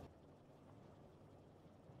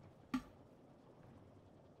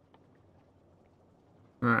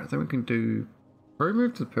 Alright, I think we can do... Probably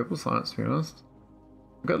move to the purple side, to be honest.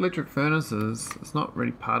 I've got electric furnaces. It's not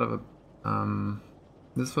really part of a...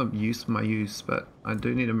 this is for my use, but I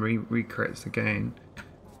do need to recreate this again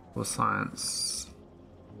for science.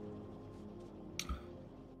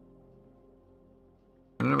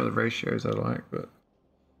 I don't know what the ratios are like, but...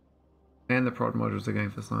 And the prod modules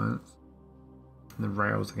again for science. And the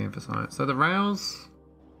rails again for science. So the rails...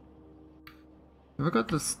 Have I got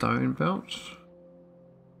the stone belt?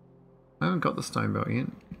 I haven't got the stone belt yet.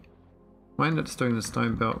 I end up just doing the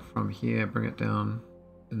stone belt from here, bring it down,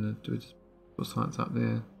 and then do just put science up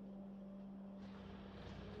there.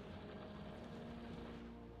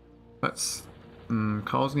 That's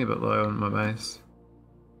coal's getting a bit low on my base.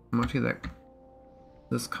 I might get that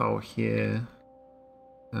this coal here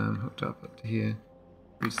hooked up to here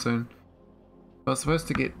pretty soon. I was supposed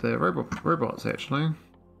to get the robots actually.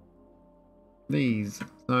 These.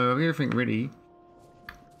 So I've got everything ready.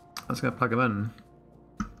 I'm just gonna plug them in.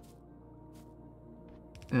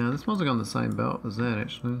 Yeah, this one's on the same belt as that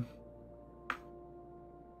actually.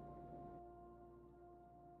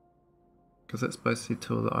 Because that's basically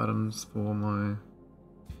two of the items for my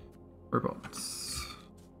robots.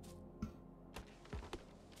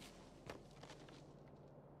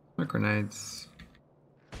 My grenades.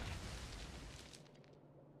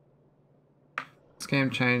 This game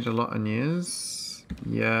changed a lot in years.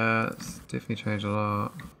 Yeah, it's definitely changed a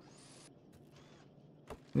lot.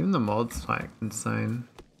 Even the mods like insane.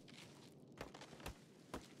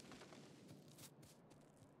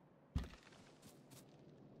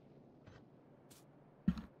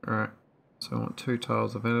 Alright, so I want 2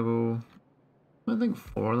 tiles available. I don't think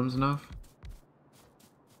 4 of them's enough.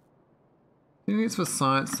 I think it's for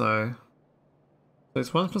science though. So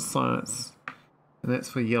it's one for science, and that's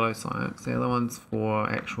for yellow science. The other one's for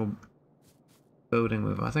actual building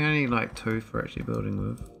with. I think I need like 2 for actually building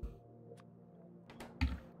with.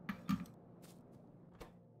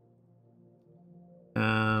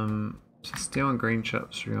 So steel and green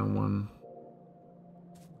chips should be on 1.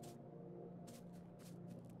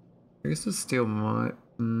 I guess the steel might...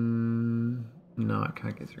 no, I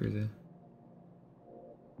can't get through there.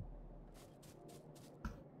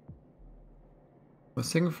 My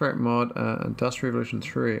second favorite mod, Industrial Revolution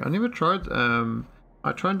 3. I never tried,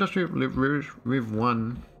 I tried Industrial Rev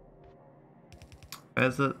 1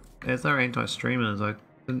 as our anti-streamers. I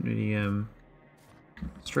didn't really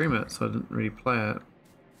stream it, so I didn't really play it.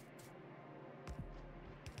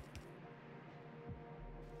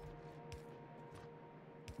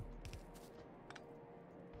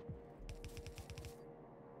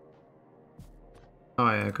 Oh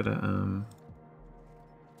yeah, I gotta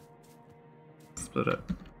split it.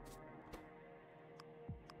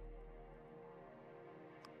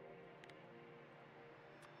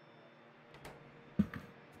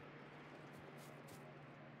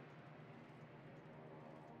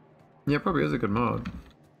 Yeah, probably is a good mod.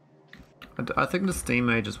 I think the Steam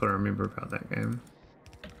Age is what I remember about that game.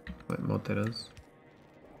 What mod that is.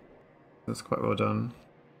 That's quite well done.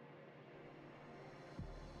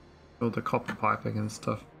 All the copper piping and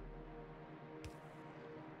stuff.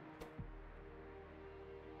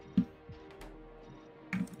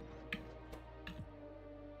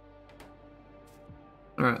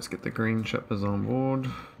 Alright, let's get the green chippers on board.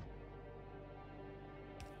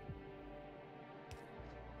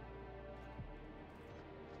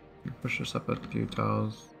 Push this up a few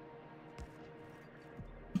tiles.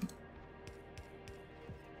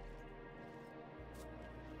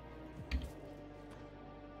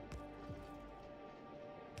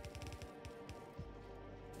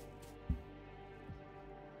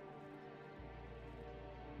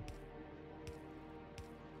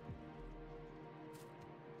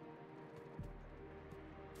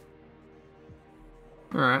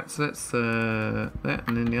 Alright, so that's that,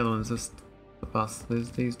 and then the other one's just the bus.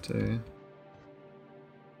 There's these 2.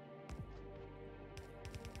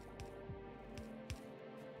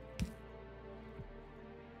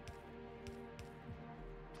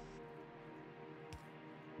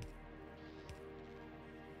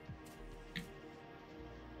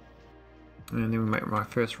 And then we make my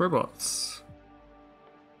first robots.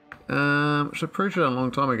 Which I proved it a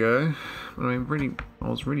long time ago. But I mean, I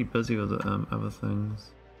was really busy with other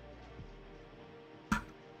things.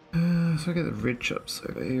 So I get the red chips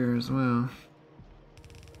over here as well.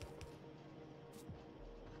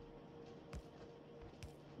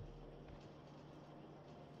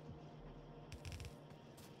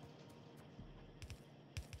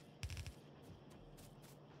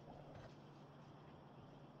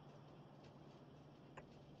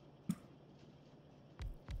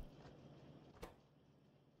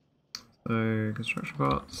 So construction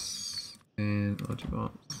bots and logic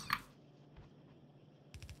bots.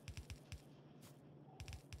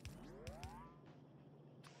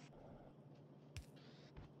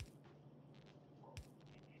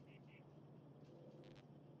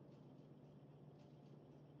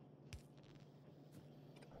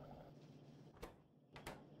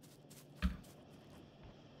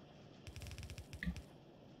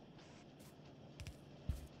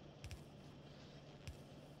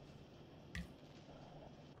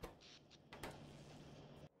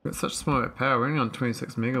 Got such small amount of power, we're only on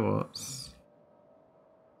 26 megawatts.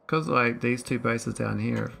 Because like these two bases down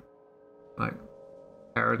here like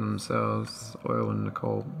power themselves, oil and the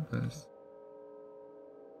coal base.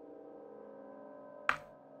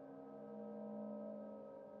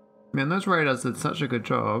 Man, those radars did such a good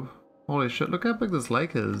job. Holy shit, look how big this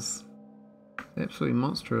lake is. Absolutely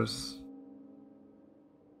monstrous.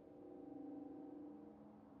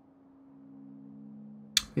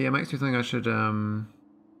 Yeah, it makes me think I should get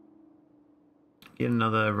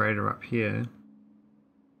another radar up here.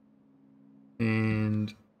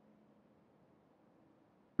 And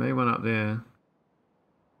maybe one up there.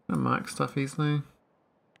 Can I mark stuff easily?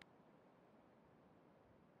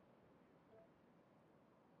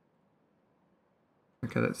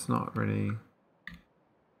 Okay, that's not really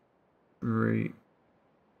oh,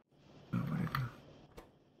 whatever.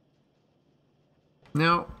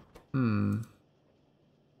 Now, so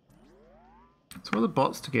what are the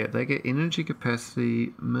bots to get? They get energy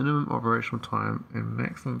capacity, minimum operational time, and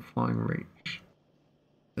maximum flying reach.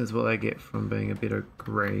 Is what they get from being a better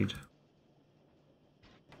grade.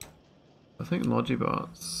 I think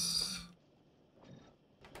Logibots,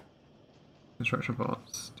 construction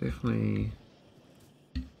bots, definitely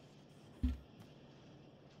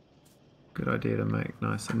good idea to make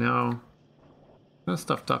nicer. Now, kind of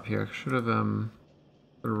stuffed up here. I should have put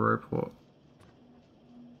a report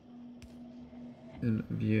in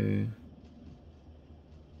view.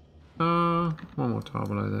 One more tile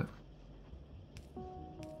below that.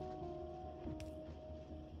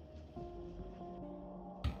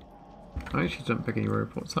 I actually didn't pick any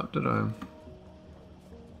reports up, did I?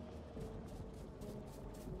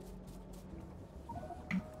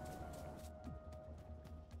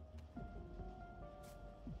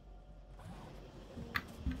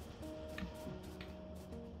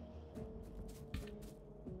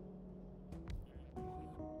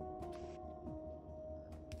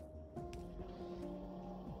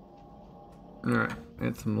 Alright,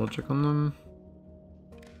 add some logic on them.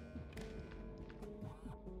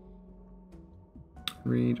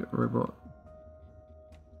 Read robot.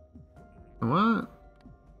 What?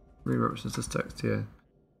 Read robot statistics here.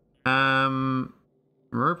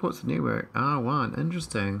 Robots network. R1.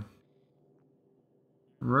 Interesting.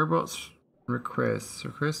 Robots requests.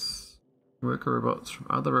 Requests worker robots from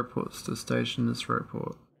other reports to station this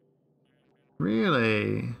report.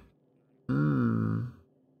 Really?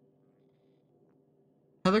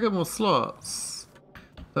 Have they got more slots?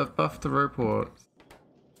 They've buffed the reports.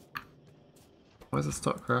 Why is it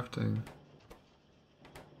stop crafting?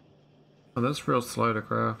 Oh, that's real slow to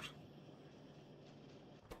craft.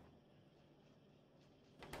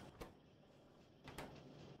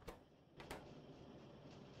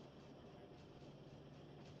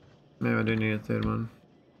 Maybe I do need a third one.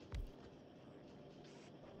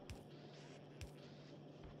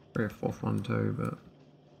 Or a fourth one too, but...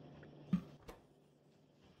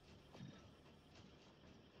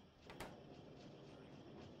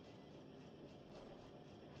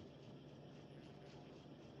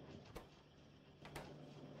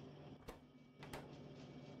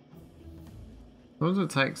 What does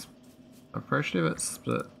it take? Appreciative it's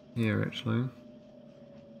split here actually.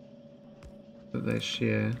 That they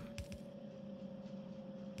share.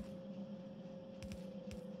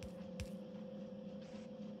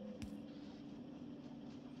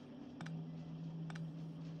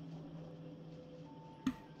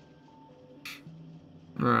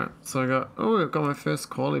 Alright, so I've got my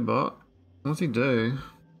first quality bot. What's he do?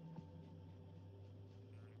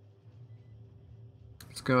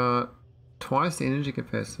 It's got twice the energy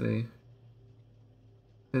capacity.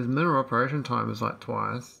 His minimum operation time is like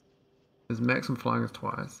twice. His maximum flying is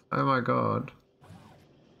twice. Oh my god.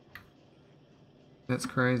 That's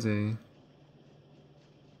crazy.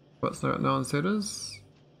 What's the no unsetters?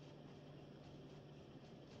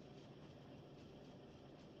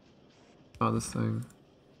 Oh, this thing.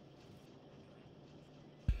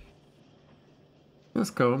 That's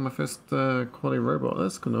cool, my first quality robot.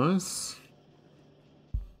 That's nice.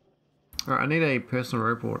 Alright, I need a personal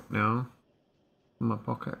robot now in my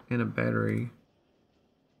pocket and a battery.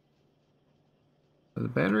 So the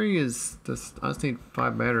battery is just, I just need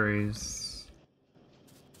 5 batteries.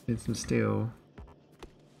 Need some steel.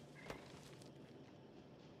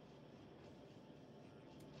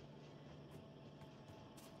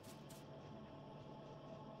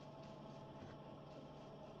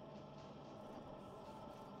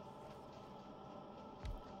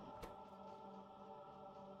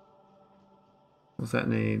 What's that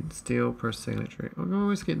need? Steel, processing, electric. I can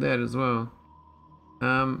always get that as well.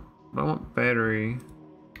 But I want battery.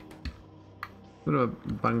 Bit of a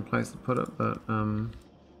bung place to put it, but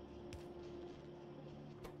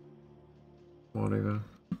whatever.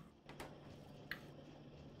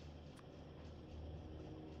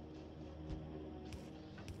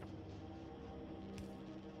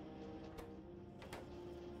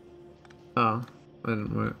 Oh, that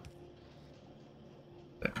didn't work.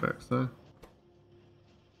 That works though.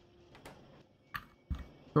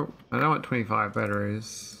 Cool. I don't want 25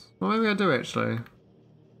 batteries. Well, maybe I do actually.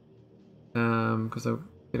 Because I'll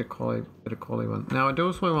get a quality one. Now I do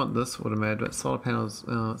also want this automated, but solar panels.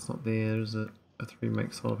 Oh, it's not there. Is it? I have to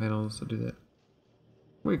remake solar panels to do that.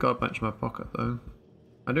 We got a bunch in my pocket though.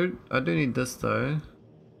 I do need this though.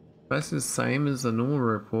 Basically the same as the normal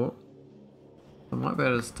report. I might be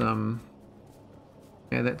able to just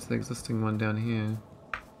yeah, that's the existing one down here.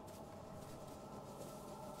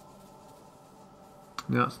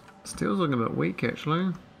 Now steel's looking a bit weak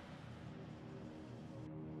actually.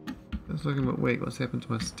 It's looking a bit weak. What's happened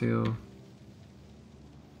to my steel? A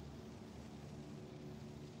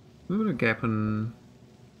little bit of gap in.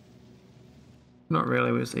 Not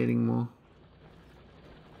really, we're just eating more.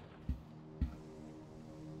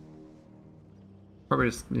 Probably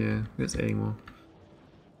just, yeah, we're just eating more.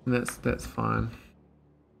 And that's fine.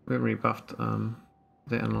 We haven't really buffed that in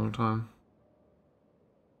a long time.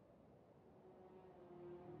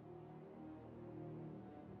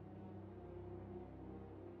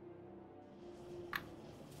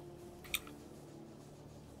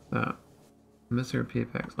 Missing repair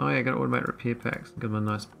packs. Oh yeah, I gotta automate repair packs. Give them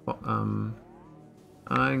a nice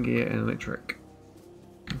iron gear and electric.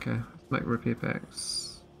 Okay, let's make repair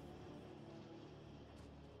packs.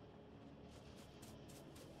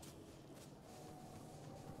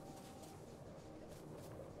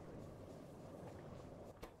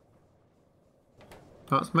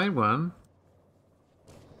 Oh, it's made one.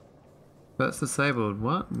 But it's disabled.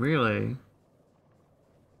 What? Really?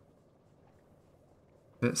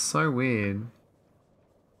 That's so weird.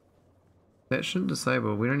 That shouldn't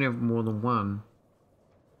disable. We don't have more than one.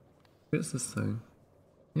 What's this thing?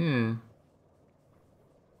 Yeah.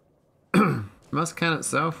 Must count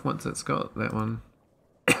itself once it's got that one.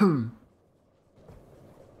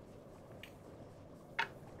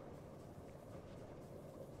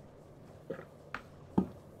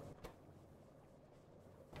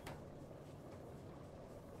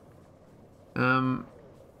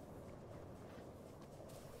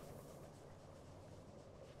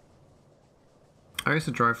 I used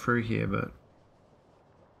to drive through here, but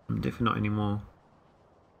I'm definitely not anymore.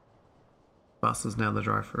 Bus is now the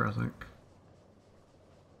drive-through, I think.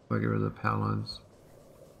 We'll get rid of the power lines.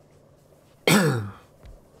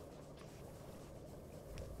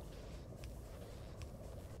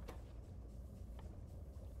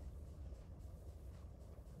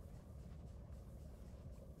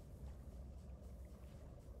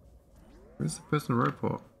 Where's the personal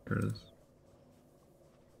report? Here it is.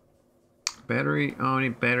 Battery? Oh, I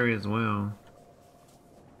need battery as well.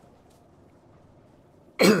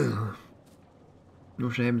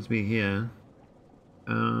 Which happens to be here.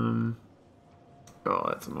 Oh,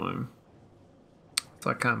 that's annoying. So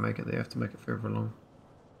I can't make it there, I have to make it further along.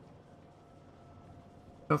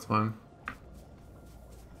 That's fine.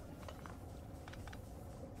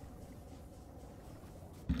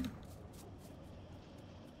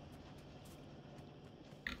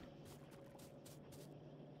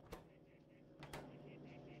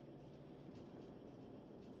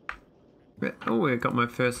 Oh, I got my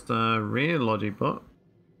first rare logic bot.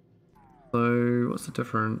 So, what's the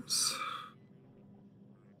difference?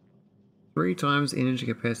 3 times energy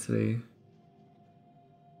capacity.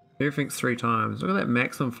 Everything's 3 times. Look at that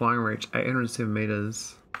maximum flying reach, 807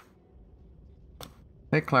 meters.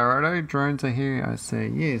 Hey Clarado, drones are here, I say.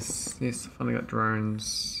 Yes, yes, I finally got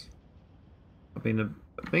drones. I was being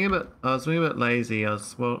a bit lazy.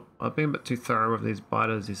 I've been a bit too thorough with these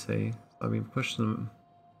biters, you see. So I've been pushing them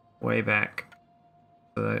way back.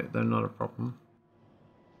 So they're not a problem.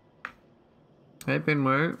 Hey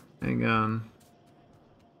Benwo, hang on.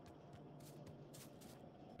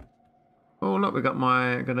 Oh look,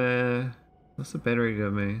 what's the battery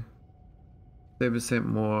give me? 30%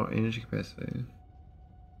 more energy capacity.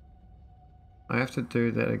 I have to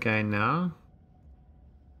do that again now.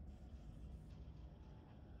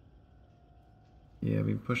 Yeah, I've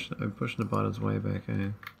been pushing the buttons way back, eh?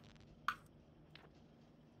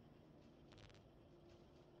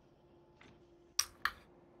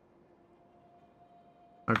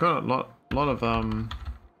 I got a lot of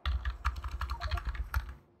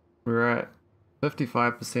we're at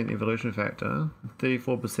 55% evolution factor,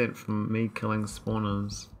 34% from me killing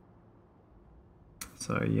spawners.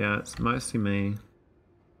 So yeah, it's mostly me.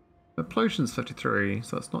 But pollution's 53,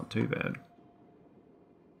 so it's not too bad.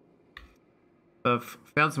 I've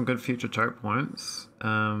found some good future choke points.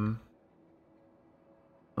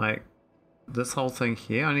 Like this whole thing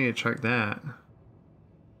here, I need to choke that.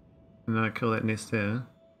 And then I kill that nest there.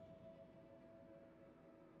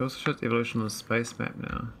 It also shows evolution on the space map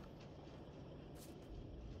now.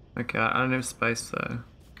 Okay, I don't have space though.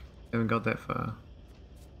 Haven't got that far.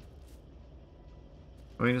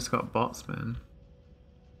 We just got bots, man.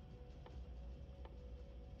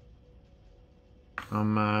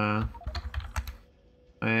 I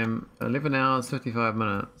am 11 hours 55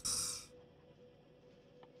 minutes.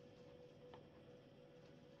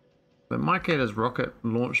 But my Micada's rocket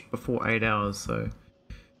launched before 8 hours, so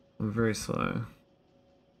I'm very slow.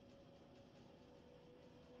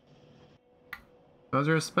 Oh, is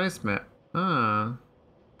there a space map? Ah,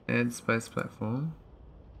 add space platform.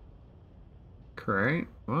 Create?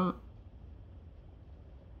 What?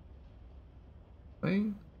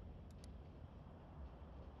 Wait.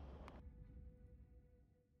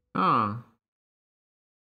 Ah.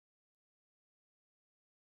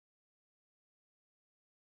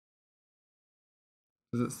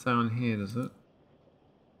 Does it say on here, does it?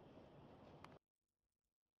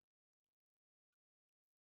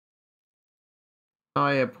 Oh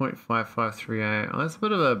yeah, 0.5538. Oh, that's a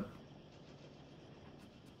bit of a...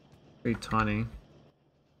 pretty tiny.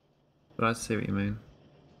 But I see what you mean.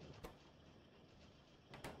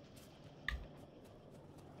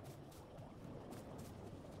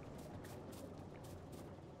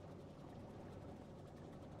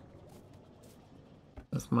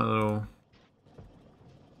 That's my little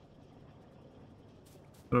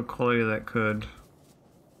quality that could.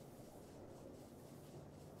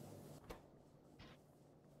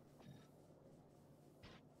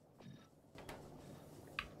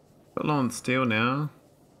 Got low on steel now.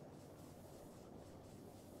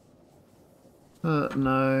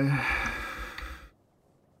 No. I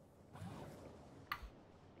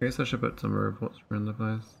guess I should put some robots around the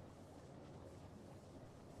place.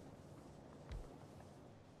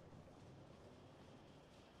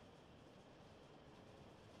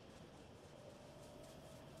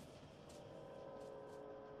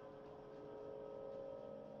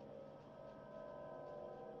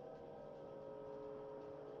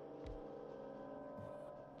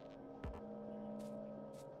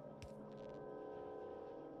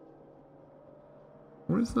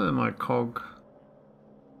 What is my cog?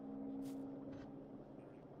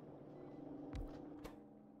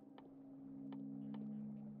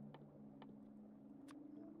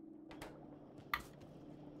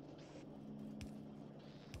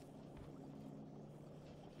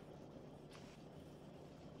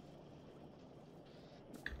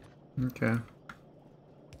 Okay.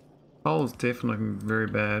 Coal's definitely looking very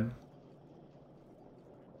bad.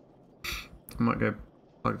 I might go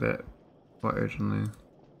plug that quite urgently.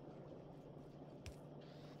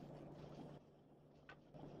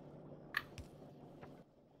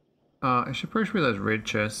 I should push with those red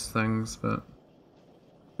chest things, but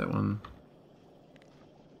that one.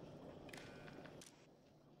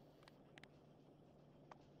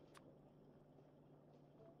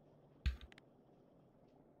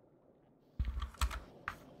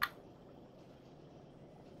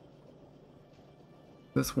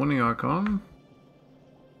 This warning icon.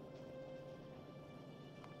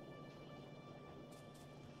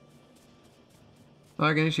 Oh,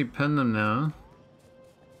 I can actually pin them now.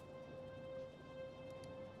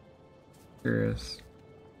 Curious.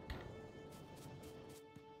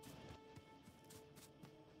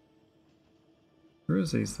 Where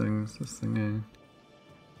is these things? This thing, eh?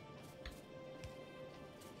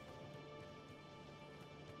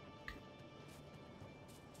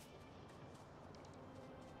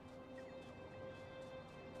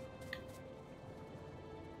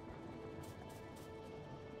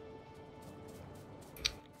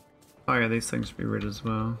 Oh yeah, these things should be red as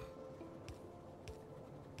well.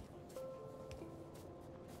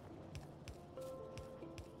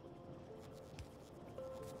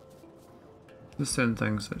 There's certain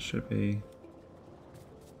things that should be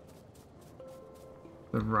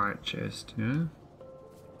the right chest, yeah?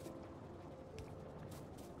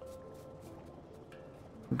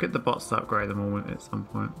 We'll get the bots to upgrade them all at some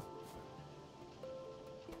point.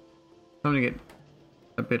 I'm gonna get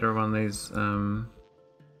a better one of these in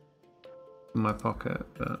my pocket,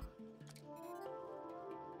 but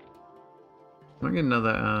I might get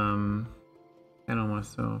another panel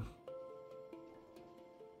myself.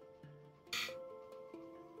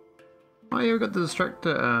 Oh yeah, we got the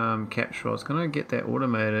distractor capture. I was gonna get that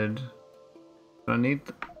automated, but I need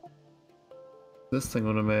this thing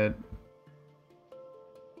automated.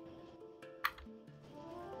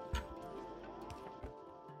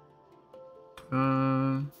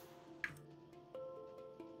 Well,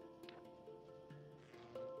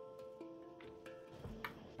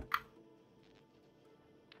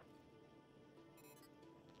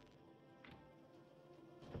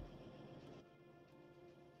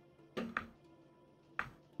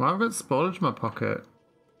 I've got spoilage in my pocket.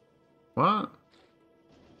 What?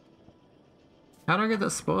 How do I get that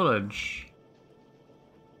spoilage?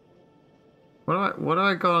 What do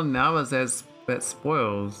I got on now as that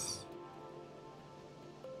spoils?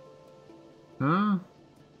 Huh?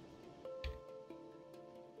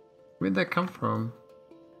 Where'd that come from?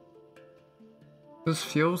 This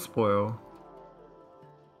fuel spoil.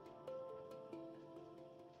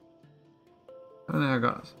 I don't know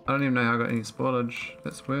how I don't even know how I got any spoilage.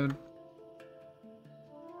 That's weird.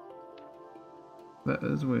 That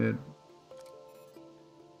is weird.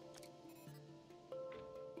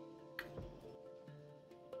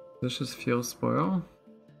 This is fuel spoil.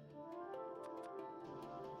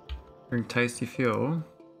 Bring tasty fuel.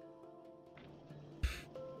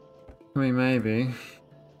 I mean, maybe.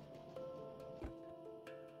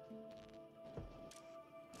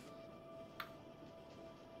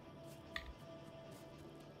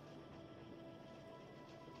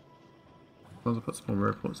 I'll put some more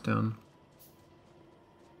reports down.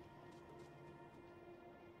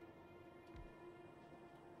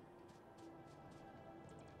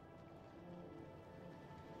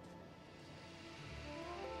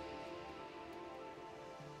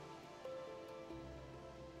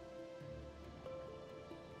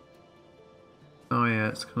 Oh yeah,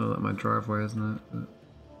 it's kind of like my driveway, isn't it? But...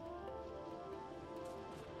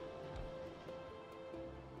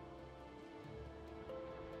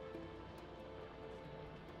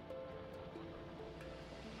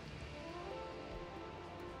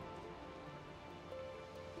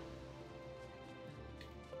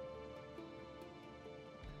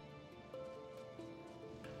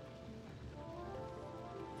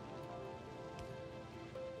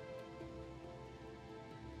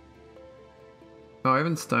 Oh,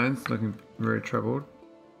 even stone's looking very troubled.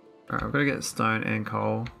 Alright, I've got to get stone and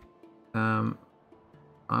coal. I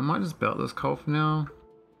might just belt this coal for now.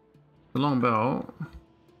 The long belt.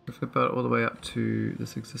 If I belt it all the way up to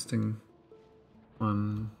this existing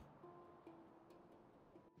one.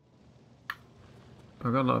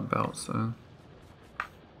 I've got a lot of belts, so.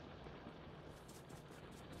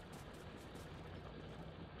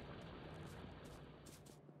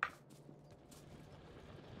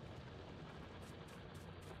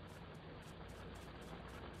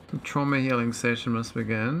 The trauma healing session must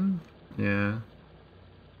begin. Yeah.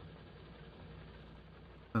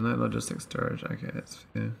 And no logistics storage. Okay, that's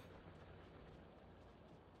fair.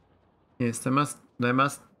 Yes, they must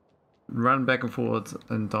run back and forwards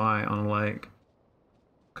and die on a lake.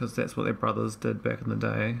 Because that's what their brothers did back in the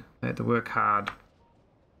day. They had to work hard.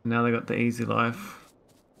 Now they got the easy life.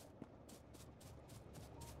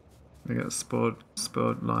 They got spoiled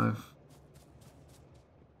life.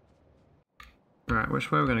 Right,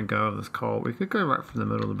 which way are we going to go with this coal? We could go right from the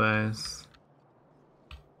middle of the base.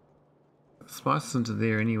 Spice into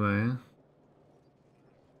there anyway.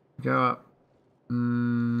 Go up.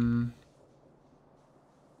 We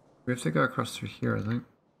have to go across through here, I think.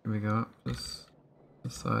 Can we go up this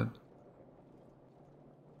side?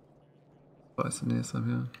 Spice in there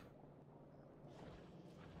somehow.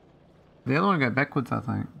 The other one go backwards, I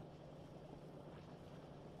think.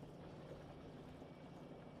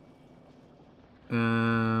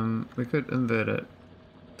 We could invert it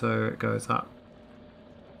so it goes up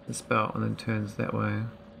this belt and then turns that way.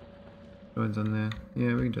 Joins on there.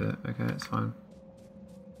 Yeah, we can do that. Okay, that's fine.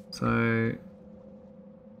 So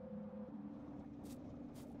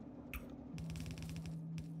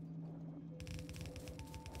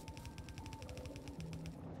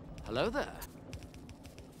hello there.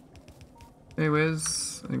 hey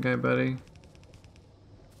Wiz, okay buddy.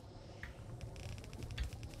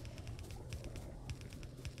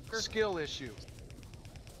 Skill issue.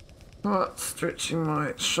 Oh, stretching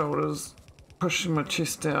my shoulders, pushing my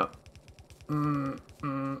chest out. How's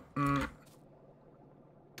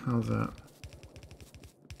that?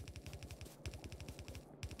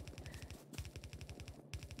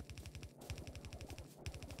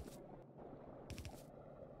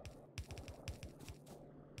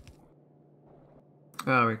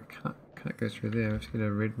 Oh, we can't go through there. We have to get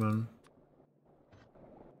a red one.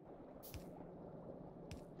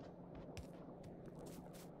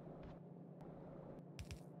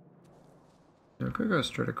 Yeah, we could go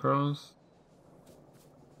straight across.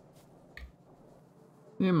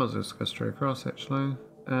 Yeah, might as well just go straight across actually.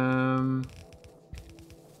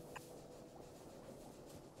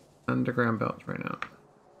 Underground belt right now.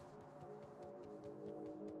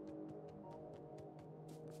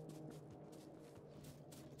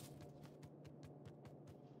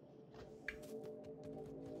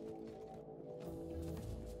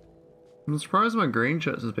 I'm surprised my green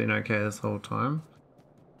chips has been okay this whole time.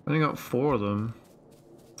 I only got 4 of them.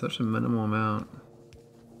 Such a minimal amount.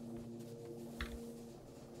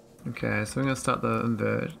 Okay, so we're gonna start the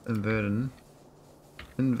inverting.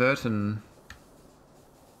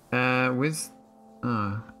 Where's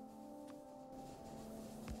ah.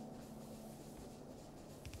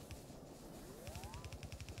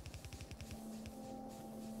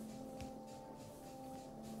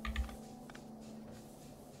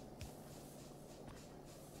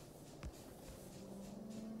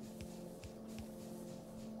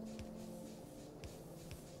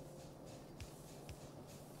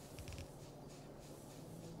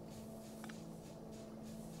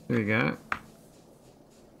 There you go.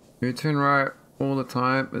 You turn right all the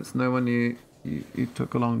time. It's no one you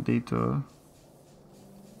took a long detour.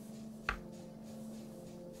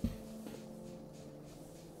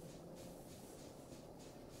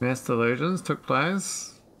 Mass delusions took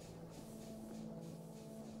place.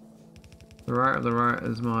 The right of the right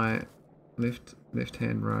is my left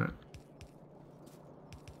hand right.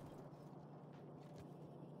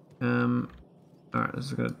 Alright, this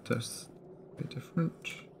is gonna just be different.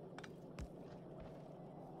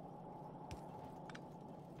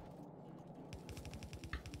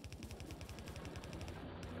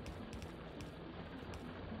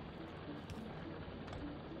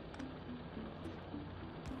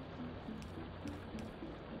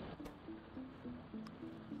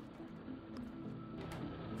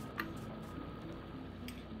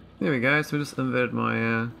 There we go, so we just inverted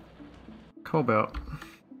my coal belt.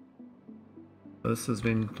 This has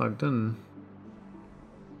been plugged in.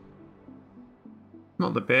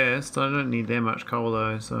 Not the best, I don't need that much coal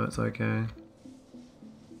though, so it's okay. A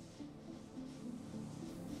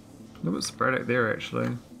little bit sporadic there actually.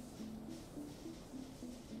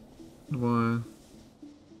 Why?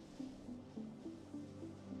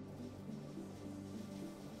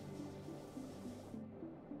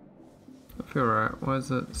 I feel right. Why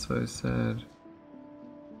is it so sad?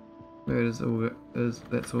 Maybe it is all it is.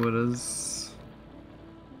 That's all it is.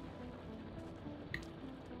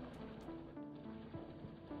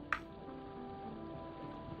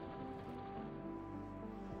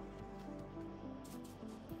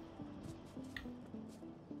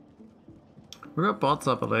 We got bots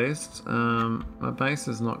up at least. My base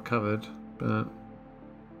is not covered, but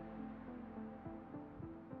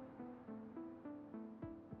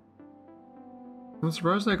I'm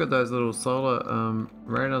surprised they got those little solar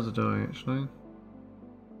radars are doing actually.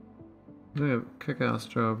 They're doing a kick-ass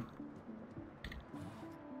job.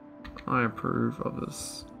 I approve of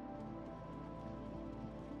this.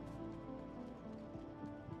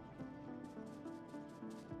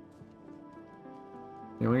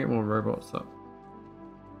 Yeah, we get more robots up.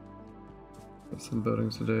 Got some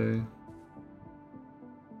buildings to do.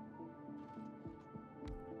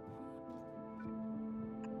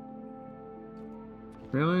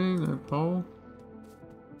 Really? No pole?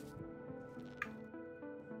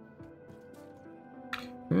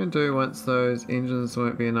 We're gonna do once those engines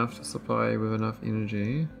won't be enough to supply with enough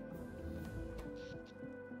energy.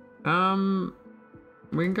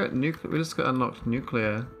 We can get nuclear. We just got unlocked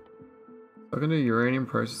nuclear. I'm gonna do uranium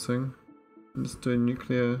processing. And just do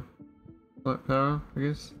nuclear light power, I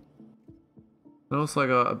guess. And also I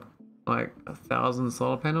got like 1,000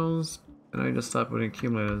 solar panels, and I just started putting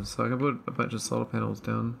accumulators, so I can put a bunch of solar panels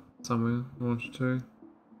down somewhere if I wanted to.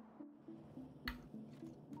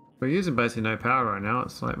 We're using basically no power right now.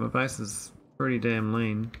 It's like my base is pretty damn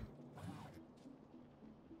lean.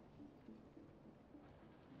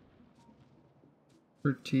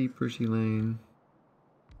 Pretty lean.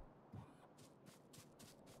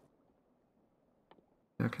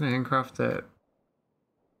 Now can I handcraft that?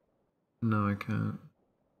 No, I can't.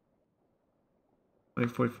 Only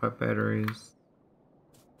 45 batteries.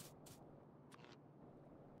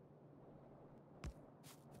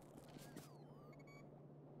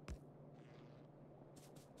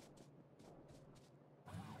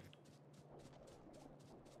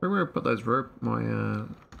 Where would I put those rope? My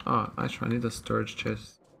oh, actually, I need a storage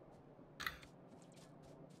chest.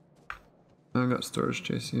 I haven't got storage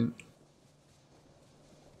chest yet.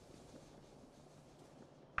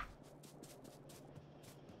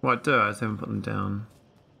 Well, I do. I just haven't put them down.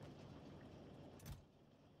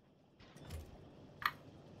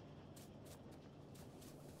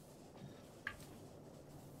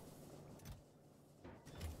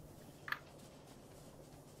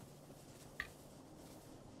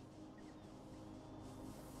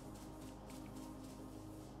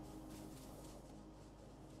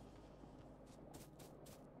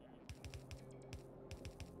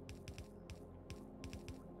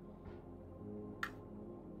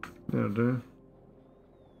 That'll do.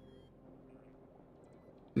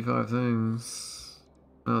 55 things.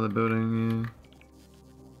 Oh, the building, yeah.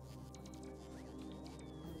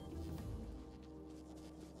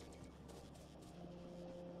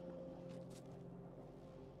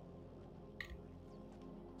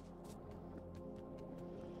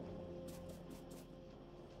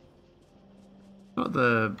 Not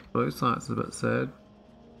the blue science is a bit sad.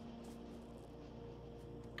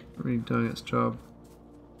 Not really doing its job.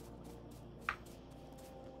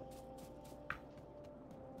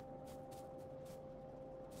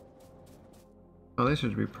 Oh, they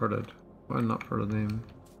should be prodded. Why not prodded them?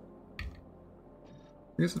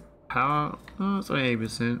 I guess power. Oh, it's only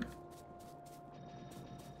 80%.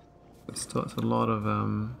 But still, it's a lot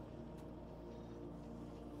of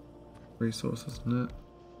resources, isn't it?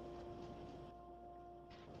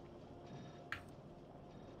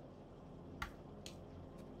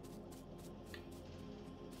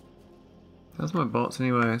 That's my bots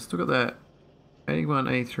anyway. Still got that 81,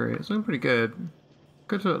 83. It's looking pretty good.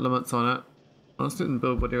 Good to put limits on it. I'll just didn't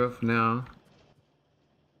build whatever for now.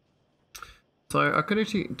 So I could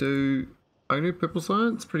actually do, I can do purple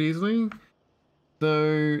science pretty easily.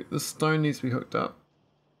 Though the stone needs to be hooked up.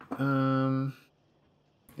 And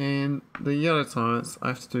the yellow science, I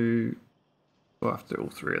have to do, well, I have to do all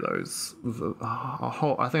three of those. With a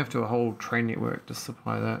whole, I think I have to do a whole train network to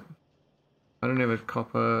supply that. I don't have a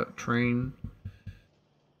copper train.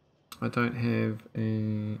 I don't have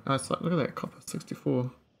a, oh, it's like, look at that, copper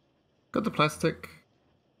 64. Got the plastic.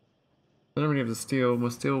 I don't really have the steel. My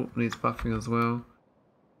steel needs buffing as well.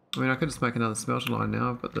 I mean, I could just make another smelter line now.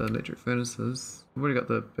 I've got the electric furnaces. I've already got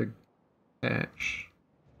the big hatch.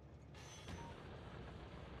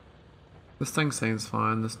 This thing seems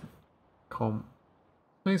fine. This comp.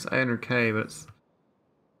 I think it's 800k, but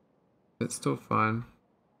it's still fine.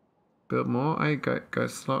 Build more. Hey, go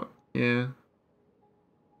slot. Yeah.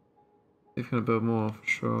 If you're gonna build more, for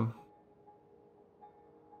sure.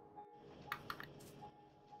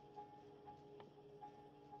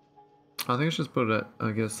 I think I should just build it.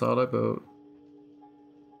 I get a silo build.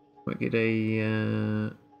 Might get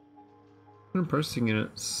a processing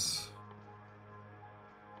units.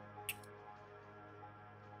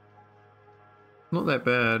 Not that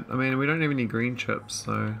bad. I mean, we don't have any green chips,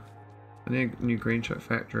 so I need a new green chip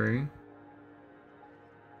factory.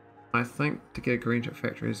 I think to get a green chip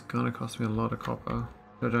factory is gonna cost me a lot of copper.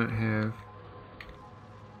 I don't have.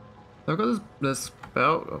 I've got this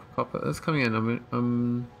belt of copper that's coming in. I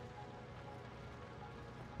mean,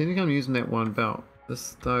 I think I'm using that one belt.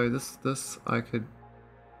 This though, this I could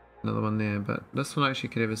another one there, but this one actually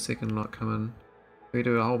could have a second lot come in. We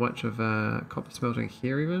do a whole bunch of copper smelting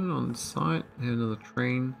here even on site. Have another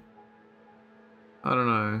train. I don't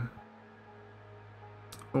know.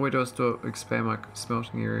 All we do is to expand my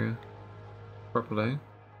smelting area properly.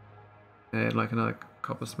 Add like another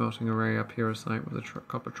copper smelting array up here or something with a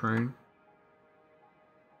copper train.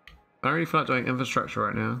 I don't really feel like doing infrastructure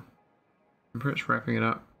right now. I'm pretty much wrapping it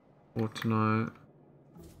up for tonight.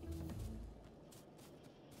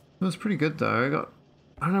 It was pretty good though.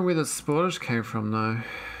 I don't know where the spoilage came from though.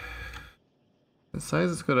 It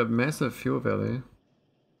says it's got a massive fuel value.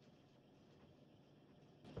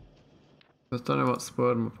 I just don't know what's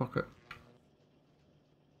spoiled in my pocket.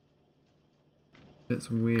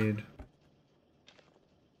 It's weird.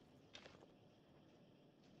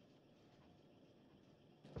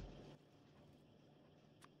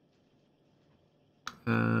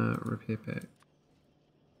 Repair pack.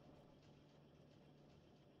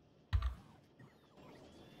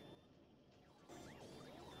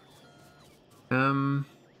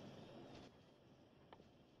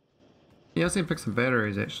 Yeah, I was gonna pick some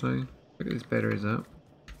batteries actually. Pick these batteries up.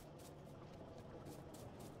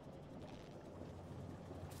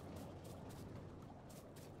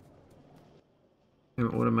 And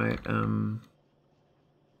automate,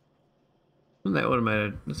 not that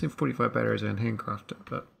automated. Let's see 45 batteries and handcraft it,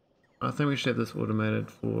 but I think we should have this automated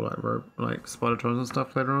for like spidertrons and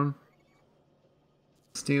stuff later on.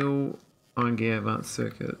 Steel, iron gear, advanced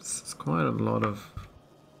circuits. It's quite a lot of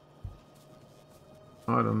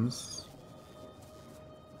items.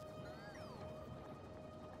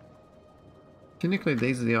 Technically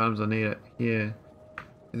these are the items I need here.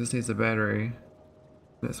 This needs a battery.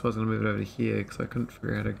 That's why I was going to move it over to here because I couldn't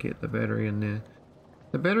figure out how to get the battery in there.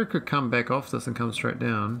 The battery could come back off this and come straight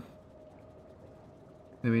down.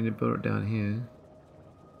 Maybe we need to build it down here.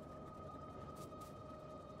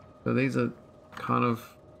 So these are kind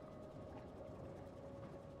of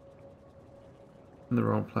in the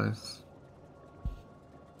wrong place.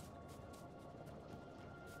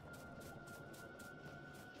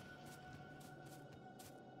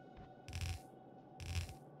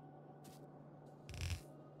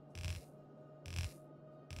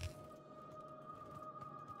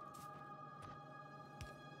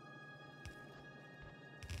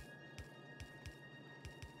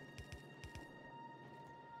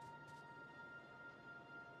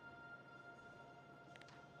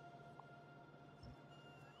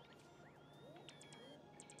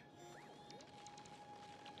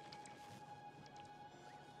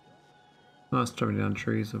 Nice chopping down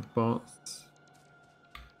trees with bolts.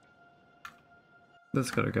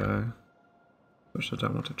 This gotta go. Which I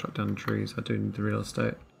don't want to chop down trees, I do need the real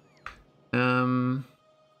estate.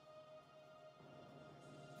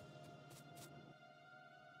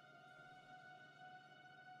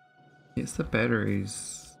 It's the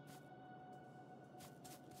batteries.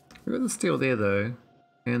 We've got the steel there though,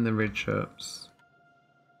 and the red chips.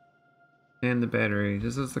 And the batteries.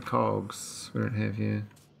 This is the cogs we don't have here.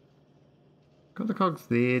 Got the cogs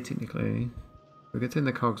there technically. We could turn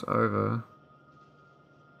the cogs over.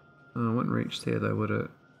 Oh, it wouldn't reach there though, would it?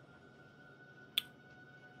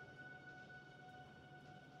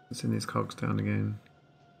 Let's send these cogs down again.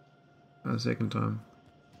 A second time.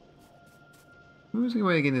 Where's the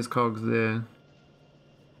way again? There's cogs there.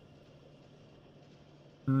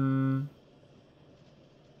 I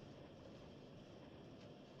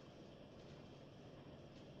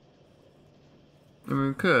mean,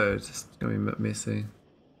 we could. It's just gonna be a bit messy.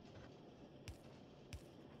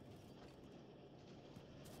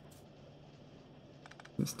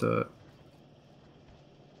 Let's do it.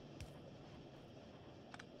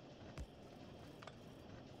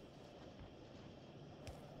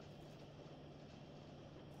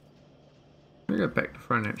 I'm gonna go back to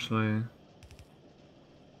front actually.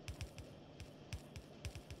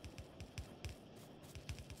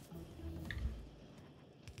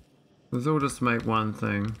 Let's all just make one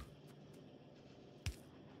thing.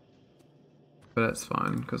 But that's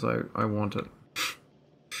fine, because I want it.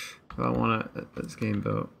 I want it, it's game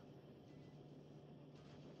built.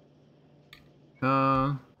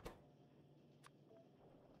 Yeah.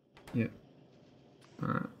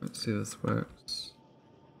 Alright, let's see if this works.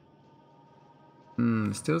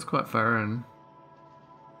 Steel's quite far in.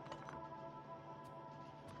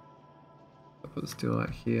 I'll put the steel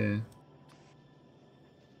like here.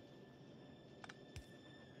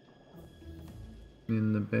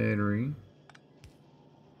 In the battery.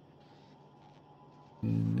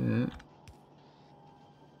 And that.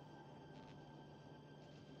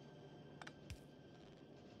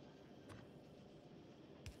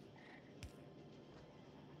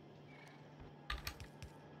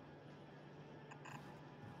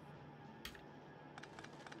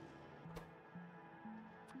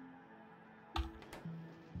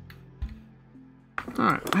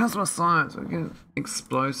 Alright, how's my science? We get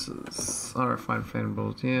explosives, RFID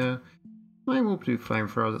flammables, yeah. Maybe we'll do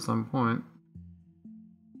flamethrowers at some point.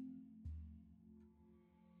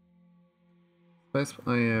 Space,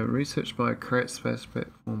 oh yeah, research by create space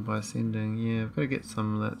platform by sending, yeah, I've got to get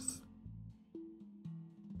some of that.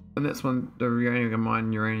 And that's when the uranium,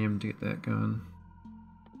 mine uranium to get that going.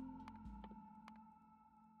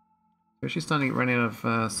 We're actually starting to run out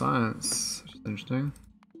of science, which is interesting.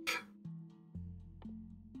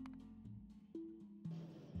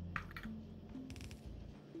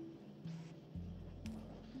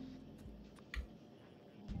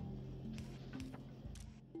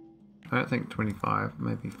 I don't think 25,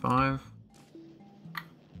 maybe 5.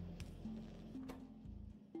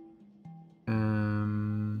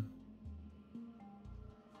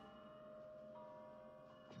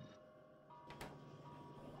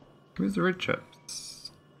 Where's the red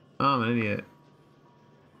chips? Oh, I'm an idiot.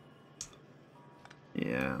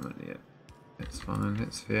 Yeah, I'm an idiot. That's fine,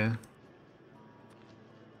 that's fair.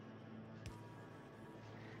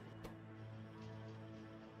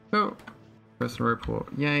 Oh! Personal report.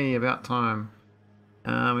 Yay, about time.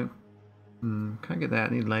 Can't get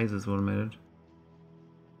that. I need lasers automated.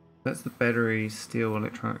 That's the battery steel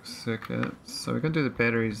electronic circuits. So we're going to do the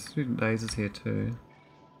batteries, do lasers here too.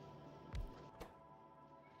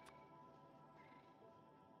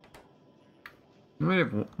 We might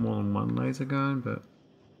have more than one laser going, but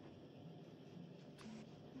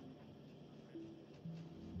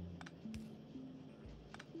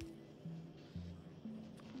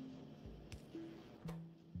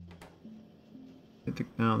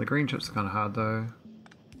the green chips are kind of hard though.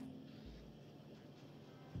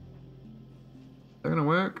 Is that gonna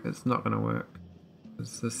work? It's not gonna work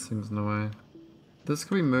because this thing's in the way. This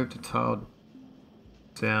can be moved to tile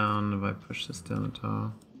down if I push this down the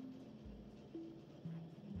tile.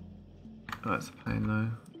 Oh, it's a pain though.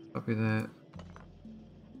 Copy that.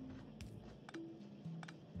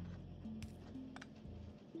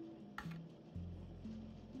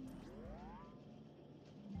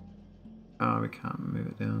 Oh, we can't move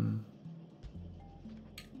it down.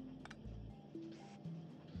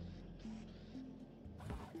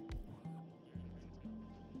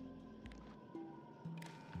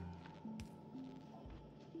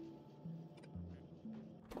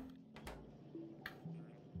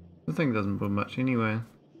 The thing doesn't build much anyway.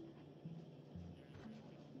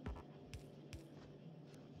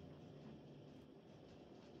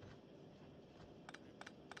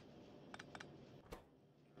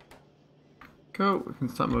 feel we can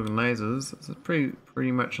start moving lasers. It's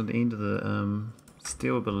pretty much on the end of the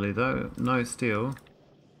steel ability though. No steel.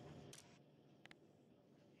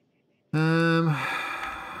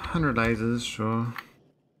 100 lasers, sure.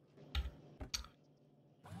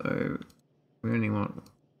 So we only want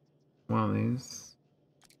one of these.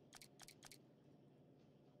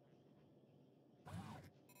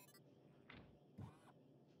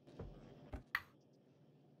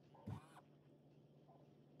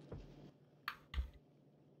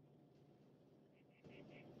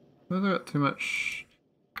 I've got too much.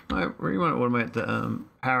 I really want to automate the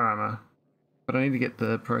power armor, but I need to get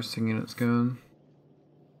the processing units going.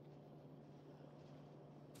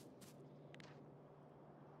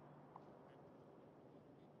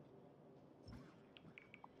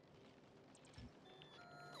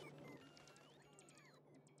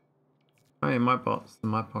 Oh yeah, my bot's in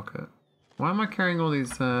my pocket. Why am I carrying all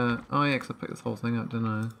these, oh yeah, because I picked this whole thing up, didn't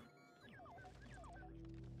I?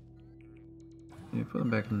 Yeah, put them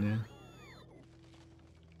back in there.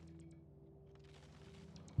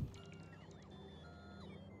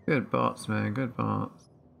 Good bots, man, good bots.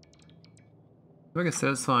 Like a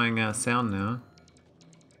satisfying sound now.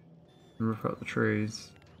 Roof up the trees.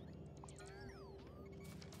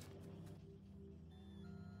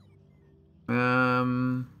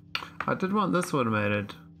 I did want this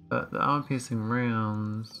automated, but the arm-piercing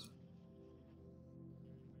rounds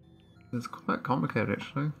is quite complicated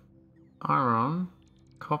actually. Iron,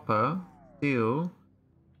 copper, steel,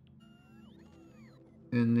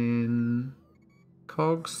 and then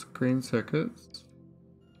cogs, green circuits,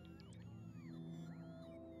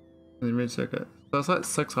 and then red circuit. So it's like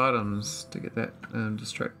 6 items to get that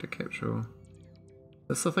distractor capsule.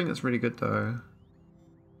 That's the thing that's really good though.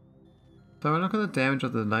 So when I look at the damage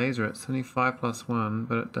of the laser, it's only 5 plus 1,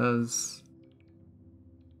 but it does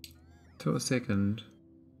 2 a second.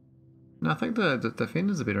 No, I think the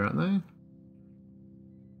defenders are better, aren't they?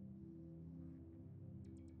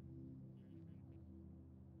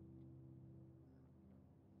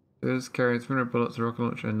 It is carrying 300 bullets, a rocket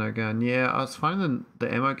launcher, and no gun. Yeah, I was finding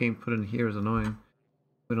the ammo game put in here is annoying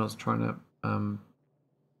when I was trying to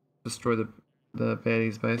destroy the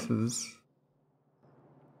baddies' bases.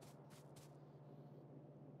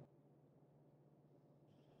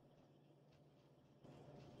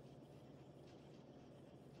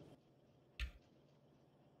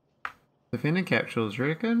 Defender capsules, you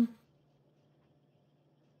reckon?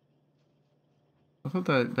 I thought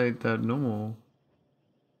they're normal.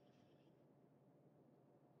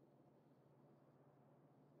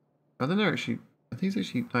 I don't know actually. I think it's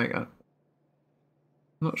actually like I'm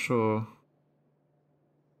not sure.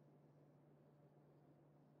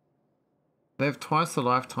 They have twice the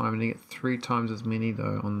lifetime and you get 3 times as many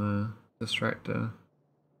though on the distractor.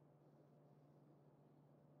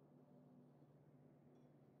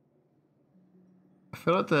 I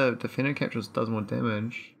feel like the defender capsules does more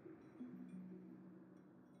damage.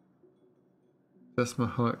 Just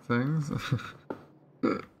Maholic things.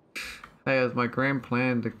 Hey, it was my grand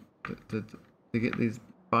plan to get these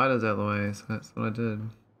fighters out of the way, so that's what I did.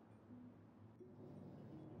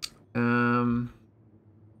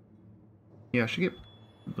 Yeah, I should get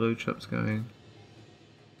blue chips going.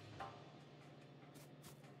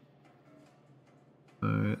 So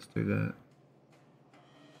let's do that.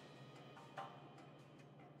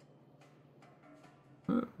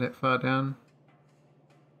 Oh, that far down.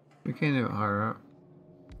 We can do it higher up.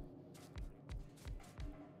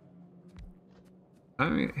 I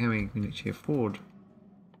don't know how many we can actually afford.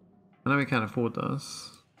 I know we can't afford this.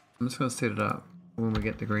 I'm just gonna set it up when we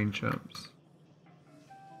get the green chips.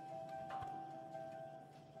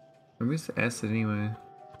 I miss the acid anyway.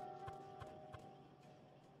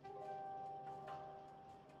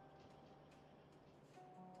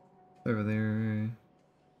 Over there.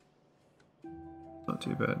 Not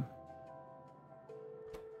too bad.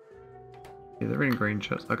 Yeah, they're in green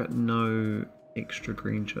chips. I got no extra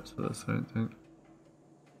green chips for this, I don't think.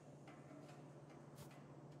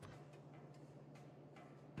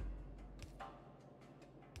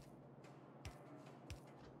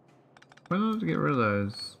 Why not to get rid of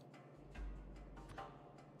those?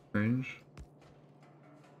 Strange.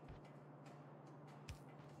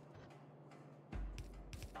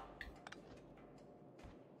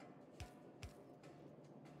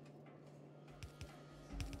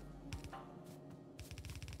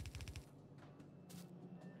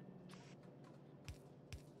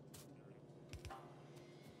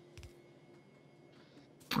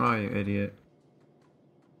 Oh, you idiot.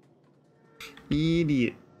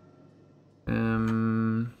 Idiot.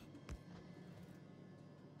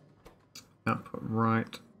 Output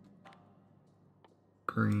right.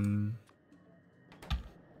 Green.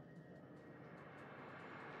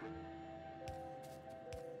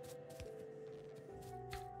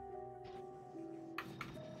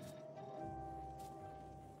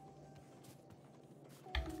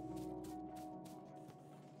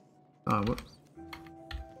 Oh, whoops.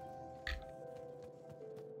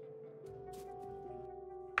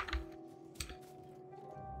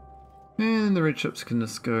 And the red ships can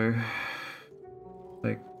just go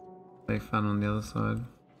play fun on the other side.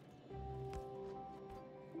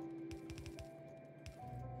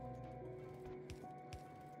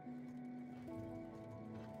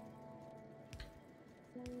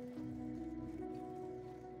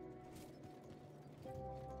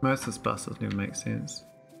 Most of this bus doesn't even make sense.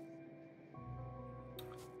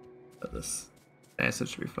 But this acid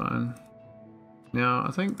should be fine. Now,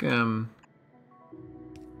 I think, how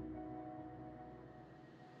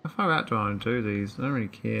far out do I want to do these? I don't really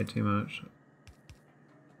care too much.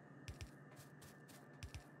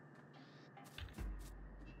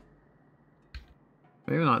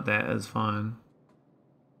 Even like that is fine.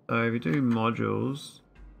 So if you do modules,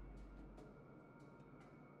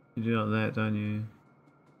 you do like that, don't you?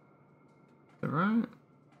 Is that right?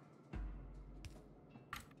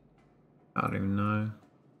 I don't even know.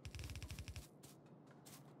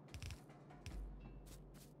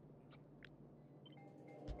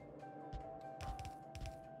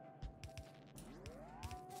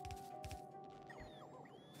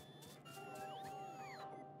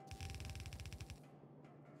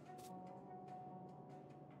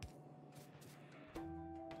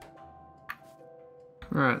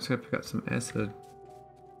 Alright, let's go pick up some acid.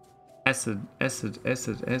 Acid. We're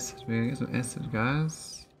gonna get some acid,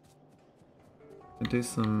 guys. And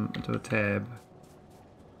do a tab.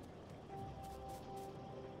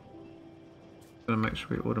 Gonna make sure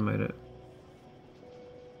we automate it.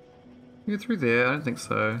 Can we get through there? I don't think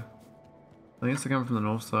so. I think it's coming from the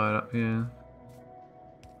north side up here.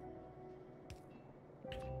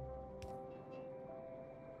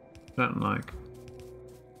 Don't like.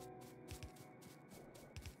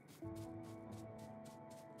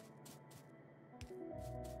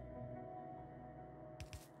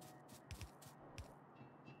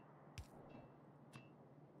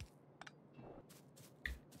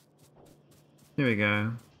 Here we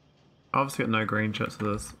go. Obviously got no green chips for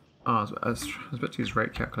this. Oh, I was about to use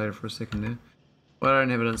rate calculator for a second there. Well, I don't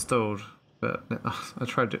have it installed, but I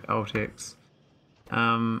tried to do Alt-X.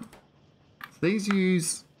 So these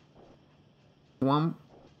use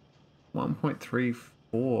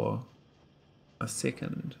 1.34 a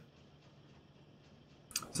second.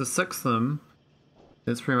 So 6 of them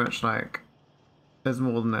is pretty much like, there's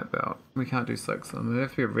more than that belt. We can't do 6 of them. There have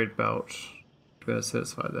to be a red belt to be able to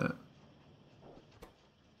satisfy that.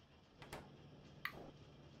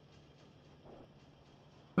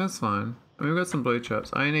 That's fine. I mean, we've got some blue chips.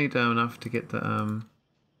 I need enough to get the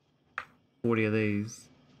 40 of these.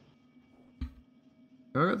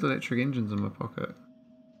 Have I got the electric engines in my pocket?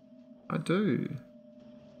 I do.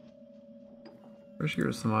 I should get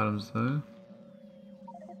rid of some items though.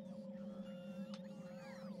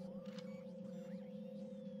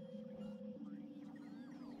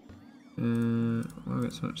 Why have I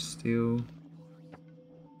got so much steel?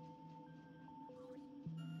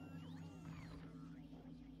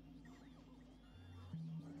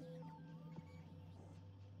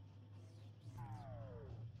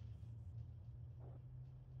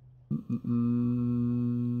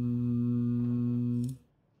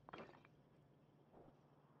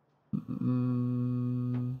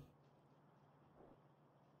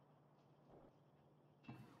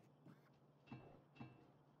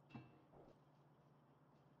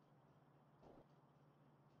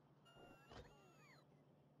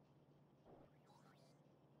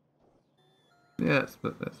 Yeah, that's a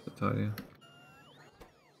bit tidier.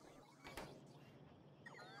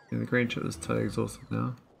 Yeah, the green chip is totally exhausted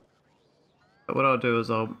now. But what I'll do is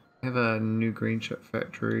I'll have a new green chip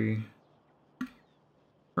factory.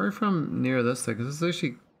 Probably from near this thing, because I've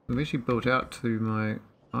actually built out to my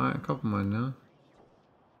copper mine now.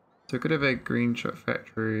 So I could have a green chip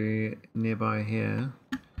factory nearby here.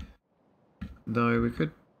 Though we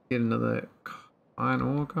could get another iron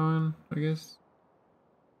ore going, I guess.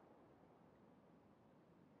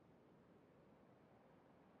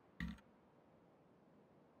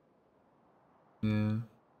 Yeah.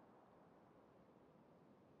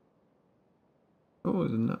 Oh,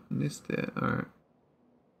 there's a nest there. Alright.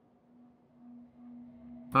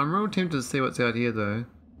 I'm real tempted to see what's out here though.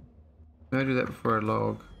 Maybe I do that before I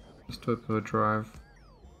log. Just do it for a drive.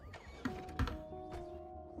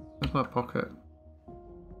 That's my pocket.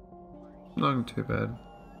 Not looking too bad.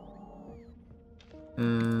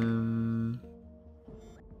 Do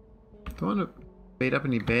I want to beat up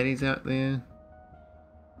any baddies out there?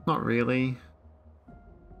 Not really.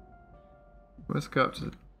 Let's go up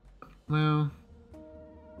to... Well...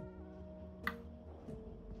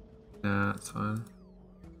 Nah, it's fine.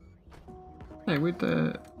 Hey, where'd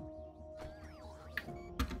the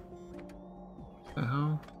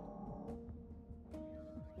hell?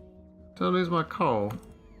 Did I lose my coal?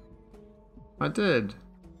 I did.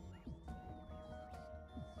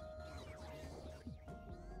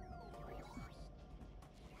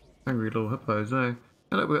 Hungry little hippos, eh?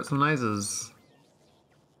 Hey, look, we got some lasers.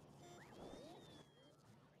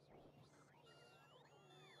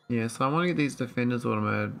 Yeah, so I want to get these defenders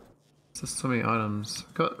automated. It's just so many items.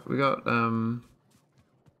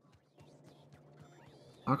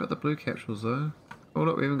 I got the blue capsules though. Oh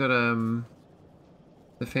look, we even got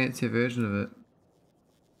the fancier version of it.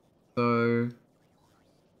 So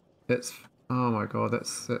that's, oh my god,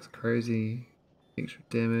 that's crazy. Extra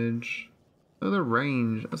damage. Oh, the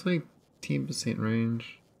range. That's only 10%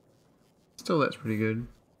 range. Still, that's pretty good.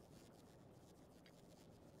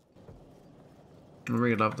 I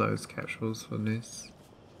really love those capsules for this.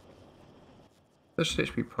 This should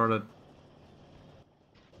actually be prodded.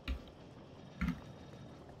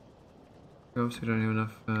 We obviously don't have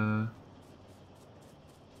enough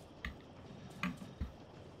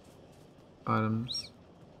items.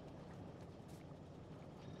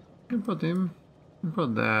 You can prod them. You can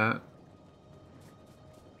prod that.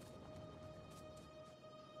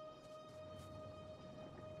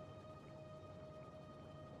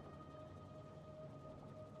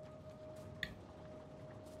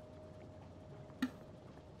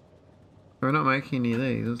 We're not making any of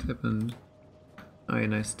these. What's happened? Oh, yeah,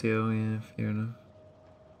 no steel. Yeah, fair enough.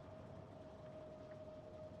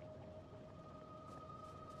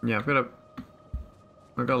 Yeah, I've got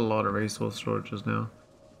a lot of resource storages now.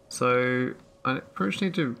 So I pretty much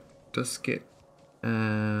need to just get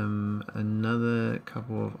another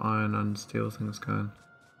couple of iron and steel things going.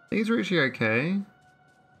 These are actually okay.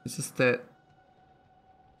 It's just that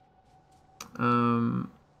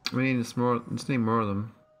we need just need more of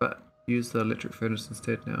them. But use the electric furnace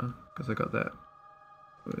instead now because I got that.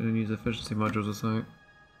 We're gonna use efficiency modules or something.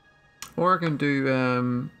 Or I can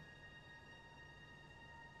do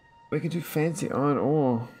we can do fancy iron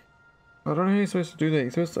ore. I don't know how you're supposed to do that.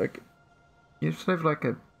 You're supposed to you have to have like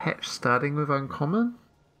a patch starting with uncommon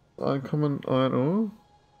iron ore.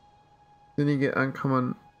 Then you get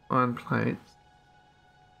uncommon iron plates.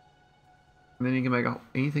 And then you can make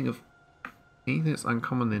anything that's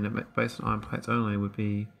uncommon then based on iron plates only would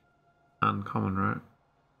be uncommon, right?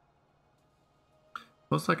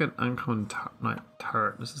 What's like an uncommon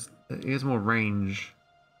turret? It has more range.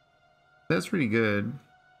 That's really good.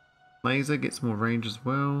 Laser gets more range as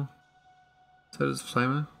well. So does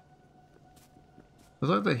Flamer. It's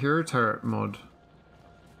like the hero turret mod.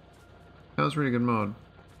 That was a really good mod.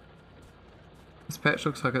 This patch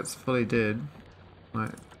looks like it's fully dead.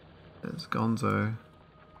 Like, it's gonzo.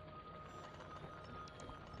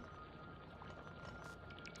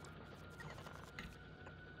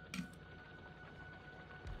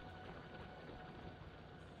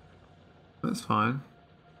 That's fine.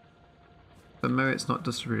 But maybe it's not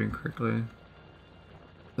distributing correctly.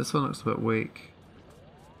 This one looks a bit weak.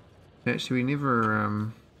 Actually, we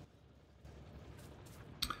never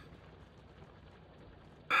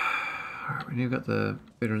we never got the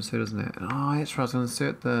better inserters in that. Oh, that's right. I was going to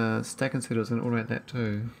insert the stack inserter. I was going to automate that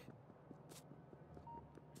too.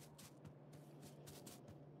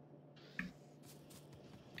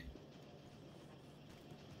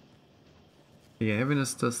 Yeah, having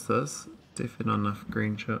this, definitely not enough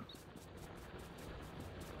green chips.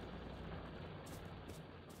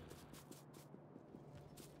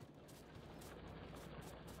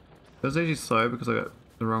 It was actually slow because I got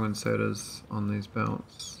the wrong inserters on these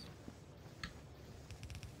belts.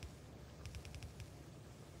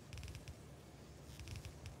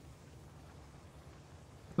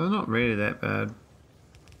 They're not really that bad.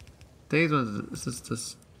 These ones, this is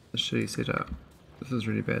just a shitty setup. This is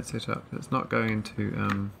really bad setup. It's not going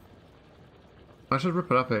into, I should rip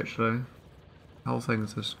it up actually. The whole thing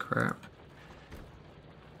is just crap.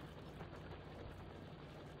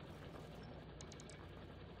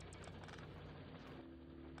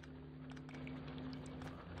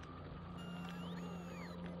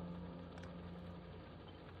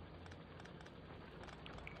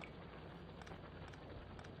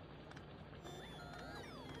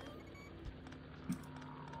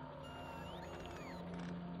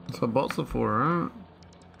 That's what bots are for, right?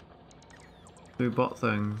 Do bot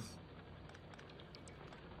things.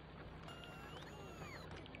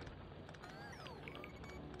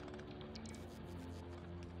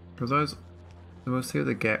 Because we'll see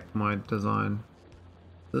the gap in my design.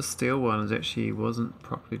 This steel one wasn't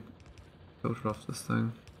properly filtered off this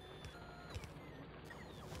thing.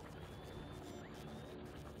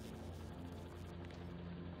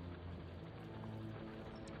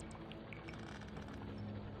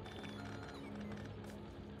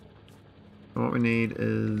 what we need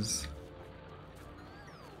is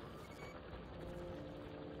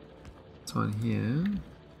this one here.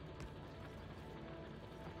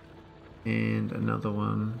 And another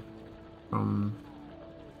one from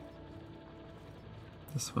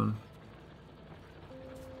this one.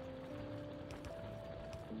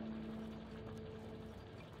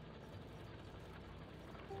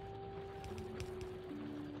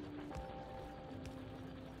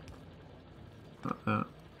 Like that.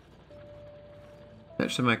 That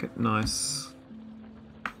should make it nice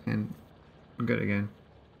and good again.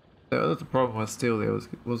 So that's the problem with steel there, was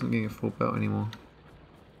it wasn't getting a full belt anymore.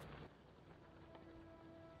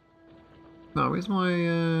 No, where's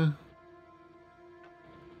my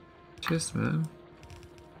chest, man?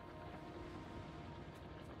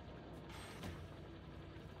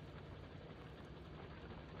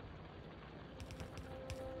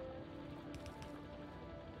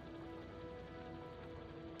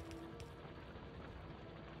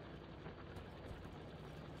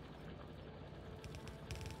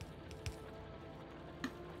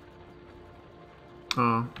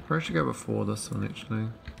 Oh, probably should go before this one actually.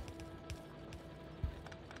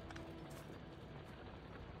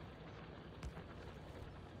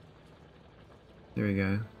 There we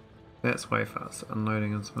go. That's way faster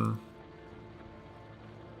unloading as well.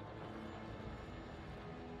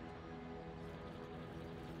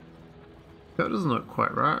 That doesn't look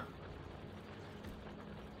quite right.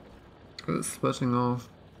 It's splitting off.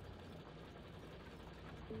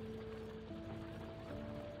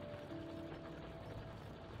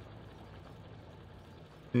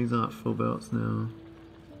 These aren't full belts now.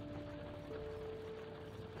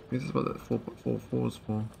 This is what that 4.44 is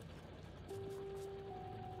for.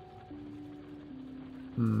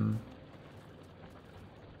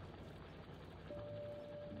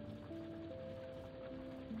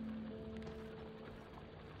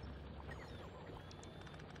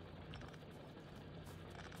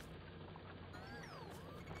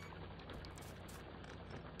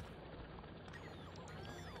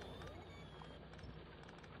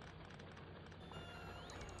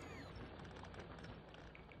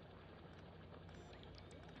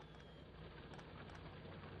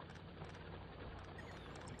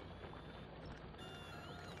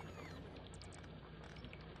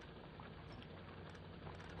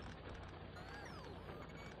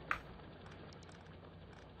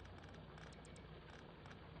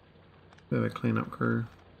 Bit of a cleanup crew.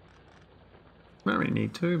 Don't really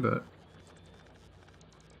need to, but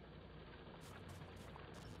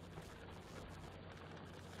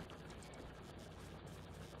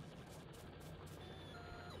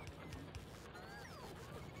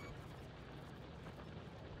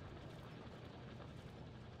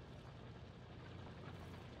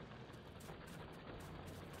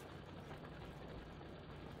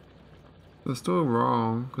they're still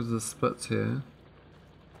wrong because the splits here.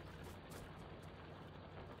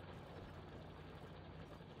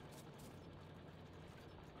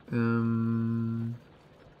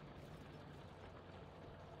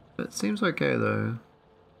 It seems okay though.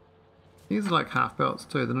 These are like half belts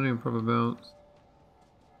too, they're not even proper belts.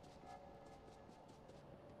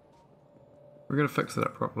 We're gonna fix it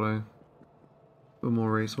up properly. With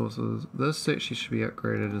more resources. This actually should be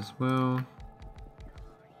upgraded as well.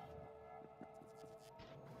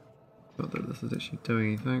 Not that this is actually doing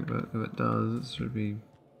anything, but if it does, it should be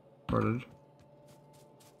prodded.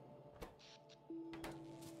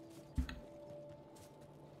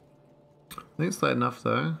 I think it's late enough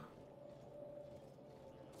though.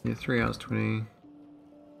 Yeah, 3 hours 20.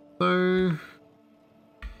 So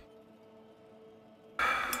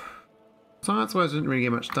science wise didn't really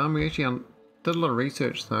get much done. We actually did a lot of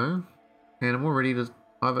research though. And I'm all ready to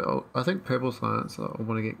I think purple science I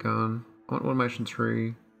want to get going. I want automation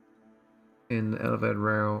 3 and the elevated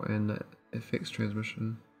rail and the FX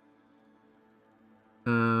transmission. I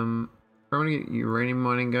want to get uranium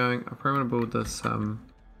mining going. I probably want to build this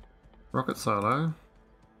rocket silo.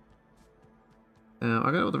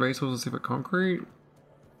 I got all the resources except for concrete,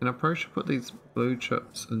 and I probably should put these blue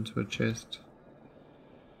chips into a chest.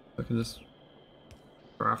 I can just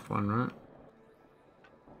craft one, right?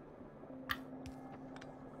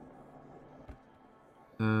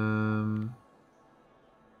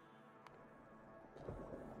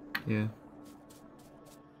 Yeah.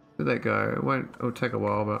 Where'd that go? It'll take a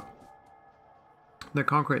while, but the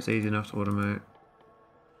concrete's easy enough to automate.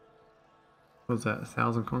 What's that,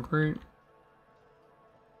 1,000 concrete?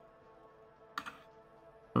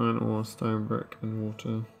 Iron ore, stone, brick, and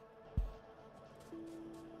water.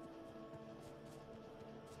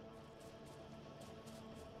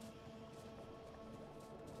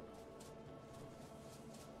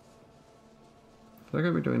 But I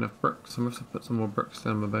gotta be doing enough bricks. I'm gonna have to put some more bricks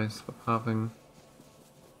down my base for pathing.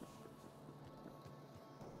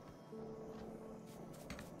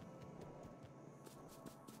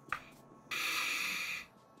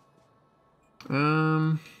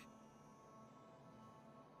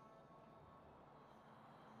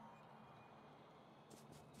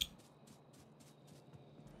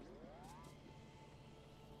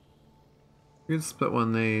 You could split one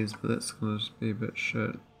of these, but that's gonna just be a bit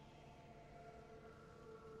shit.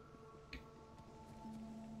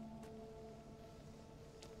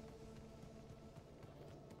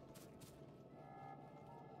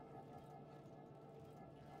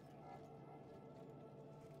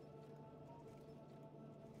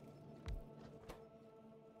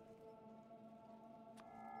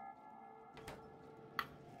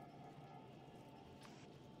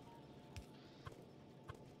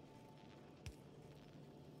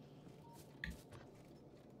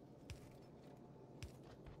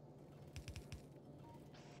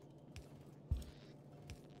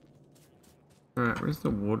 Alright, where's the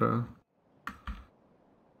water? I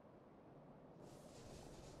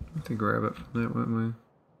have to grab it from that, won't we?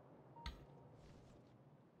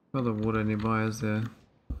 What other water nearby is there?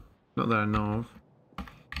 Not that I know of.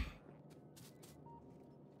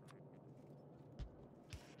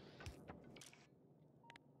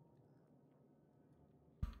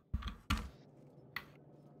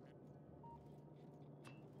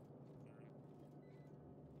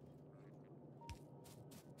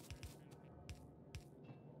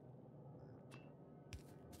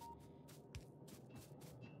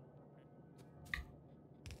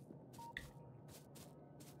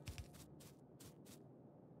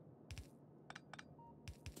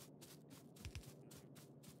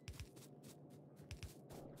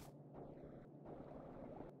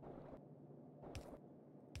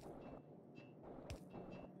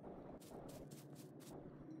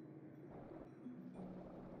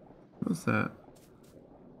 What's that?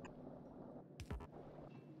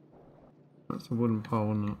 That's a wooden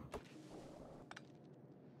pole, isn't it?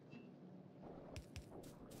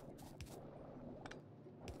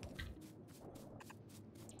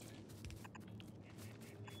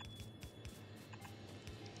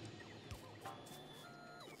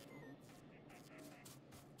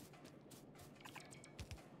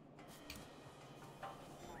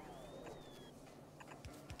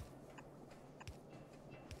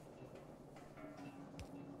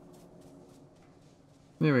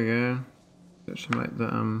 There we go. That should make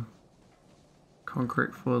the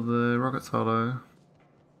concrete for the rocket silo.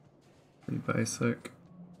 Pretty basic.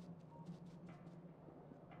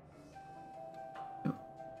 Yep.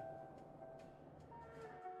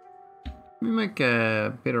 Let me make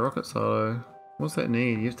a better rocket silo. What's that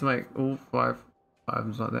need? You have to make all five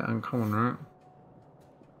items like that uncommon, right?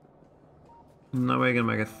 No way you're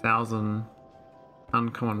gonna make 1,000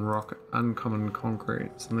 uncommon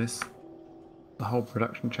concretes unless the whole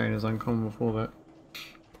production chain is uncommon before that.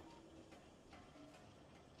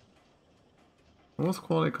 What's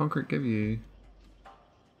quality concrete give you?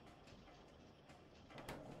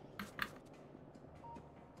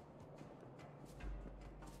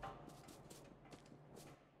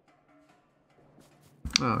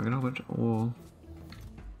 Oh, I got a whole bunch of ore.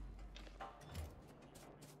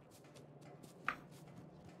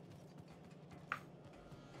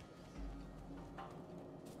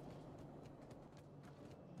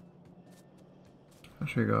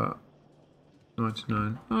 Actually got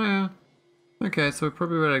 99. Oh yeah. Okay, so we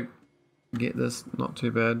probably better get this not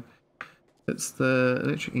too bad. It's the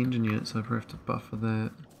electric engine unit, so I probably have to buffer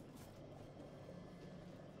that.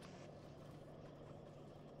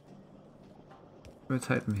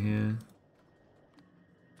 Rotate them here.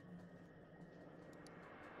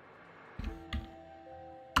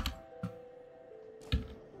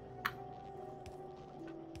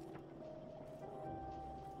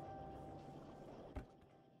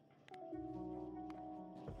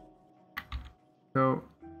 Go.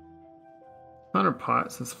 100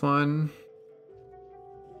 parts is fine.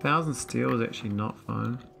 1,000 steel is actually not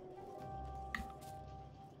fine.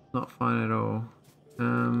 Not fine at all.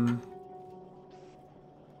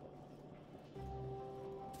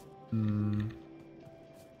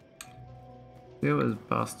 Steel is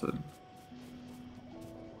busted.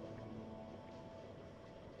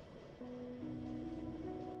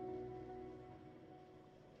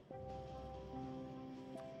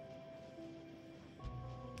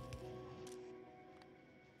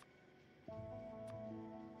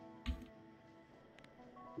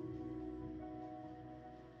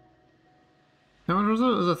 How much was it?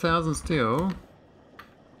 It was 1,000 steel?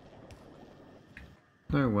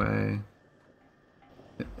 No way.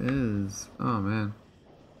 is. Oh man.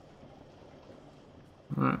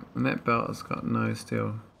 Right, and that belt has got no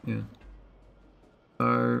steel. Yeah.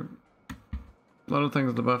 So, a lot of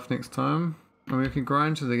things to buff next time. I mean, we can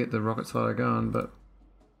grind to get the rocket silo going, but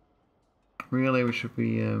really we should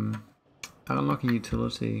be unlocking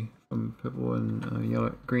utility from purple and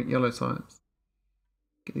yellow sites.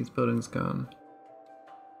 Get these buildings going.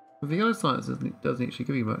 But the yellow sites doesn't actually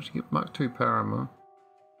give you much. You get Mark 2 power armor.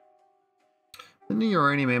 The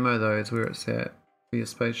uranium ammo though is where it's at for your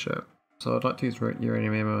spaceship. So I'd like to use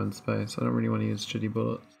uranium ammo in space. I don't really want to use shitty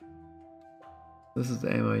bullets. This is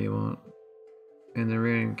the ammo you want. And the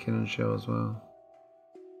uranium cannon shell as well.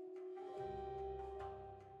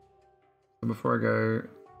 So before I go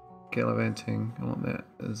gallivanting, I want that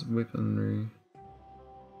as weaponry.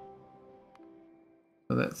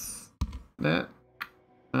 So that's that.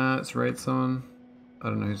 Let's raid someone. I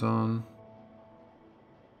don't know who's on.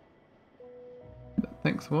 But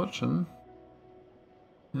thanks for watching.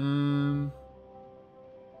 Go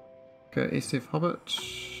SF Hobbit.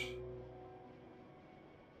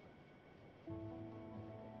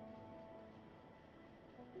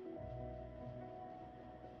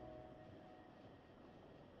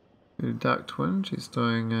 Go Dark Twin. She's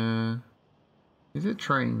doing is it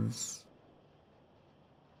trains?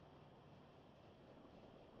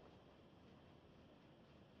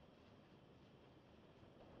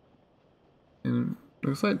 And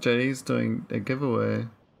looks like JD's doing a giveaway.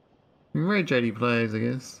 Very JD plays, I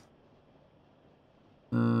guess.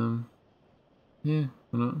 Yeah,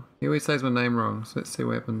 why not? He always says my name wrong, so let's see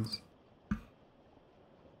what happens.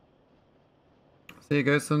 See you,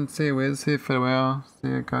 Ghostin. See you, Wiz. See you, Farewell. See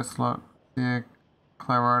you, Ghostlock. See you,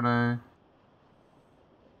 Clarado.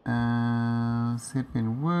 See you,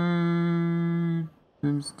 Ben Wood.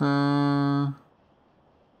 Doomstar.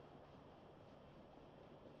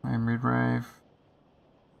 I am Red Rave.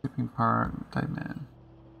 Sleeping Pirate. Dave Man.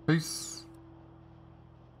 Peace.